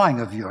this drawing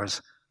of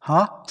yours?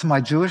 To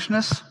my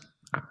Jewishness?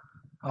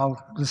 Oh,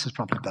 this is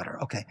probably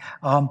better. Okay.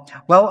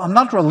 Well, I'm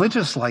not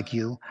religious like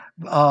you,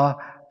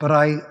 but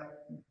I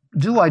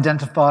do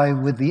identify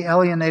with the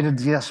alienated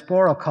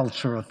diaspora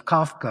culture of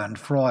Kafka and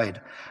Freud.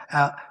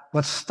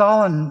 What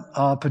Stalin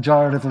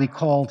pejoratively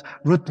called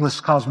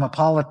rootless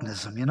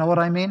cosmopolitanism. You know what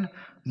I mean?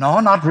 No,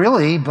 not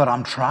really, but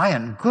I'm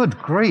trying. Good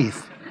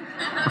grief.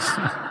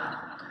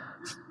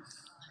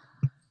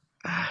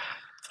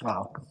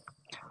 Wow.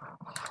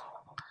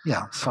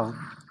 Yeah, so what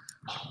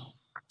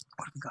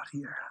have we got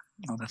here?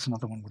 Oh, that's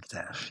another one with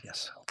dash.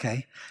 Yes,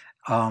 okay.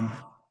 Do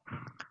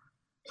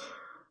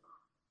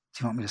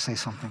you want me to say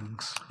something?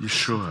 You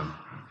sure?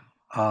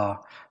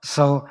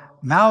 So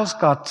Mao's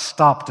got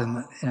stopped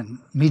in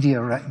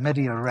media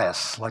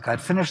res. Like,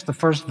 I'd finished the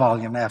first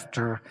volume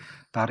after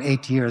about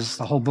 8 years.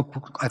 The whole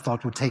book I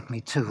thought would take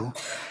me 2.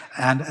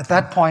 And at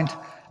that point,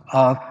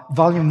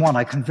 volume 1,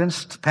 I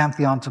convinced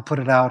Pantheon to put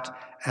it out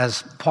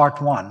as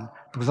part 1,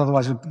 because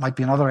otherwise it might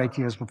be another 8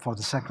 years before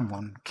the second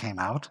one came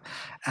out.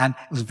 And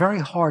it was very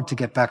hard to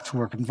get back to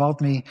work. It involved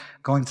me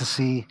going to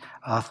see,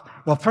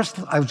 well, first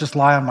I would just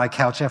lie on my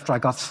couch after I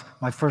got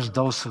my first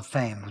dose of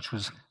fame, which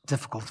was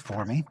difficult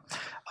for me.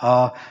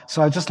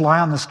 So I just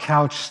lie on this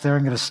couch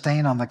staring at a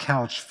stain on the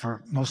couch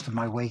for most of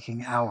my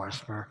waking hours,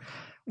 for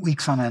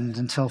weeks on end,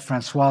 until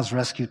Francoise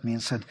rescued me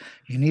and said,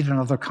 you need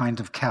another kind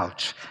of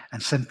couch,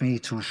 and sent me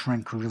to a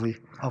shrink who really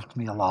helped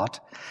me a lot.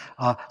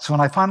 So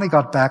when I finally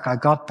got back, I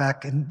got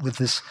back in with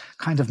this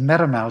kind of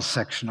meta-Mao's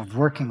section of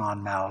working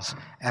on Mao's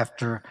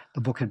after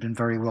the book had been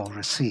very well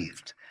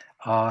received.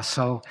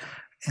 So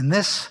in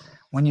this,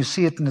 when you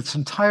see it in its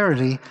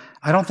entirety,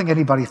 I don't think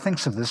anybody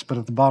thinks of this, but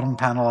at the bottom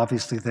panel,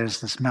 obviously, there's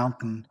this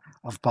mountain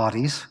of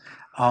bodies.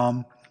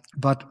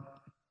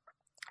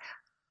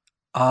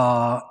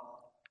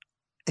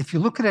 If you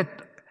look at it,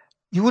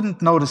 you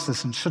wouldn't notice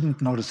this and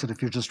shouldn't notice it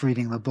if you're just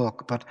reading the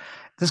book, but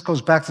this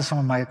goes back to some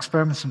of my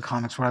experiments in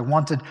comics where I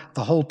wanted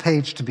the whole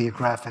page to be a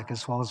graphic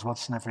as well as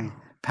what's in every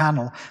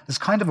panel. There's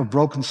kind of a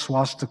broken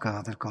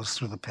swastika that goes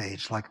through the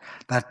page, like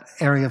that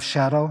area of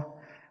shadow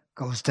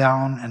goes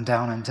down and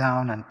down and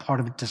down, and part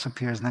of it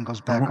disappears and then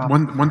goes back up.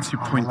 Once you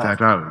point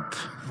that out,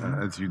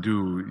 as you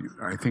do,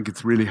 I think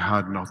it's really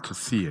hard not to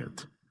see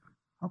it.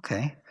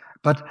 Okay.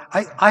 But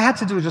I had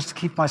to do it just to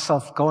keep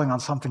myself going on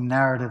something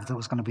narrative that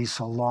was going to be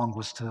so long,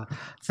 was to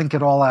think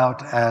it all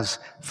out as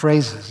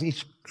phrases.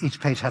 Each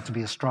page had to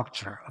be a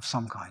structure of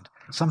some kind.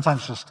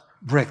 Sometimes just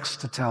bricks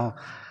to tell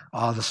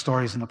the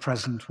stories in the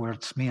present where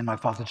it's me and my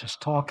father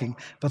just talking.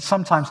 But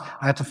sometimes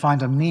I had to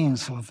find a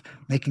means of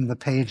making the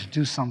page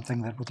do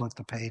something that would let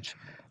the page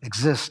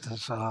exist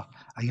as a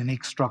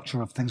unique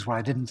structure of things where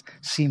I didn't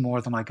see more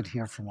than I could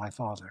hear from my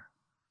father.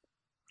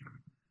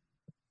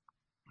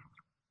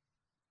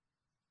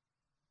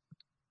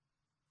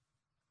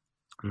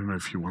 I don't know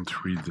if you want to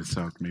read this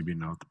out, maybe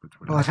not. But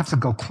well, I'd have to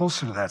go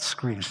closer to that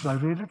screen. Should I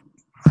read it?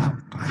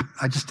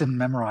 I just didn't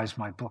memorize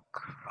my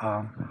book.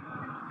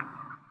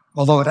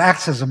 Although it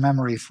acts as a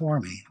memory for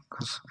me.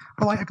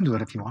 Well, I can do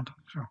it if you want.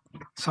 Sure.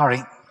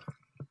 Sorry.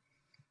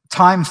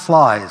 Time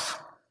flies.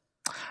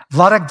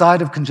 Vladek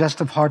died of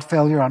congestive heart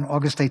failure on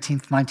August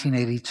 18th,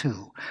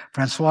 1982.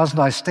 Francoise and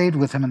I stayed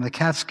with him in the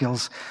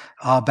Catskills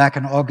back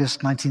in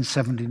August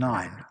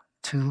 1979.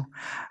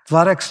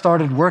 Vladek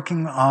started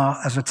working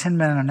as a tin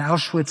man in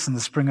Auschwitz in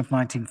the spring of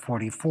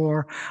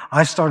 1944.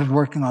 I started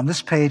working on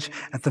this page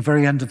at the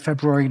very end of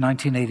February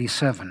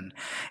 1987.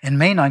 In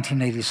May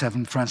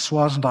 1987,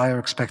 Francoise and I are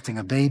expecting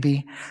a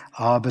baby.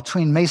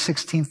 Between May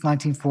 16th,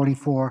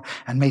 1944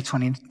 and May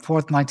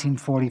 24th,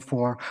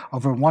 1944,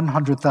 over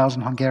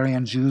 100,000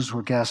 Hungarian Jews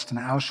were gassed in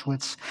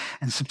Auschwitz.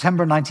 In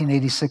September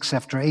 1986,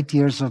 after 8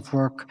 years of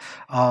work,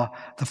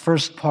 the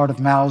first part of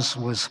Maus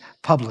was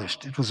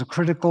published. It was a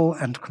critical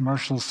and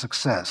commercial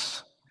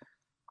success.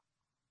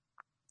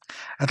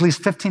 At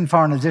least 15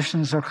 foreign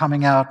editions are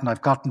coming out, and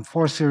I've gotten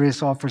 4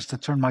 serious offers to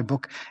turn my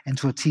book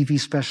into a TV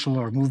special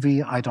or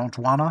movie. I don't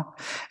wanna.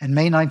 In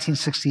May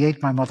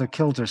 1968, my mother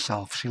killed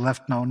herself. She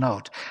left no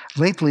note.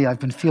 Lately, I've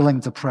been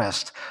feeling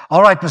depressed.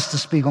 All right, Mr.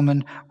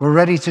 Spiegelman, we're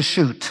ready to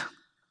shoot.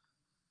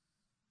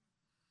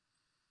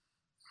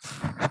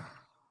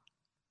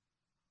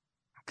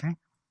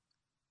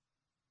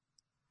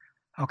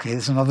 Okay,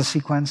 there's another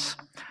sequence.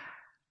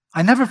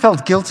 I never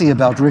felt guilty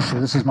about Risha.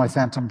 This is my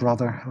phantom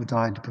brother who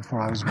died before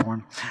I was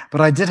born.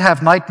 But I did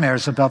have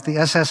nightmares about the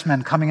SS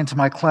men coming into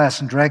my class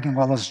and dragging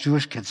all us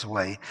Jewish kids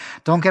away.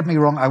 Don't get me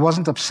wrong, I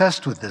wasn't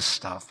obsessed with this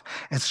stuff.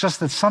 It's just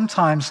that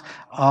sometimes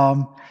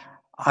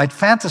I'd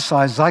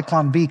fantasize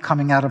Zyklon B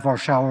coming out of our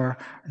shower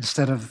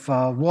instead of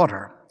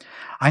water.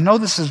 I know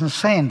this is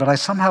insane, but I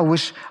somehow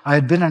wish I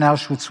had been in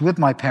Auschwitz with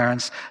my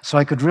parents so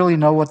I could really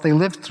know what they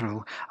lived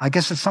through. I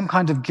guess it's some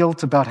kind of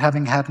guilt about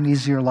having had an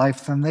easier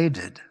life than they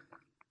did.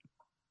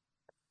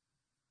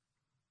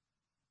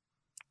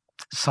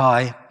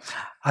 Sigh.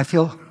 I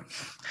feel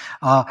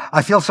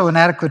so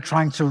inadequate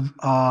trying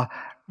to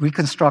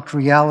reconstruct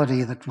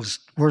reality that was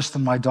worse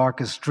than my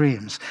darkest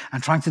dreams,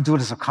 and trying to do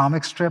it as a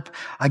comic strip.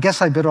 I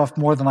guess I bit off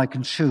more than I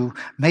can chew.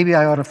 Maybe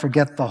I ought to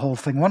forget the whole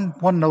thing.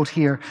 One note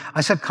here.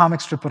 I said comic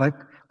strip, but I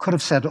could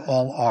have said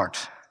all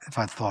art if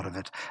I'd thought of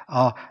it.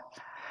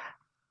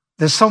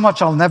 There's so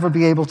much I'll never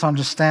be able to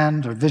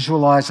understand or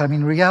visualize. I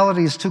mean,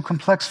 reality is too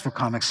complex for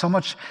comics. So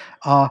much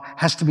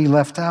has to be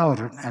left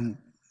out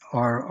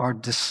or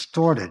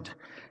distorted.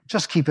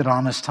 Just keep it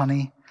honest,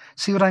 honey.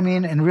 See what I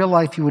mean? In real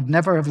life, you would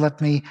never have let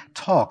me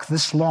talk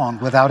this long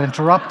without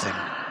interrupting.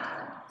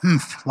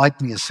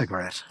 Light me a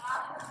cigarette.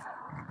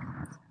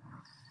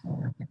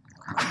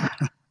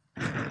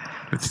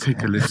 Let's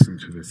take a listen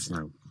to this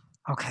now.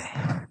 Okay.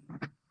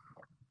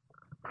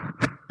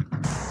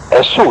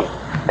 As soon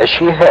as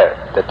she heard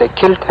that they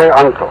killed her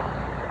uncle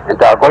and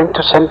they are going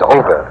to send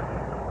over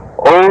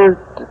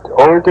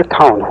all the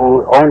town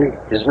who only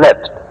is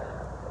left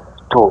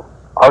to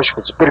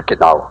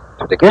Auschwitz-Birkenau,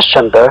 to the gas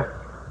chamber,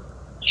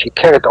 she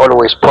carried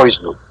always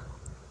poison.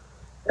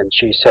 And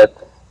she said,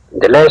 in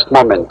the last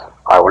moment,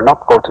 I will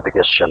not go to the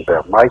gas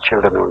chamber. My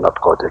children will not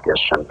go to the gas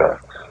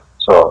chamber.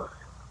 So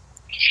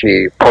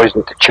she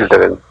poisoned the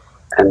children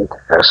and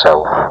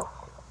herself.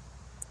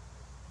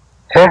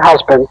 Her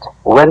husband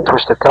went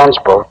with the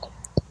transport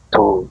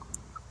to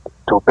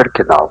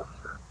Birkenau,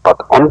 but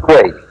on the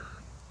way,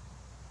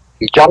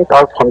 he jumped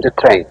out from the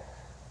train,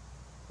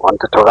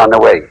 wanted to run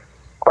away,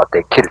 but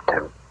they killed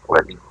him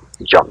when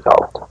he jumped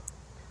out.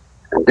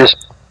 And this,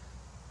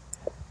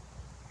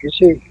 you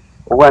see,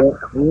 when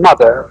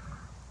mother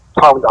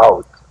found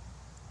out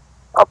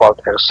about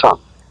her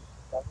son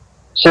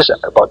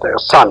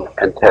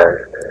and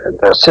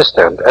her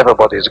sister and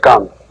everybody is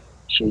gone,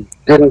 she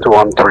didn't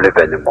want to live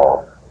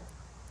anymore.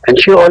 And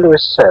she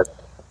always said,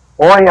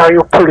 why are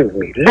you pulling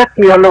me? Let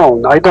me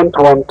alone, I don't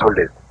want to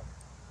live.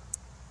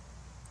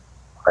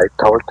 I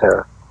told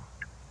her,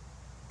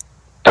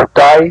 to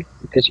die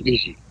is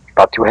easy,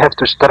 but you have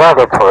to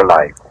struggle for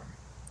life.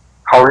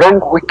 How long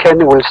we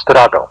will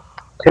struggle,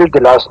 till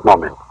the last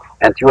moment,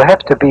 and you have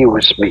to be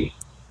with me.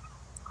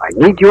 I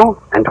need you,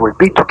 and we'll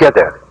be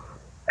together,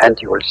 and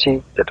you will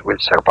see that we'll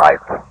survive.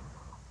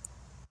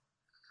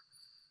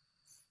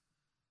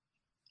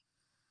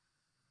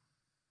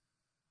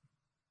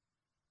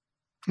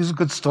 He was a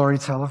good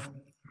storyteller,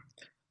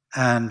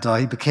 and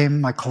he became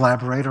my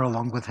collaborator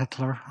along with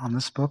Hitler on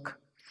this book.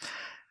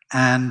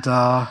 And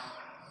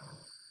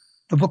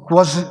the book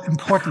was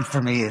important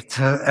for me,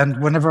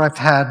 and whenever I've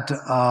had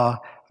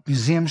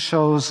museum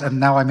shows, and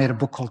now I made a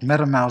book called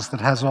MetaMouse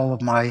that has all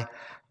of my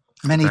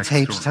many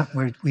tapes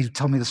where we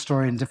tell me the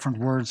story in different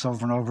words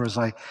over and over as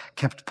I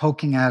kept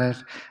poking at it,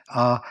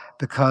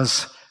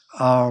 because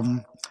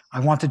I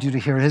wanted you to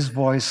hear his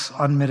voice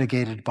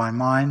unmitigated by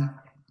mine.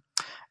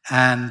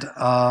 And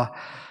the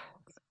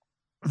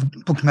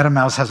book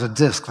MetaMouse has a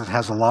disc that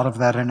has a lot of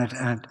that in it,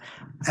 and it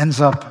ends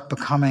up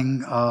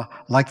becoming,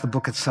 like the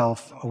book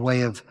itself, a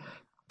way of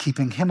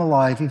keeping him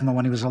alive, even though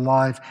when he was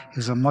alive, he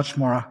was a much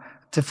more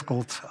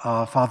difficult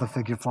father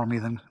figure for me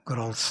than good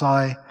old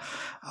Si.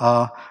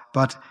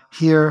 But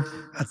here,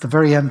 at the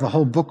very end, the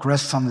whole book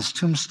rests on this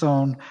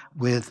tombstone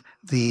with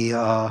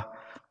the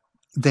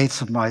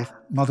dates of my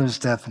mother's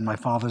death and my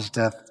father's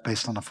death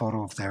based on a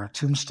photo of their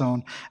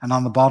tombstone, and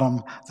on the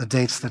bottom, the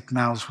dates that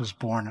Maus was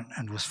born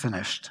and was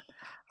finished.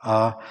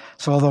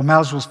 So although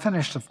Maus was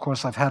finished, of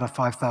course, I've had a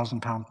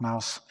 5,000-pound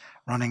mouse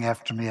running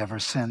after me ever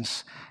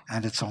since,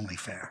 and it's only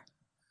fair.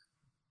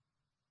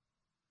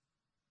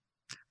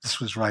 This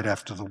was right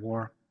after the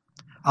war.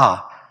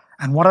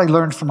 And what I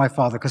learned from my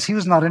father, because he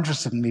was not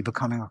interested in me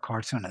becoming a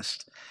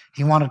cartoonist.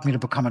 He wanted me to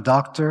become a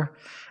doctor,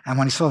 and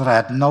when he saw that I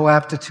had no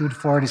aptitude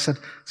for it, he said,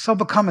 so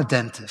become a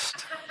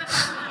dentist.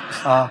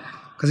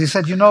 Because he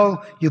said, you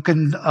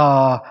can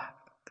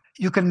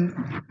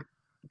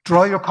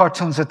draw your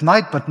cartoons at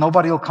night, but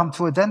nobody will come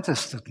to a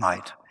dentist at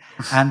night.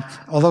 And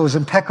although it was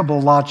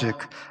impeccable logic,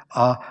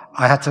 I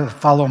had to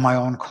follow my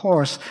own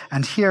course.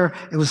 And here,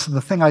 it was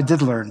the thing I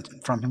did learn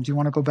from him. Do you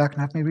want to go back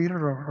and have me read it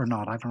or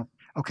not? I don't.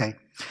 Okay.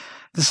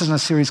 This is in a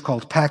series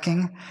called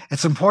Packing.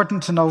 It's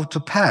important to know to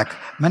pack.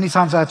 Many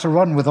times I had to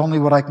run with only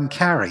what I can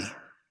carry.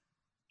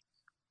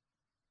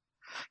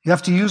 You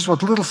have to use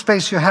what little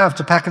space you have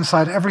to pack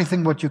inside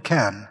everything what you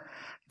can.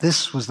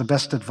 This was the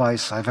best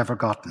advice I've ever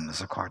gotten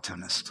as a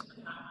cartoonist.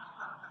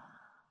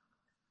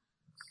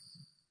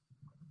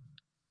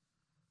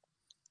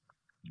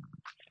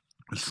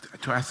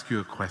 To ask you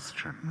a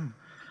question.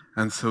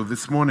 And so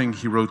this morning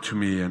he wrote to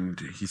me and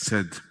he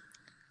said,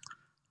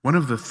 one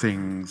of the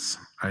things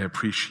I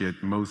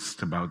appreciate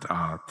most about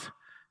art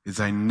is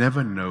I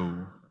never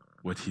know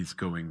what he's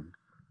going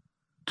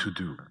to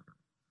do.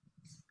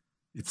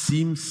 It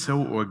seems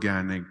so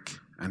organic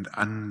and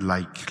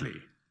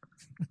unlikely.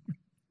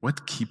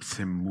 What keeps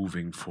him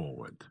moving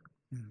forward?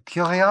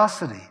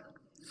 Curiosity.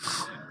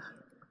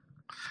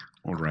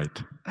 All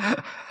right.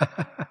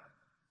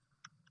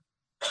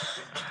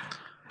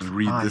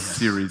 Read this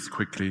series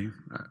quickly,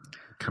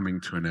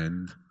 coming to an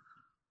end.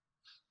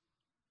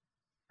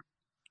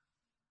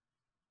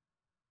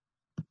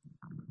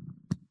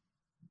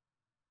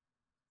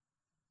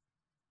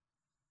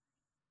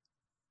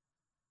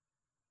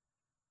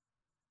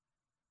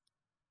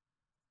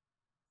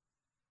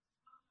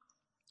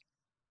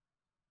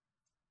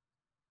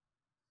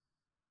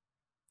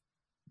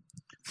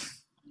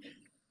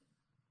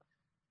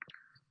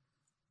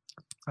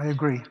 I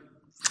agree.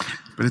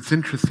 But it's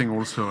interesting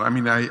also, I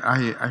mean,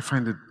 I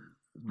find it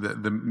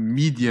the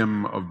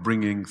medium of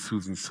bringing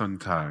Susan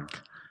Sontag,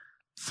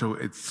 so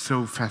it's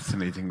so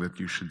fascinating that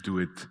you should do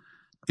it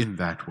in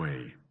that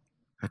way.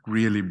 That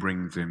really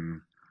brings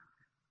in...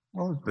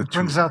 Well, it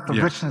brings out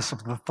the richness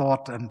of the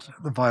thought and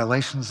the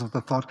violations of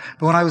the thought.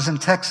 But when I was in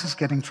Texas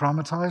getting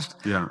traumatized...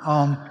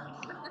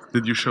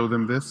 Did you show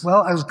them this?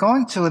 Well, I was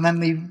going to, and then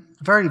the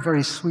very,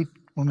 very sweet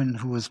woman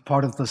who was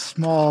part of the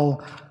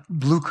small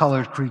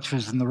blue-colored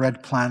creatures in the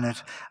red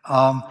planet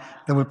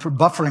that were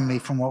buffering me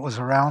from what was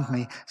around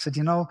me said,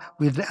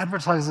 we had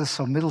advertised this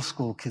so middle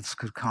school kids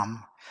could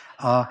come.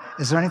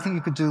 Is there anything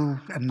you could do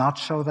and not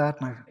show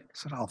that? And I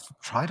said, I'll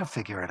try to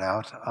figure it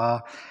out.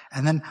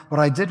 And then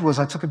what I did was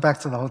I took it back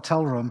to the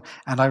hotel room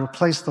and I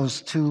replaced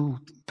those two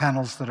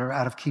panels that are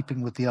out of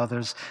keeping with the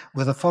others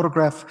with a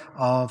photograph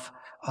of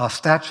a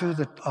statue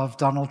of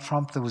Donald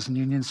Trump that was in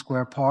Union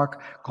Square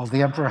Park called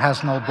The Emperor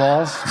Has No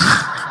Balls.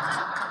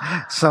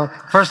 So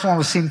first one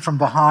was seen from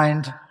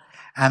behind,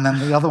 and then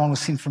the other one was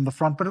seen from the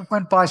front, but it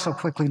went by so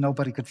quickly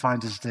nobody could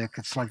find his dick.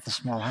 It's like the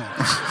small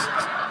hand.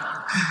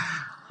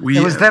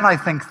 It was then, I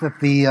think, that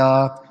the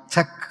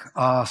tech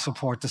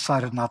support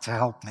decided not to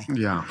help me.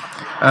 Yeah.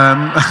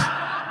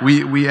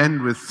 We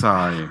end with Si.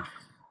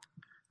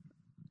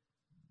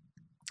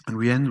 And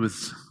we end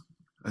with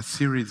a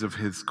series of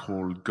his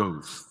called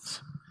Ghosts.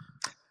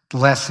 The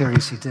last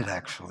series he did,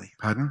 actually.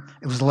 Pardon?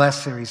 It was the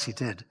last series he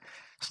did.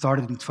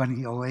 Started in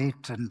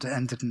 2008 and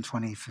ended in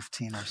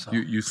 2015 or so.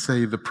 You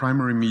say the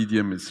primary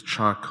medium is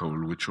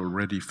charcoal, which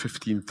already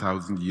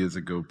 15,000 years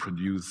ago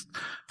produced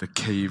the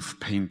cave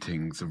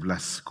paintings of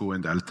Lascaux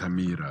and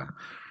Altamira,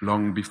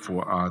 long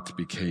before art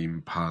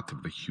became part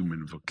of the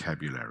human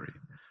vocabulary.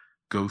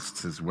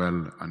 Ghosts as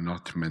well are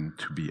not meant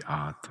to be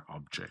art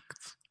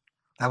objects.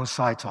 That was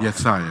Si talking.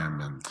 Yes, I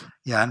meant.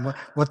 Yeah, and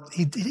what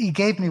he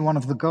gave me one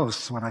of the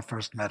ghosts when I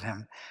first met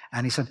him,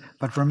 and he said,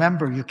 but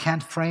remember, you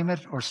can't frame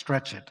it or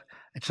stretch it.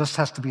 It just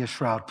has to be a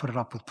shroud. Put it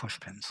up with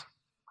pushpins.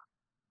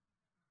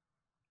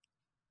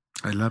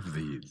 I love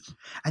these.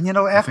 And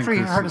after he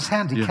hurt his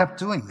hand, he kept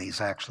doing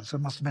these, actually. So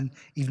it must have been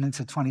even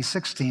into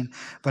 2016.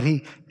 But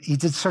he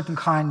did certain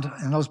kind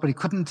in those, but he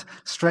couldn't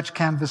stretch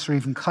canvas or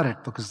even cut it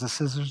because the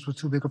scissors were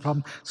too big a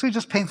problem. So he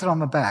just painted on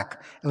the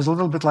back. It was a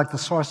little bit like the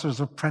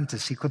Sorcerer's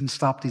Apprentice. He couldn't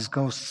stop these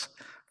ghosts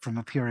from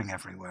appearing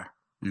everywhere.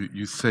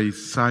 You say,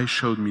 Si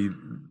showed me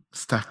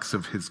stacks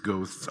of his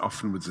ghosts,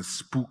 often with a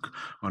spook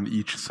on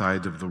each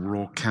side of the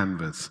raw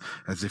canvas,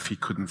 as if he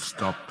couldn't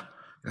stop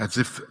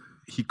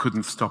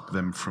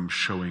them from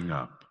showing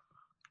up.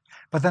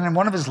 But then in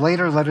one of his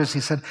later letters,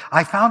 he said,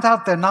 I found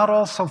out they're not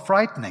all so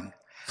frightening.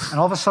 And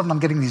all of a sudden, I'm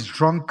getting these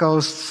drunk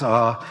ghosts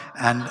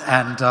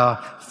and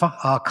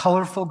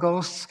colorful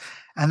ghosts.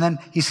 And then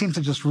he seemed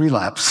to just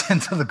relapse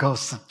into the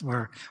ghosts that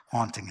were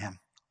haunting him.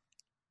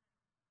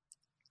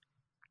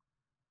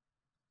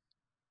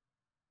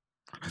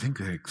 I think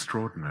they're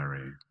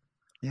extraordinary.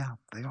 Yeah,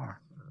 they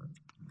are.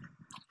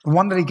 The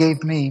one that he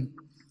gave me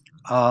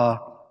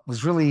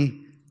was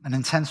really an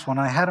intense one.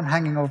 I had him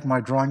hanging over my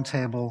drawing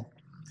table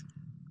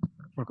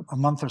for a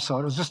month or so.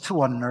 It was just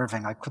too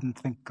unnerving. I couldn't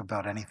think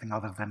about anything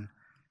other than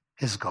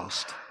his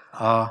ghost.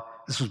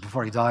 This This was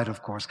before he died,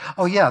 of course.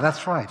 Oh, yeah,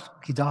 that's right.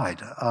 He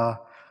died.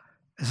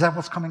 Is that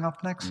what's coming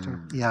up next?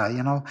 Or? Yeah,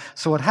 you know.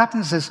 So what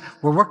happens is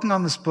we're working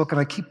on this book,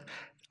 and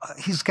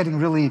he's getting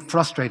really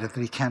frustrated that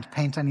he can't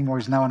paint anymore.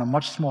 He's now in a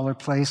much smaller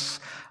place,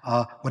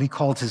 what he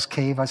called his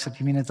cave. I said,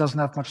 you mean it doesn't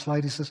have much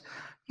light? He says,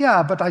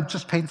 yeah, but I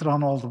just painted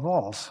on all the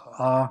walls.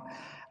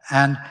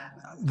 And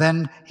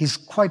then he's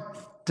quite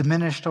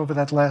diminished over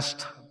that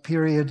last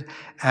period,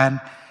 and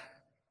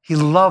he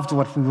loved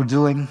what we were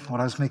doing, what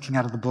I was making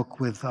out of the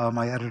book with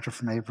my editor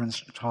from Abrams,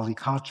 Charlie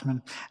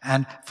Kochman.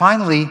 And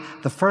finally,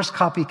 the first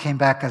copy came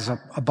back as a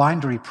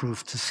bindery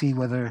proof to see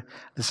whether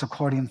this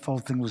accordion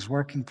fold thing was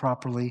working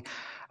properly.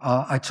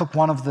 I took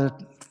one of the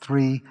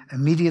three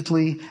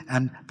immediately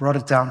and brought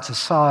it down to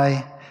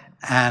Si,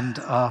 and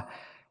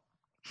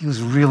he was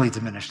really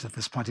diminished at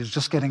this point. He was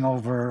just getting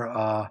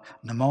over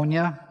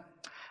pneumonia.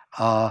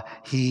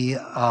 He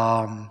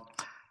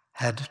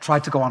had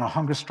tried to go on a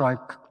hunger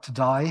strike to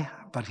die,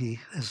 but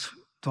his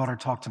daughter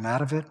talked him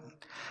out of it.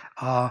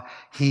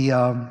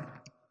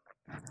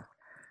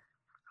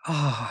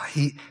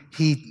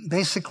 He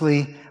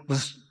basically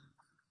was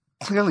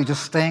clearly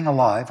just staying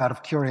alive out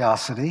of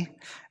curiosity.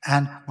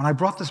 And when I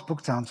brought this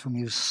book down to him,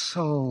 he was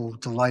so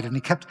delighted. And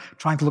he kept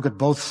trying to look at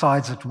both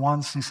sides at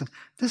once. And he said,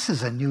 this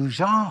is a new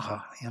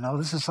genre,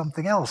 this is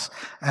something else.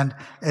 And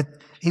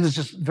he was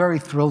just very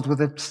thrilled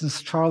with it.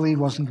 Since Charlie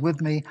wasn't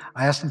with me,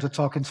 I asked him to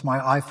talk into my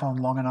iPhone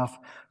long enough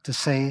to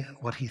say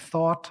what he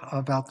thought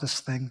about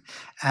this thing.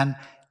 And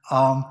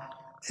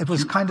it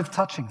was kind of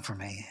touching for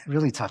me,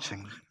 really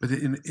touching. But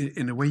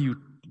in a way,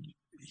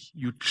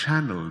 you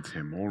channeled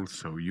him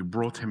also. You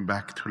brought him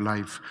back to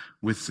life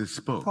with this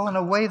book. Well, in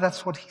a way,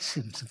 that's what he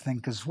seemed to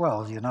think as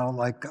well, when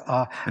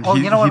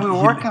we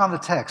were working on the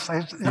text,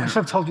 I should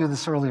have told you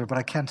this earlier, but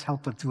I can't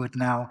help but do it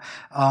now.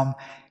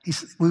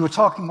 We were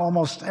talking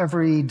almost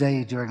every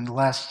day during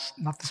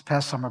not this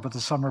past summer, but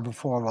the summer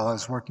before while I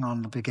was working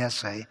on the big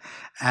essay.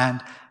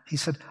 And he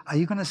said, are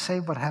you going to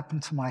say what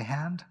happened to my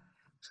hand?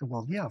 I said,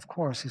 well, yeah, of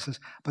course. He says,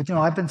 but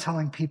I've been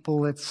telling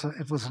people it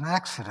was an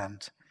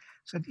accident.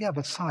 I said, yeah,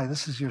 but Si,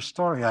 this is your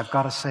story. I've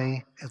got to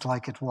say it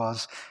like it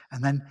was.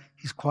 And then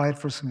he's quiet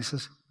for a second. He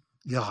says,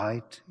 you're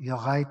right, you're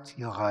right,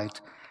 you're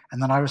right.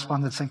 And then I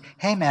responded saying,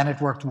 hey, man,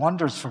 it worked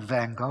wonders for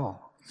Van Gogh.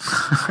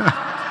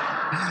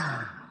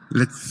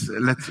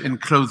 In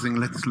closing,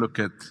 let's look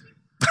at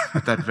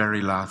that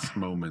very last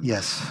moment.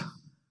 Yes.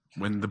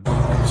 When the book...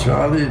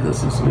 Charlie,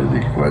 this is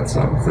really quite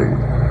something.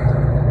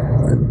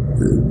 I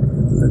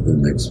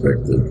didn't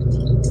expect it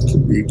to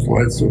be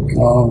quite so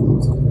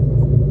calm.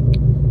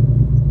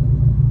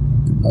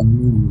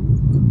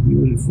 And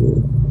beautiful.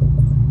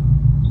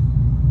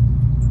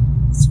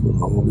 It's what I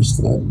always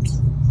dreamt.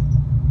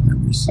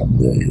 Maybe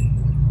someday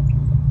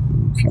it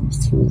will come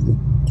through.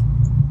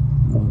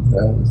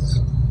 That.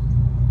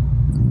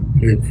 I'm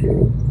grateful.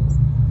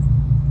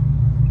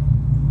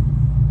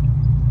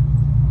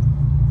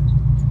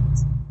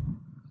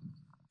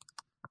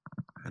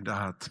 And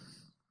Art,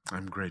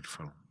 I'm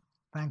grateful.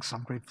 Thanks.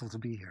 I'm grateful to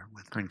be here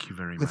with. Thank you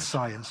very much. With Si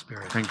in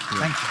spirit. Thank you.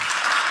 Thank you.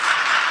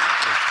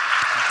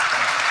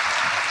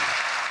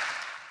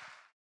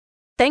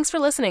 Thanks for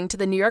listening to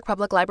the New York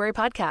Public Library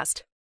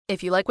podcast.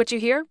 If you like what you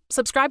hear,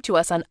 subscribe to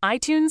us on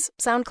iTunes,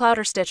 SoundCloud,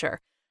 or Stitcher.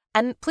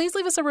 And please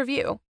leave us a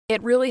review.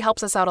 It really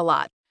helps us out a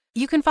lot.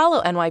 You can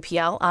follow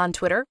NYPL on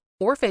Twitter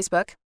or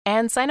Facebook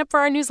and sign up for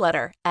our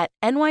newsletter at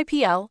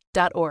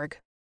nypl.org.